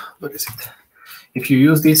if you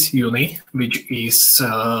use this uni, which is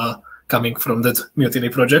coming from that Mutiny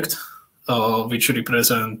project, which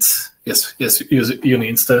represent use uni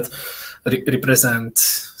instead, represent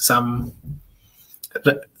some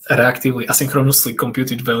reactively asynchronously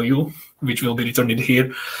computed value, which will be returned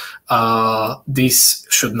here. This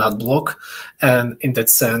should not block, and in that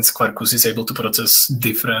sense, Quarkus is able to process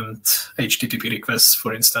different HTTP requests,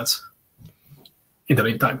 for instance, in the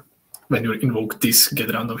meantime, when you invoke this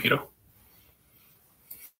get random hero.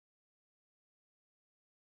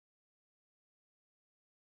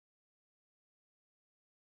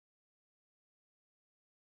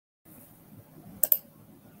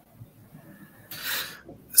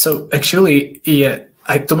 So actually, yeah,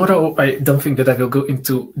 tomorrow I don't think that I will go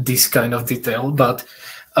into this kind of detail, but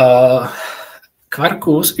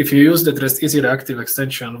Quarkus, if you use the REST Easy Reactive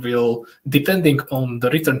extension, will, depending on the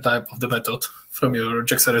return type of the method from your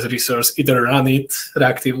JAX-RS resource, either run it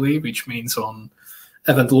reactively, which means on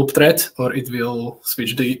event loop thread, or it will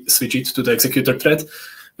switch it to the executor thread,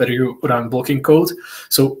 where you run blocking code.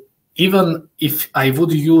 So even if I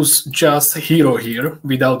would use just hero here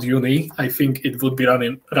without uni, I think it would be run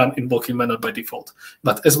in blocking manner by default.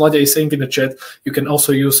 But as Vladia is saying in the chat, you can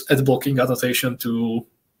also use add blocking annotation to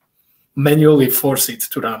manually force it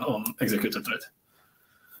to run on executor thread.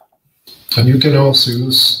 And you can also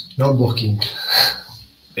use not blocking.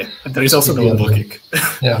 Yeah, there is also no blocking.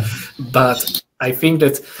 Yeah. But I think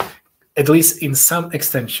that at least in some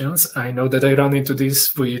extensions, I know that I run into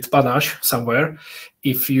this with Panache somewhere.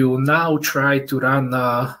 If you now try to run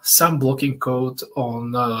some blocking code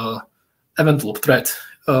on event loop thread,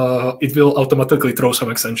 it will automatically throw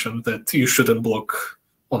some extension that you shouldn't block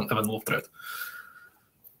on event loop thread.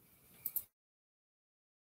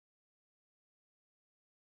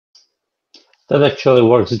 That actually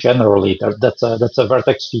works generally. That's a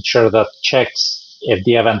Vertex feature that checks if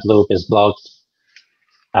the event loop is blocked.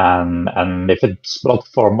 And if it's blocked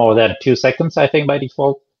for more than 2 seconds, I think by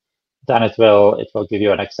default, then it will give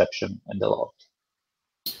you an exception in the log.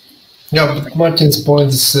 Yeah, but Martin's point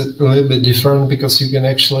is a little bit different, because you can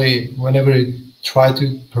actually, whenever you try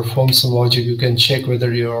to perform some logic, you can check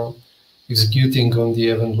whether you're executing on the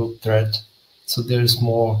event loop thread. So there's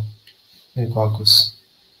more in Quarkus.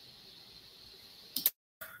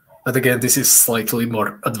 But again, this is slightly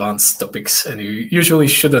more advanced topics, and you usually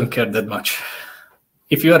shouldn't care that much.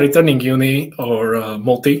 If you are returning uni or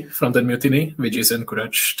multi from the Mutiny, which is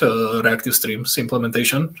encouraged reactive streams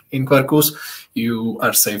implementation in Quarkus, you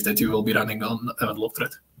are safe that you will be running on event loop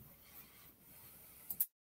thread.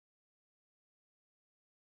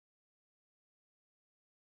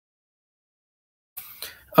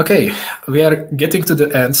 Okay, we are getting to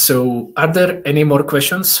the end. So are there any more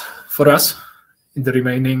questions for us in the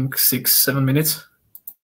remaining 6-7 minutes?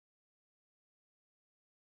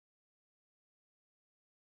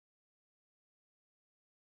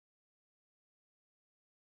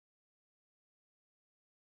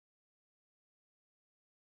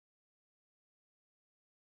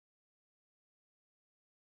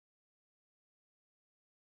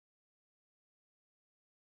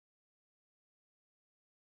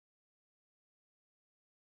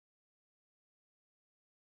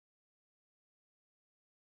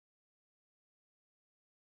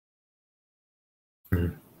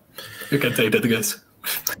 You can take that, guys.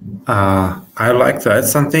 I'd like to add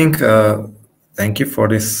something. Thank you for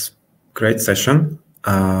this great session.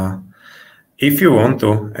 If you want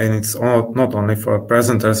to, and it's not only for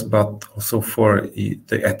presenters, but also for the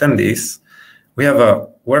attendees, we have a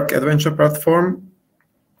work adventure platform.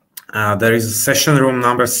 There is a session room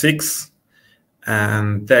number 6,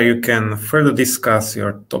 and there you can further discuss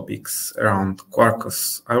your topics around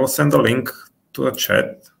Quarkus. I will send a link to the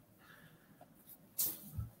chat.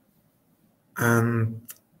 And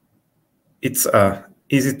it's a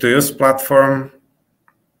easy-to-use platform.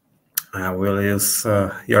 I will use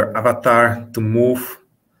your avatar to move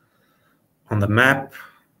on the map,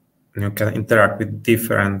 and you can interact with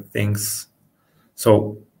different things.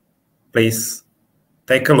 So please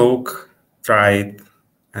take a look, try it,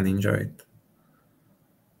 and enjoy it.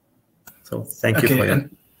 So thank you for that.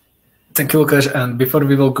 Thank you, Lukáš. And before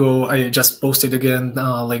we will go, I just posted again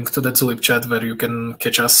a link to the Zulip chat where you can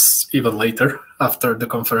catch us even later after the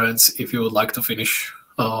conference if you would like to finish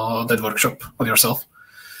that workshop on yourself.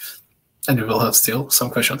 And we will have still some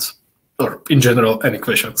questions, or in general, any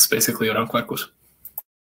questions basically around Quarkus.